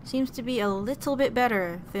ocean seems to be a little bit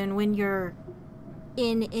better than when you're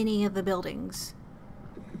in any of the buildings.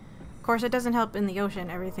 Of course, it doesn't help in the ocean.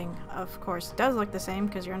 Everything, of course, does look the same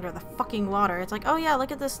because you're under the fucking water. It's like, oh yeah,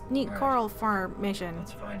 look at this neat coral formation.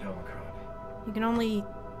 Let's find Omicron. You can only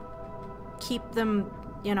keep them,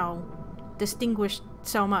 you know, distinguished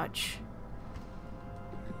so much.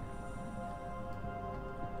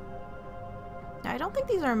 I don't think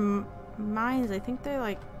these are mines. I think they're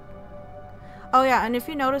like... Oh yeah, and if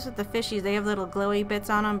you notice with the fishies, they have little glowy bits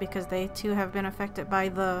on them because they too have been affected by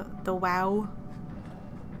the WoW.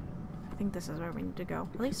 I think this is where we need to go.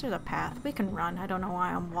 At least there's a path. We can run. I don't know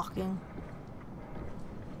why I'm walking.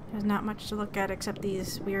 There's not much to look at except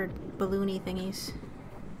these weird balloony thingies.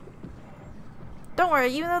 Don't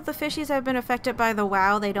worry, even though the fishies have been affected by the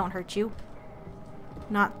WoW, they don't hurt you.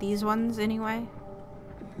 Not these ones, anyway.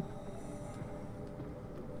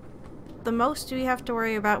 The most we have to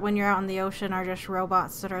worry about when you're out in the ocean are just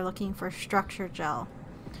robots that are looking for structure gel.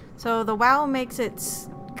 So the WoW makes its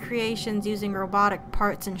creations using robotic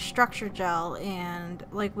parts and structure gel, and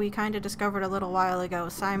like we kind of discovered a little while ago,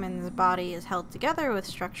 Simon's body is held together with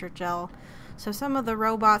structure gel. So some of the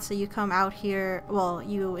robots that you come out here, well,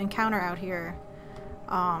 you encounter out here,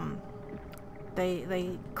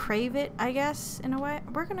 they crave it, I guess, in a way.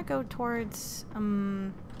 We're gonna go towards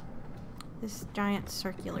this giant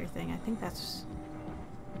circular thing. I think that's,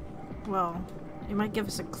 well, it might give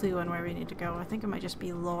us a clue on where we need to go. I think it might just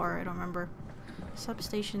be lore. I don't remember.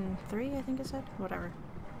 Substation 3, I think it said? Whatever.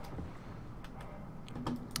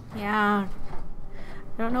 Yeah.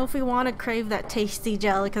 I don't know if we want to crave that tasty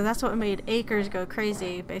jelly, because that's what made Akers go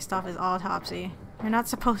crazy based off his autopsy. You're not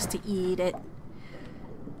supposed to eat it.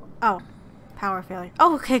 Oh. Power failure.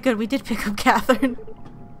 Oh, okay, good. We did pick up Catherine.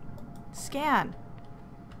 Scan.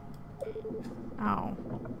 Oh.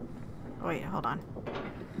 Wait, hold on.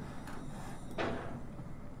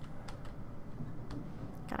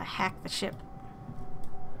 Gotta hack the ship.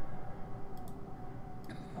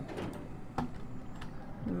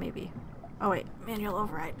 Maybe. Oh wait, manual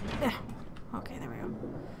override. Okay, there we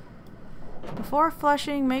go. Before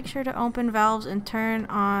flushing, make sure to open valves and turn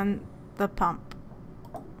on the pump.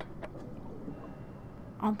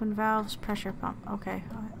 Open valves, pressure pump. Okay,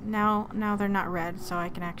 now they're not red, so I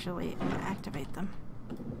can actually activate them.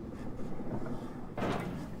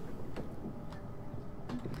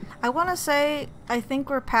 I want to say, I think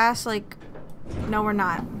we're past, like... No, we're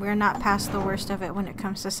not. We're not past the worst of it when it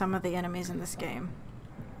comes to some of the enemies in this game.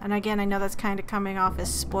 And again, I know that's kind of coming off as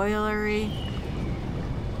spoilery,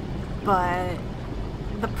 but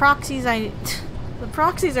the proxies the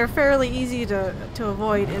proxies are fairly easy to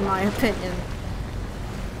avoid, in my opinion.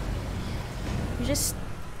 You just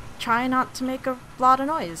try not to make a lot of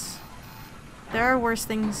noise. There are worse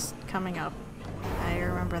things coming up. I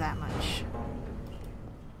remember that much.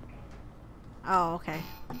 Oh, okay.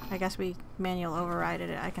 I guess we manual overrided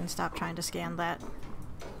it. I can stop trying to scan that.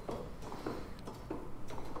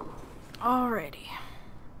 Alrighty.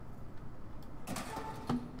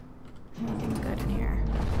 Anything good in here?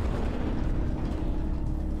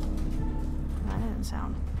 That didn't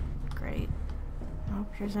sound great. Oh,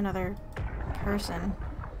 here's another person.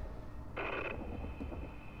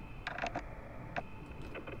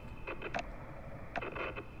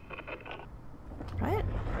 What?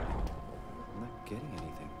 I'm not getting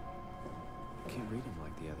anything. I can't read him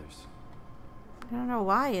like the others. I don't know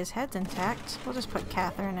why his head's intact. We'll just put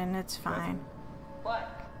Catherine and it's fine.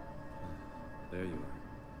 What? There you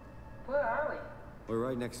are. Where are we? We're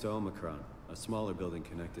right next to Omicron, a smaller building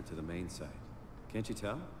connected to the main site. Can't you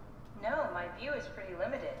tell? No, my view is pretty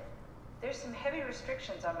limited. There's some heavy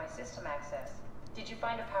restrictions on my system access. Did you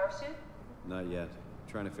find a power suit? Not yet.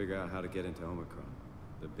 Trying to figure out how to get into Omicron,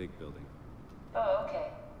 the big building. Oh, okay.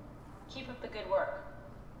 Keep up the good work.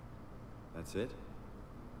 That's it?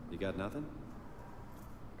 You got nothing?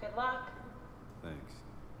 Good luck. Thanks.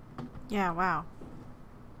 Yeah, wow.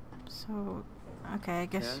 So, okay, I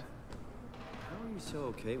guess... Ken, how are you so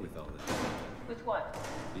okay with all this? With what?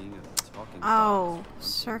 Being a talking Oh, dog,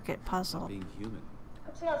 circuit puzzle. being human.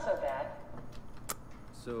 It's not so bad.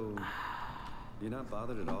 So, you're not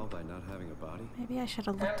bothered at all by not having a body? Maybe I should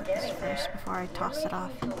have I'm looked at this getting first there. before I tossed it You're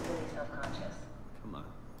off. making me feel really self-conscious. Come on,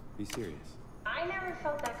 be serious. I never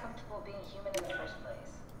felt that comfortable being human in the first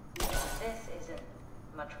place. This isn't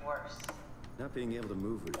much worse. Not being able to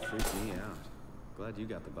move would freak me out. Glad you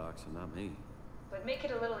got the box and not me. Would make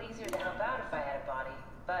it a little easier to help out if I had a body,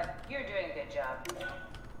 but you're doing a good job.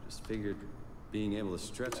 Just figured being able to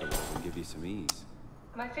stretch a little would give you some ease.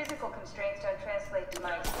 My physical constraints don't translate to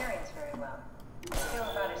my experience very well. I feel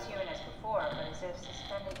about as human as before, but as if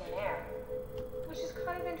suspended in air. Which is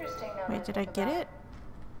kind of interesting now. Wait, did I get it?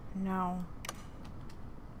 No.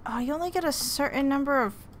 Oh, you only get a certain number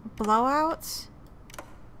of blowouts?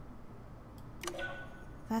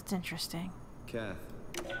 That's interesting. Kath,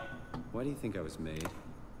 why do you think I was made?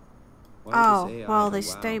 Why Oh, did this AI well, of the they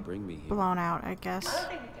WoW stay bring me here? blown out, I I guess. don't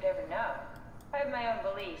think we could ever know. I have my own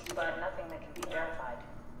beliefs, but nothing that can be verified.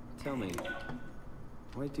 Tell me,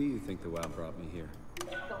 why do you think the WoW brought me here?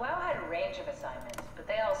 The WoW had a range of assignments, but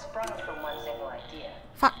they all sprung from one single idea.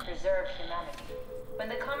 Fuck. Preserve humanity. When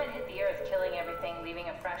the comet hit the Earth, killing everything, leaving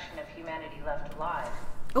a fraction of humanity left alive,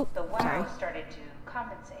 Oh, the WoW sorry. started to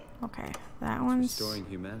compensate. Okay, that one's... Restoring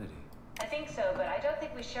humanity. I think so, but I don't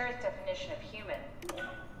think we share its definition of human.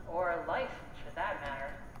 Or life, for that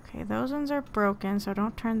matter. Okay, those ones are broken, so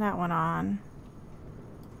don't turn that one on.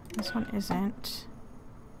 This one isn't.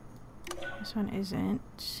 This one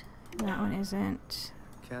isn't. That one isn't.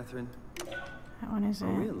 Catherine, That one are we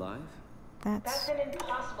isn't. alive? That's That's an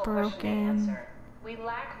impossible question to broken. answer. We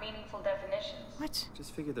lack meaningful definitions. What?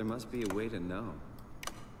 Just figured there must be a way to know.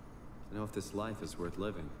 To know if this life is worth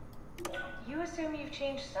living. You assume you've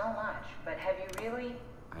changed so much, but have you really?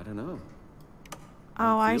 I don't know.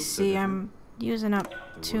 Oh, I feels so see. different. I'm using up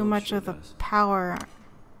The too world much sure of the does. power.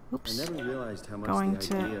 I Oops. never realized how much Going the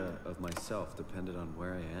to- idea of myself depended on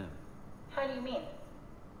where I am. How do you mean?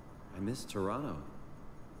 I miss Toronto.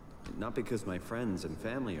 Not because my friends and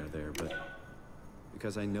family are there, but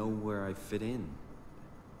because I know where I fit in.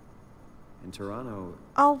 In Toronto,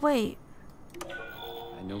 Oh, wait.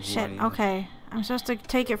 I know who I Shit, am. okay. I'm supposed to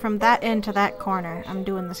take it from that end to that corner. I'm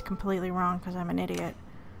doing this completely wrong because I'm an idiot.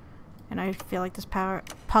 And I feel like this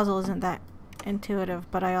puzzle isn't that intuitive,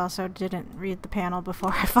 but I also didn't read the panel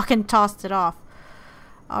before I fucking tossed it off.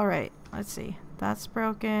 Alright, let's see. That's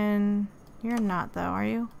broken. You're not, though, are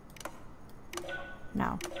you?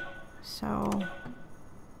 No. So...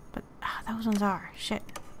 But, those ones are. Shit.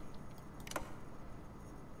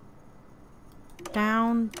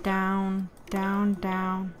 Down, down, down,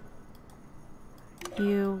 down.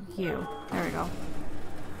 You. There we go.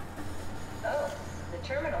 Oh, the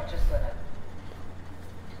terminal just lit up.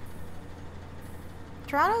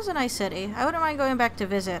 Toronto's a nice city. I wouldn't mind going back to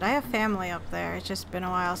visit. I have family up there. It's just been a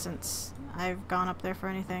while since I've gone up there for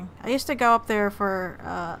anything. I used to go up there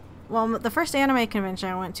for, well, the first anime convention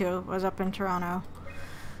I went to was up in Toronto.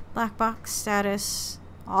 Black Box Status.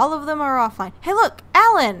 All of them are offline. Hey, look!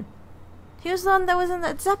 Alan! He was the one that was in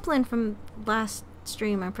that Zeppelin from last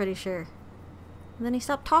stream, I'm pretty sure. And then he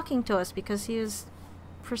stopped talking to us because he was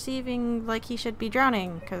perceiving like he should be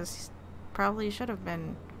drowning, because he probably should have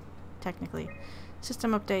been, technically.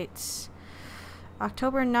 System updates.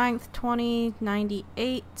 October 9th,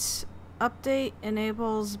 2098. Update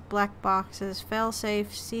enables black boxes. Failsafe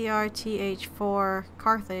CRTH4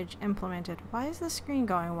 Carthage implemented. Why is the screen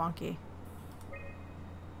going wonky?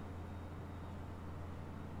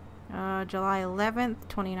 July 11th,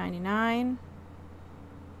 2099.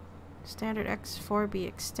 Standard X4B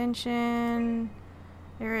extension.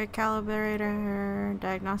 Area calibrator.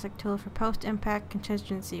 Diagnostic tool for post-impact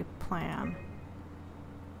contingency plan.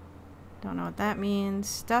 Don't know what that means.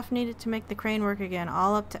 Stuff needed to make the crane work again.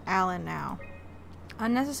 All up to Alan now.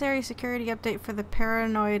 Unnecessary security update for the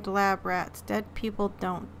paranoid lab rats. Dead people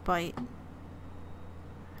don't bite.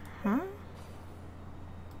 Huh?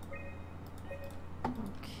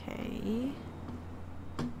 Okay.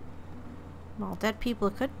 Well, dead people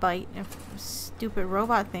could bite if a stupid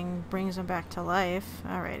robot thing brings them back to life.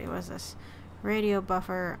 Alrighty, what's this? Radio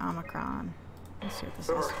buffer Omicron. Let's see what this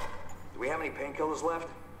is. Do we have any painkillers left?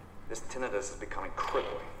 This tinnitus is becoming crippling.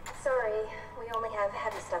 Sorry, we only have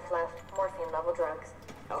heavy stuff left. Morphine-level drugs.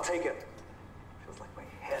 I'll take it. Feels like my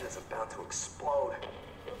head is about to explode.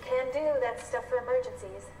 Can do. That's stuff for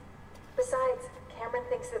emergencies. Besides, Cameron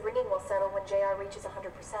thinks the ringing will settle when JR reaches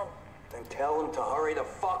 100%. Then tell him to hurry the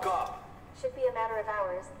fuck up. Should be a matter of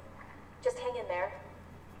hours. Just hang in there.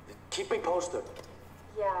 Keep me posted.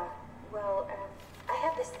 Yeah, well, I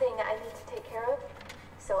have this thing I need to take care of,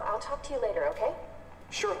 so I'll talk to you later, okay?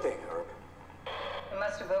 Sure thing, Herb. We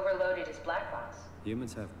must have overloaded his black box.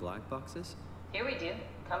 Humans have black boxes? Here we do.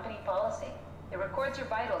 Company policy. It records your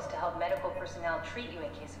vitals to help medical personnel treat you in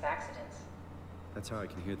case of accidents. That's how I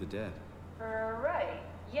can hear the dead. Right.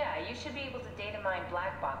 Yeah, you should be able to data mine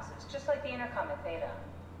black boxes, just like the intercom at Theta.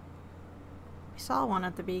 We saw one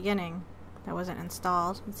at the beginning. That wasn't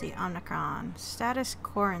installed. Let's see, Omicron. Status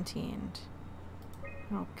quarantined.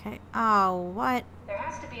 Okay. Oh, what? There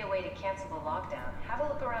has to be a way to cancel the lockdown. Have a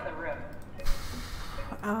look around the room.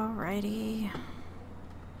 Alrighty.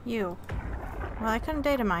 You. Well, I couldn't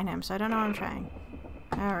data mine him, so I don't know what I'm trying.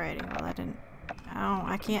 Alrighty, well I didn't. Oh,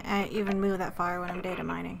 I can't even move that far when I'm data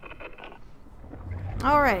mining.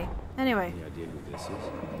 Alrighty. Anyway. Any idea who this is?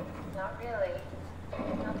 Not really.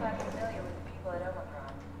 Not that familiar with the people at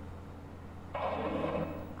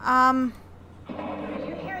Omicron. Are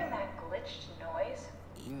you hearing that glitched noise?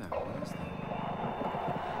 Yeah, what is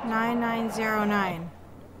that? 9909.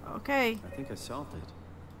 Okay. I think I solved it.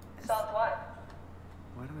 Solved what?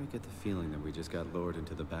 Why do I get the feeling that we just got lured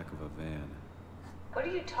into the back of a van? What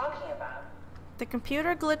are you talking about? The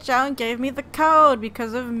computer glitched out and gave me the code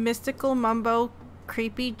because of mystical mumbo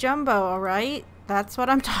creepy jumbo, alright? That's what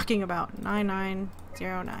I'm talking about.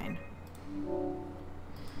 9909.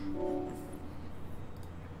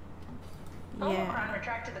 Omicron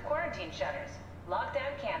retracted the quarantine shutters.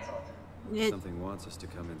 Lockdown canceled. Something wants us to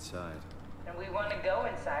come inside. And we want to go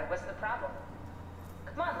inside. What's the problem?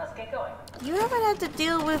 Come on, let's get going. You haven't had to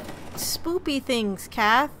deal with spoopy things,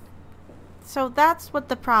 Kath. So that's what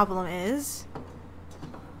the problem is.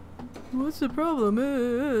 What's the problem?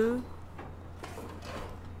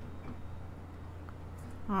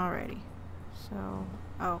 Alrighty. So,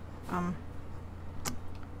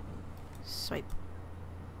 swipe.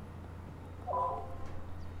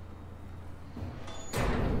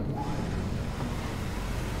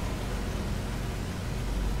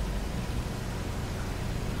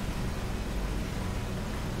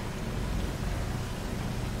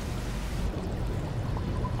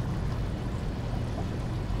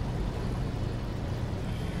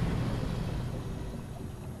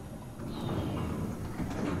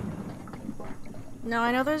 Now,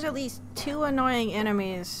 I know there's at least 2 annoying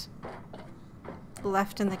enemies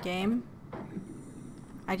left in the game.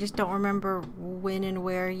 I just don't remember when and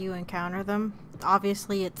where you encounter them.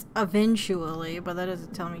 Obviously, it's eventually, but that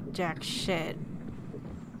doesn't tell me jack shit.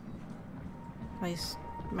 At least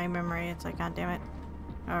my memory, it's like, god damn it.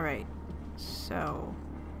 Alright, so...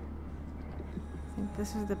 I think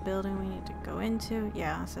this is the building we need to go into.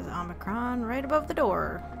 Yeah, it says Omicron right above the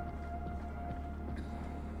door.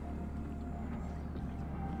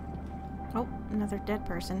 Oh, another dead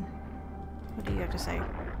person. What do you have to say?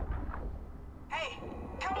 Hey,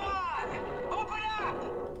 come on! Open up!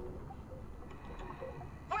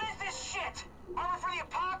 What is this shit? Armor for the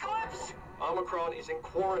apocalypse? Omicron is in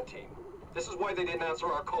quarantine. This is why they didn't answer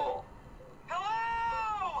our call.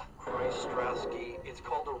 Hello! Christ, Strasky, it's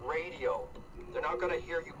called a radio. They're not gonna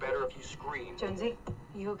hear you better if you scream. Jonesy,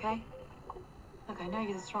 you okay? Look, I know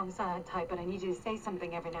you're the strong silent type, but I need you to say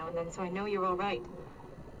something every now and then so I know you're all right.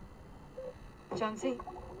 Jonesy?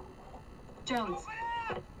 Jones.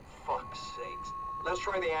 Fuck's sakes. Let's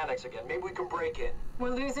try the annex again. Maybe we can break in.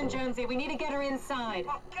 We're losing Jonesy. We need to get her inside.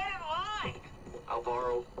 Well, get in line!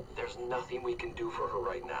 Alvaro, there's nothing we can do for her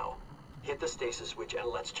right now. Hit the stasis switch and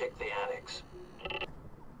let's check the annex.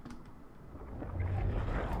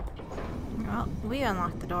 Well, we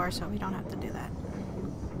unlocked the door, so we don't have to do that.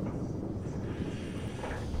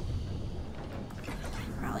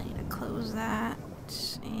 Probably need to close that.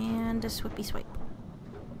 And a swippy swipe.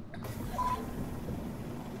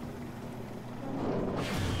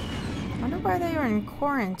 Wonder why they were in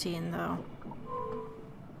quarantine, though.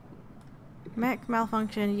 Mech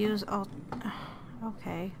malfunction, use all...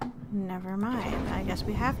 Okay, never mind. I guess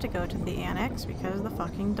we have to go to the annex because the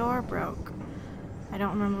fucking door broke. I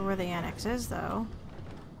don't remember where the annex is, though.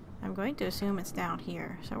 I'm going to assume it's down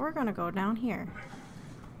here. So we're going to go down here.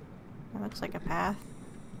 That looks like a path.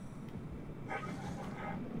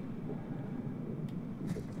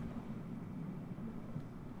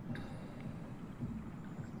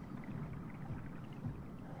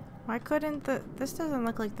 Why couldn't the... This doesn't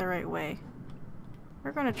look like the right way.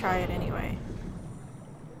 We're gonna try it anyway.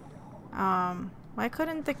 Why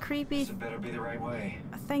couldn't the creepy... This better be the right way.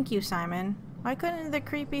 Thank you, Simon. Why couldn't the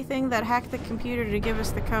creepy thing that hacked the computer to give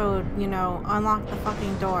us the code, you know, unlock the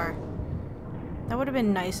fucking door? That would have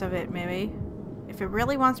been nice of it, maybe. If it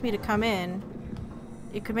really wants me to come in,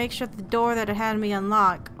 it could make sure the door that it had me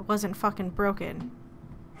unlock wasn't fucking broken.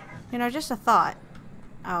 You know, just a thought.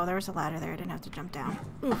 Oh, there was a ladder there. I didn't have to jump down.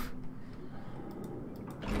 Oof.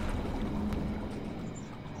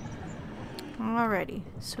 Alrighty.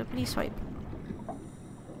 Swippity swipe.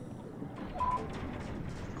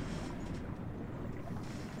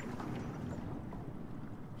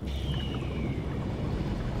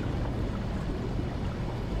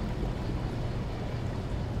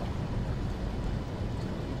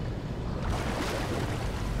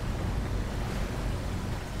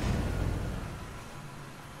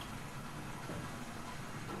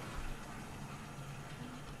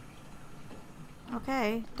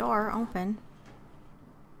 Okay, door open.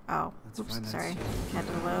 Oh, oops, sorry. Had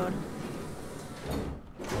to load.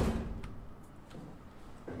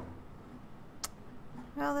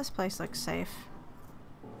 Well, this place looks safe.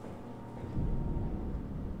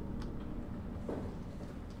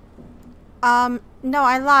 No,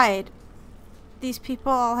 I lied. These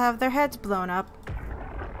people all have their heads blown up.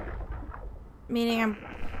 Meaning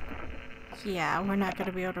yeah, we're not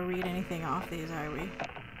gonna be able to read anything off these, are we?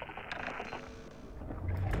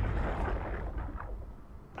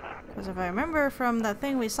 Because if I remember from the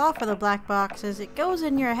thing we saw for the black boxes, it goes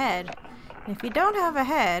in your head. And if you don't have a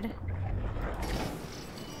head...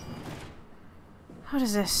 What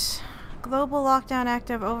is this? Global lockdown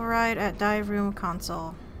active override at dive room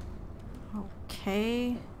console.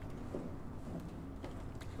 Okay.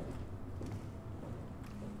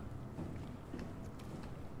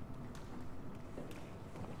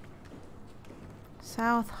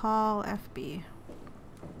 South Hall FB.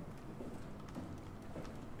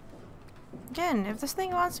 Again, if this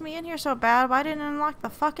thing wants me in here so bad, why didn't it unlock the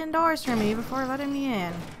fucking doors for me before letting me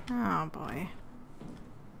in? Oh boy.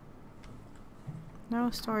 No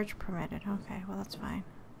storage permitted. Okay, well that's fine.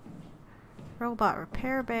 Robot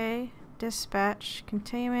repair bay, dispatch,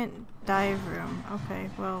 containment, dive room. Okay,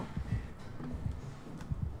 well.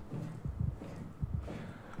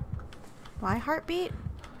 Why heartbeat?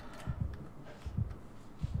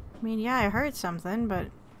 I mean, yeah, I heard something, but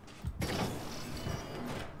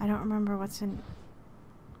I don't remember what's in...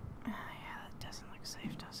 yeah, that doesn't look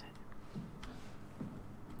safe, does it?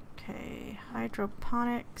 Okay,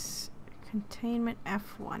 hydroponics, containment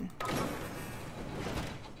F1.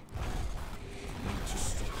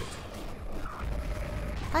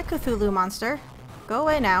 Hi, Cthulhu monster. Go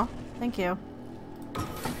away now. Thank you.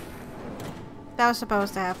 That was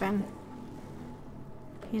supposed to happen.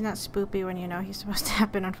 He's not spoopy when you know he's supposed to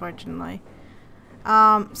happen, unfortunately.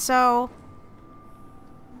 So...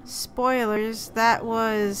 spoilers, that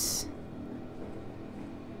was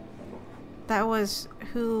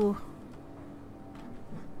who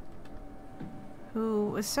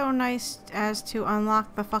was so nice as to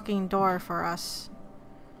unlock the fucking door for us.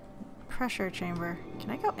 Pressure chamber. Can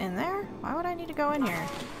I go in there? Why would I need to go in here?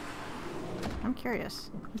 I'm curious.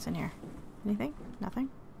 What's in here? Anything? Nothing?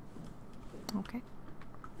 Okay.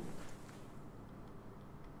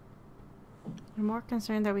 I'm more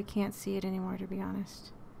concerned that we can't see it anymore, to be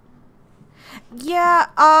honest. Yeah,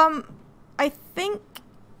 I think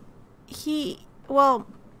well,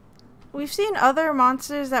 we've seen other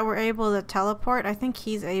monsters that were able to teleport. I think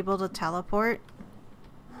he's able to teleport.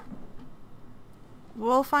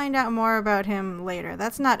 We'll find out more about him later.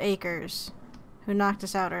 That's not Akers, who knocked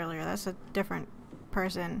us out earlier. That's a different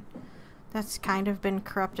person. That's kind of been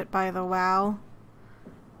corrupted by the WoW.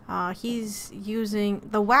 He's using...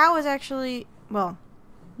 the WoW is actually... well,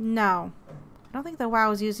 no. I don't think the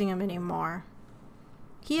WoW is using him anymore.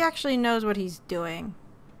 He actually knows what he's doing.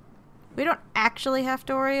 We don't actually have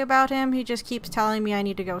to worry about him. He just keeps telling me I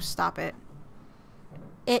need to go stop it.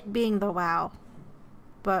 It being the WoW.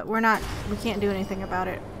 But we can't do anything about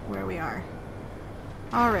it where we are.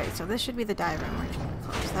 Alright, so this should be the dive room. We're just going to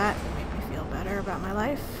close that. Make me feel better about my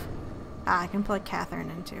life. Ah, I can plug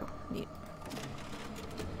Catherine in too. Neat.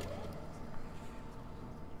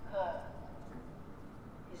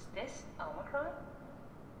 Is this Omicron?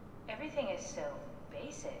 Everything is so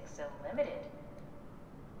basic, so limited.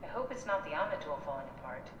 I hope it's not the Omnitool falling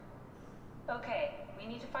apart. Okay, we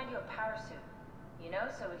need to find you a power suit. You know,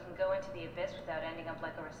 so we can go into the abyss without ending up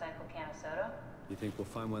like a recycled can of soda. You think we'll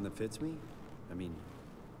find one that fits me? I mean,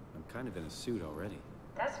 I'm kind of in a suit already.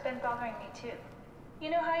 That's been bothering me too.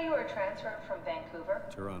 You know how you were transferred from Vancouver?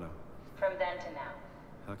 Toronto. From then to now.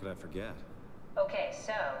 How could I forget? Okay,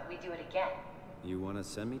 so we do it again. You want to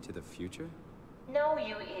send me to the future? No,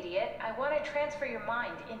 you idiot. I want to transfer your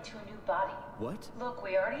mind into a new body. What? Look,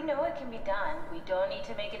 we already know it can be done. We don't need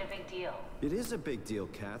to make it a big deal. It is a big deal,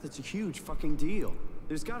 Kath. It's a huge fucking deal.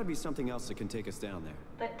 There's got to be something else that can take us down there.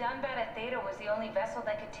 The Dunbat at Theta was the only vessel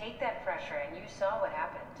that could take that pressure, and you saw what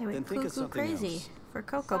happened. They went cuckoo crazy else. for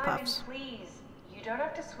Cocoa Puffs. Simon, please. You don't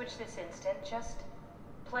have to switch this instant. Just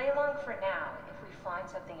play along for now. If we find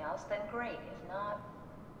something else, then great. If not...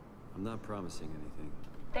 I'm not promising anything.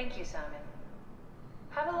 Thank you, Simon.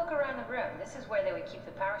 Have a look around the room. This is where they would keep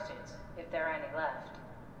the power suits, if there are any left.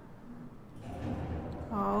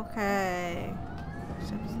 Okay.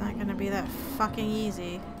 So it's not gonna be that fucking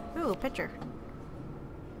easy. Ooh, picture.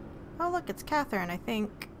 Oh look, it's Catherine, I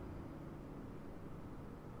think.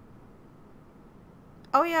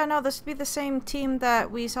 Oh yeah, no, this would be the same team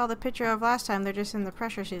that we saw the picture of last time. They're just in the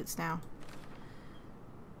pressure suits now.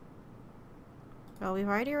 Well, we've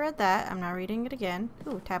already read that. I'm not reading it again.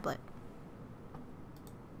 Ooh, tablet.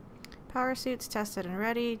 Power suits tested and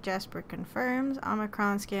ready. Jasper confirms.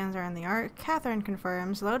 Omicron scans are in the Ark. Catherine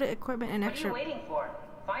confirms. Loaded equipment and extra... What are you waiting for?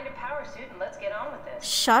 Find a power suit and let's get on with this.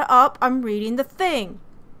 Shut up! I'm reading the thing!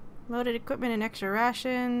 Loaded equipment and extra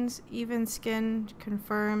rations. Even skin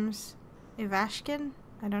confirms. Ivashkin?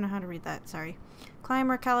 I don't know how to read that, sorry.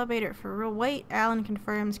 Climber calibrated for real weight. Alan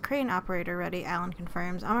confirms. Crane operator ready. Alan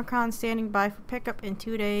confirms. Omicron standing by for pickup in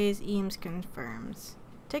 2 days. Eames confirms.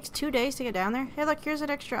 Takes 2 days to get down there? Hey look, here's an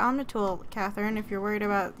extra Omnitool, Catherine, if you're worried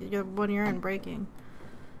about your one you're in breaking.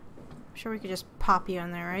 I'm sure we could just pop you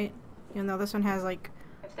in there, right? Even though this one has like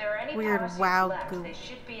if there are any weird wow left, goo. they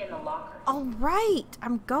should be in the lockers. Alright!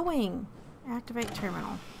 I'm going! Activate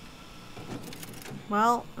terminal.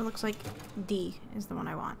 Well, it looks like D is the one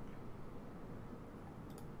I want.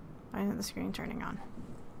 Why isn't the screen turning on?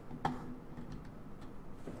 Is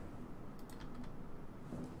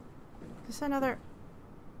this another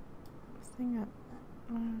thing that...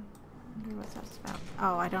 I wonder what that's about.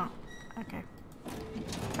 Oh, I don't... Okay.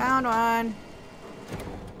 Found one!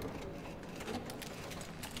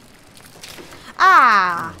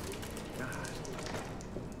 Ah!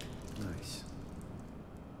 Nice.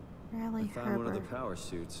 Rally I found one of the Herber. power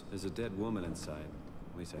suits. There's a dead woman inside.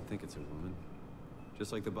 At least I think it's a woman.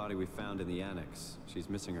 Just like the body we found in the annex. She's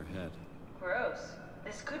missing her head. Gross.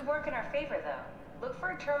 This could work in our favor, though. Look for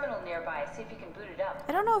a terminal nearby, see if you can boot it up.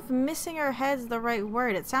 I don't know if missing her head's the right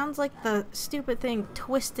word. It sounds like the stupid thing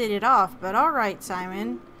twisted it off, but alright,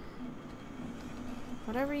 Simon.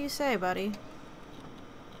 Whatever you say, buddy.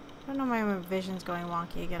 I don't know why my vision's going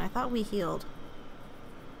wonky again. I thought we healed.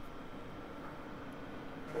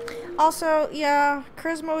 Also, yeah,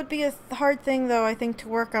 charisma would be a hard thing, though, I think, to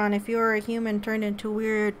work on if you were a human turned into a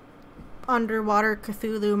weird underwater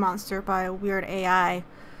Cthulhu monster by a weird AI.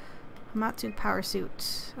 Matsu power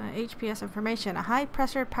suit. HPS information. A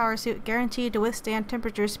high-pressure power suit guaranteed to withstand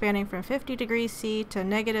temperatures spanning from 50 degrees C to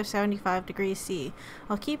negative 75 degrees C,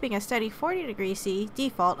 while keeping a steady 40 degrees C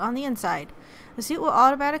default on the inside. The suit will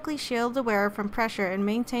automatically shield the wearer from pressure and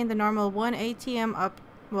maintain the normal 1 ATM up,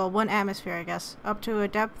 well, 1 atmosphere, I guess, up to a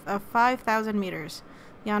depth of 5,000 meters.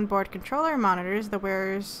 The onboard controller monitors the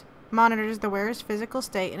wearer's physical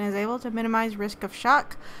state and is able to minimize risk of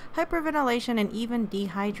shock, hyperventilation, and even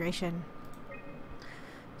dehydration.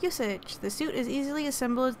 Usage. The suit is easily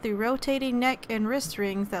assembled through rotating neck and wrist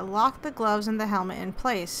rings that lock the gloves and the helmet in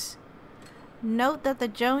place. Note that the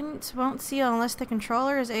joints won't seal unless the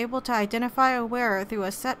controller is able to identify a wearer through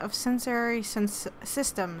a set of sensory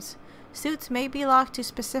systems. Suits may be locked to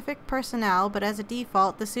specific personnel, but as a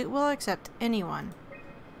default, the suit will accept anyone.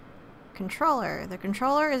 Controller. The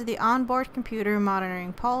controller is the onboard computer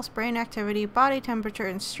monitoring pulse, brain activity, body temperature,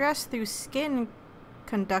 and stress through skin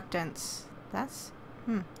conductance. That's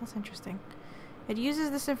interesting. It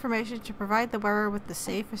uses this information to provide the wearer with the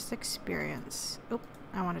safest experience. Oop,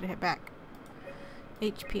 I wanted to hit back.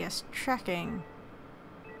 HPS tracking.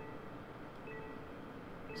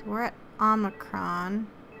 So we're at Omicron.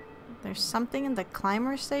 There's something in the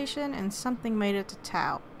climber station and something made it to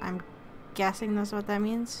Tau. I'm guessing that's what that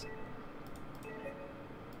means.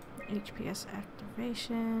 HPS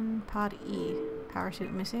activation. Pod E. Power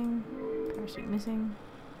suit missing. Power suit missing.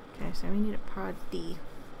 Okay, so we need a pod D.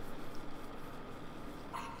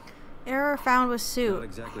 Error found with suit.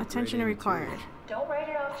 Exactly. Attention required. Don't write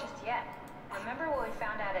it off just yet. Remember what we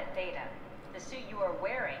found out at Theta. The suit you are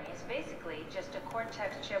wearing is basically just a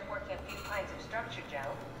Cortex chip working a few pints of structure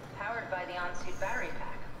gel, powered by the on-suit battery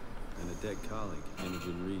pack. And a dead colleague,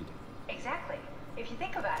 Imogen Reed. Exactly. If you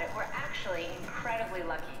think about it, we're actually incredibly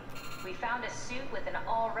lucky. We found a suit with an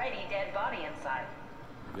already dead body inside.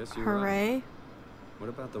 I guess you're Hooray. right. What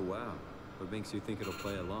about the WoW? What makes you think it'll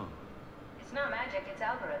play along? It's not magic, it's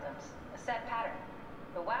algorithms. A set pattern.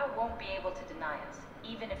 The WoW won't be able to deny us,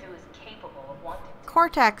 even if it was capable of wanting to.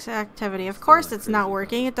 Cortex activity. Of course it's not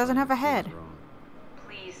working. It doesn't have a head.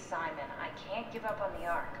 Please, Simon, I can't give up on the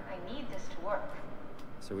Ark. I need this to work.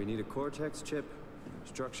 So we need a Cortex chip,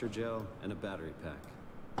 structure gel, and a battery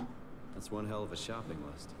pack. That's one hell of a shopping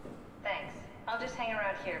list. Thanks. I'll just hang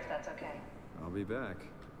around here if that's okay. I'll be back.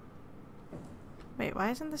 Wait, why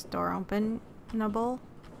isn't this door open, Nubble?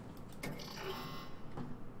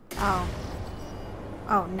 Oh.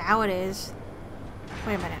 Oh, now it is.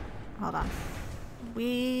 Wait a minute. Hold on.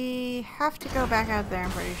 We have to go back out there,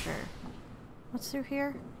 I'm pretty sure. What's through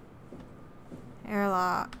here?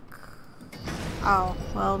 Airlock. Oh,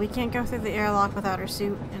 well, we can't go through the airlock without her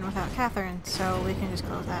suit and without Catherine, so we can just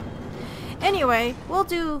close that. Anyway, we'll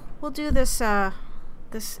do this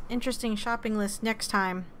this interesting shopping list next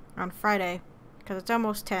time on Friday, because it's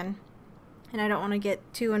almost 10. and I don't want to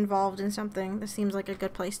get too involved in something. This seems like a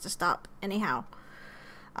good place to stop anyhow.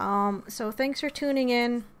 So thanks for tuning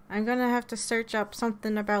in. I'm gonna have to search up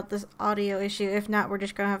something about this audio issue. If not, we're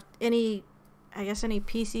just gonna have any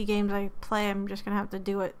PC games I play, I'm just gonna have to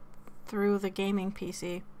do it through the gaming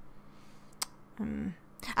PC.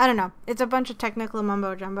 I don't know. It's a bunch of technical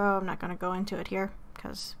mumbo jumbo. I'm not gonna go into it here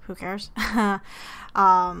because who cares?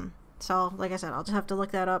 So like I said, I'll just have to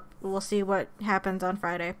look that up. We'll see what happens on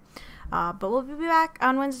Friday. But we'll be back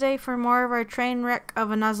on Wednesday for more of our train wreck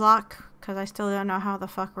of a Nuzlocke, because I still don't know how the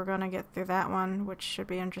fuck we're gonna get through that one, which should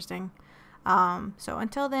be interesting. So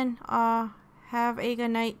until then, have a good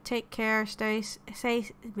night. Take care. Stay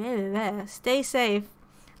safe.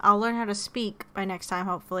 I'll learn how to speak by next time,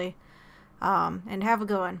 hopefully. And have a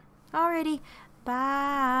good one. Alrighty.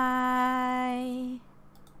 Bye.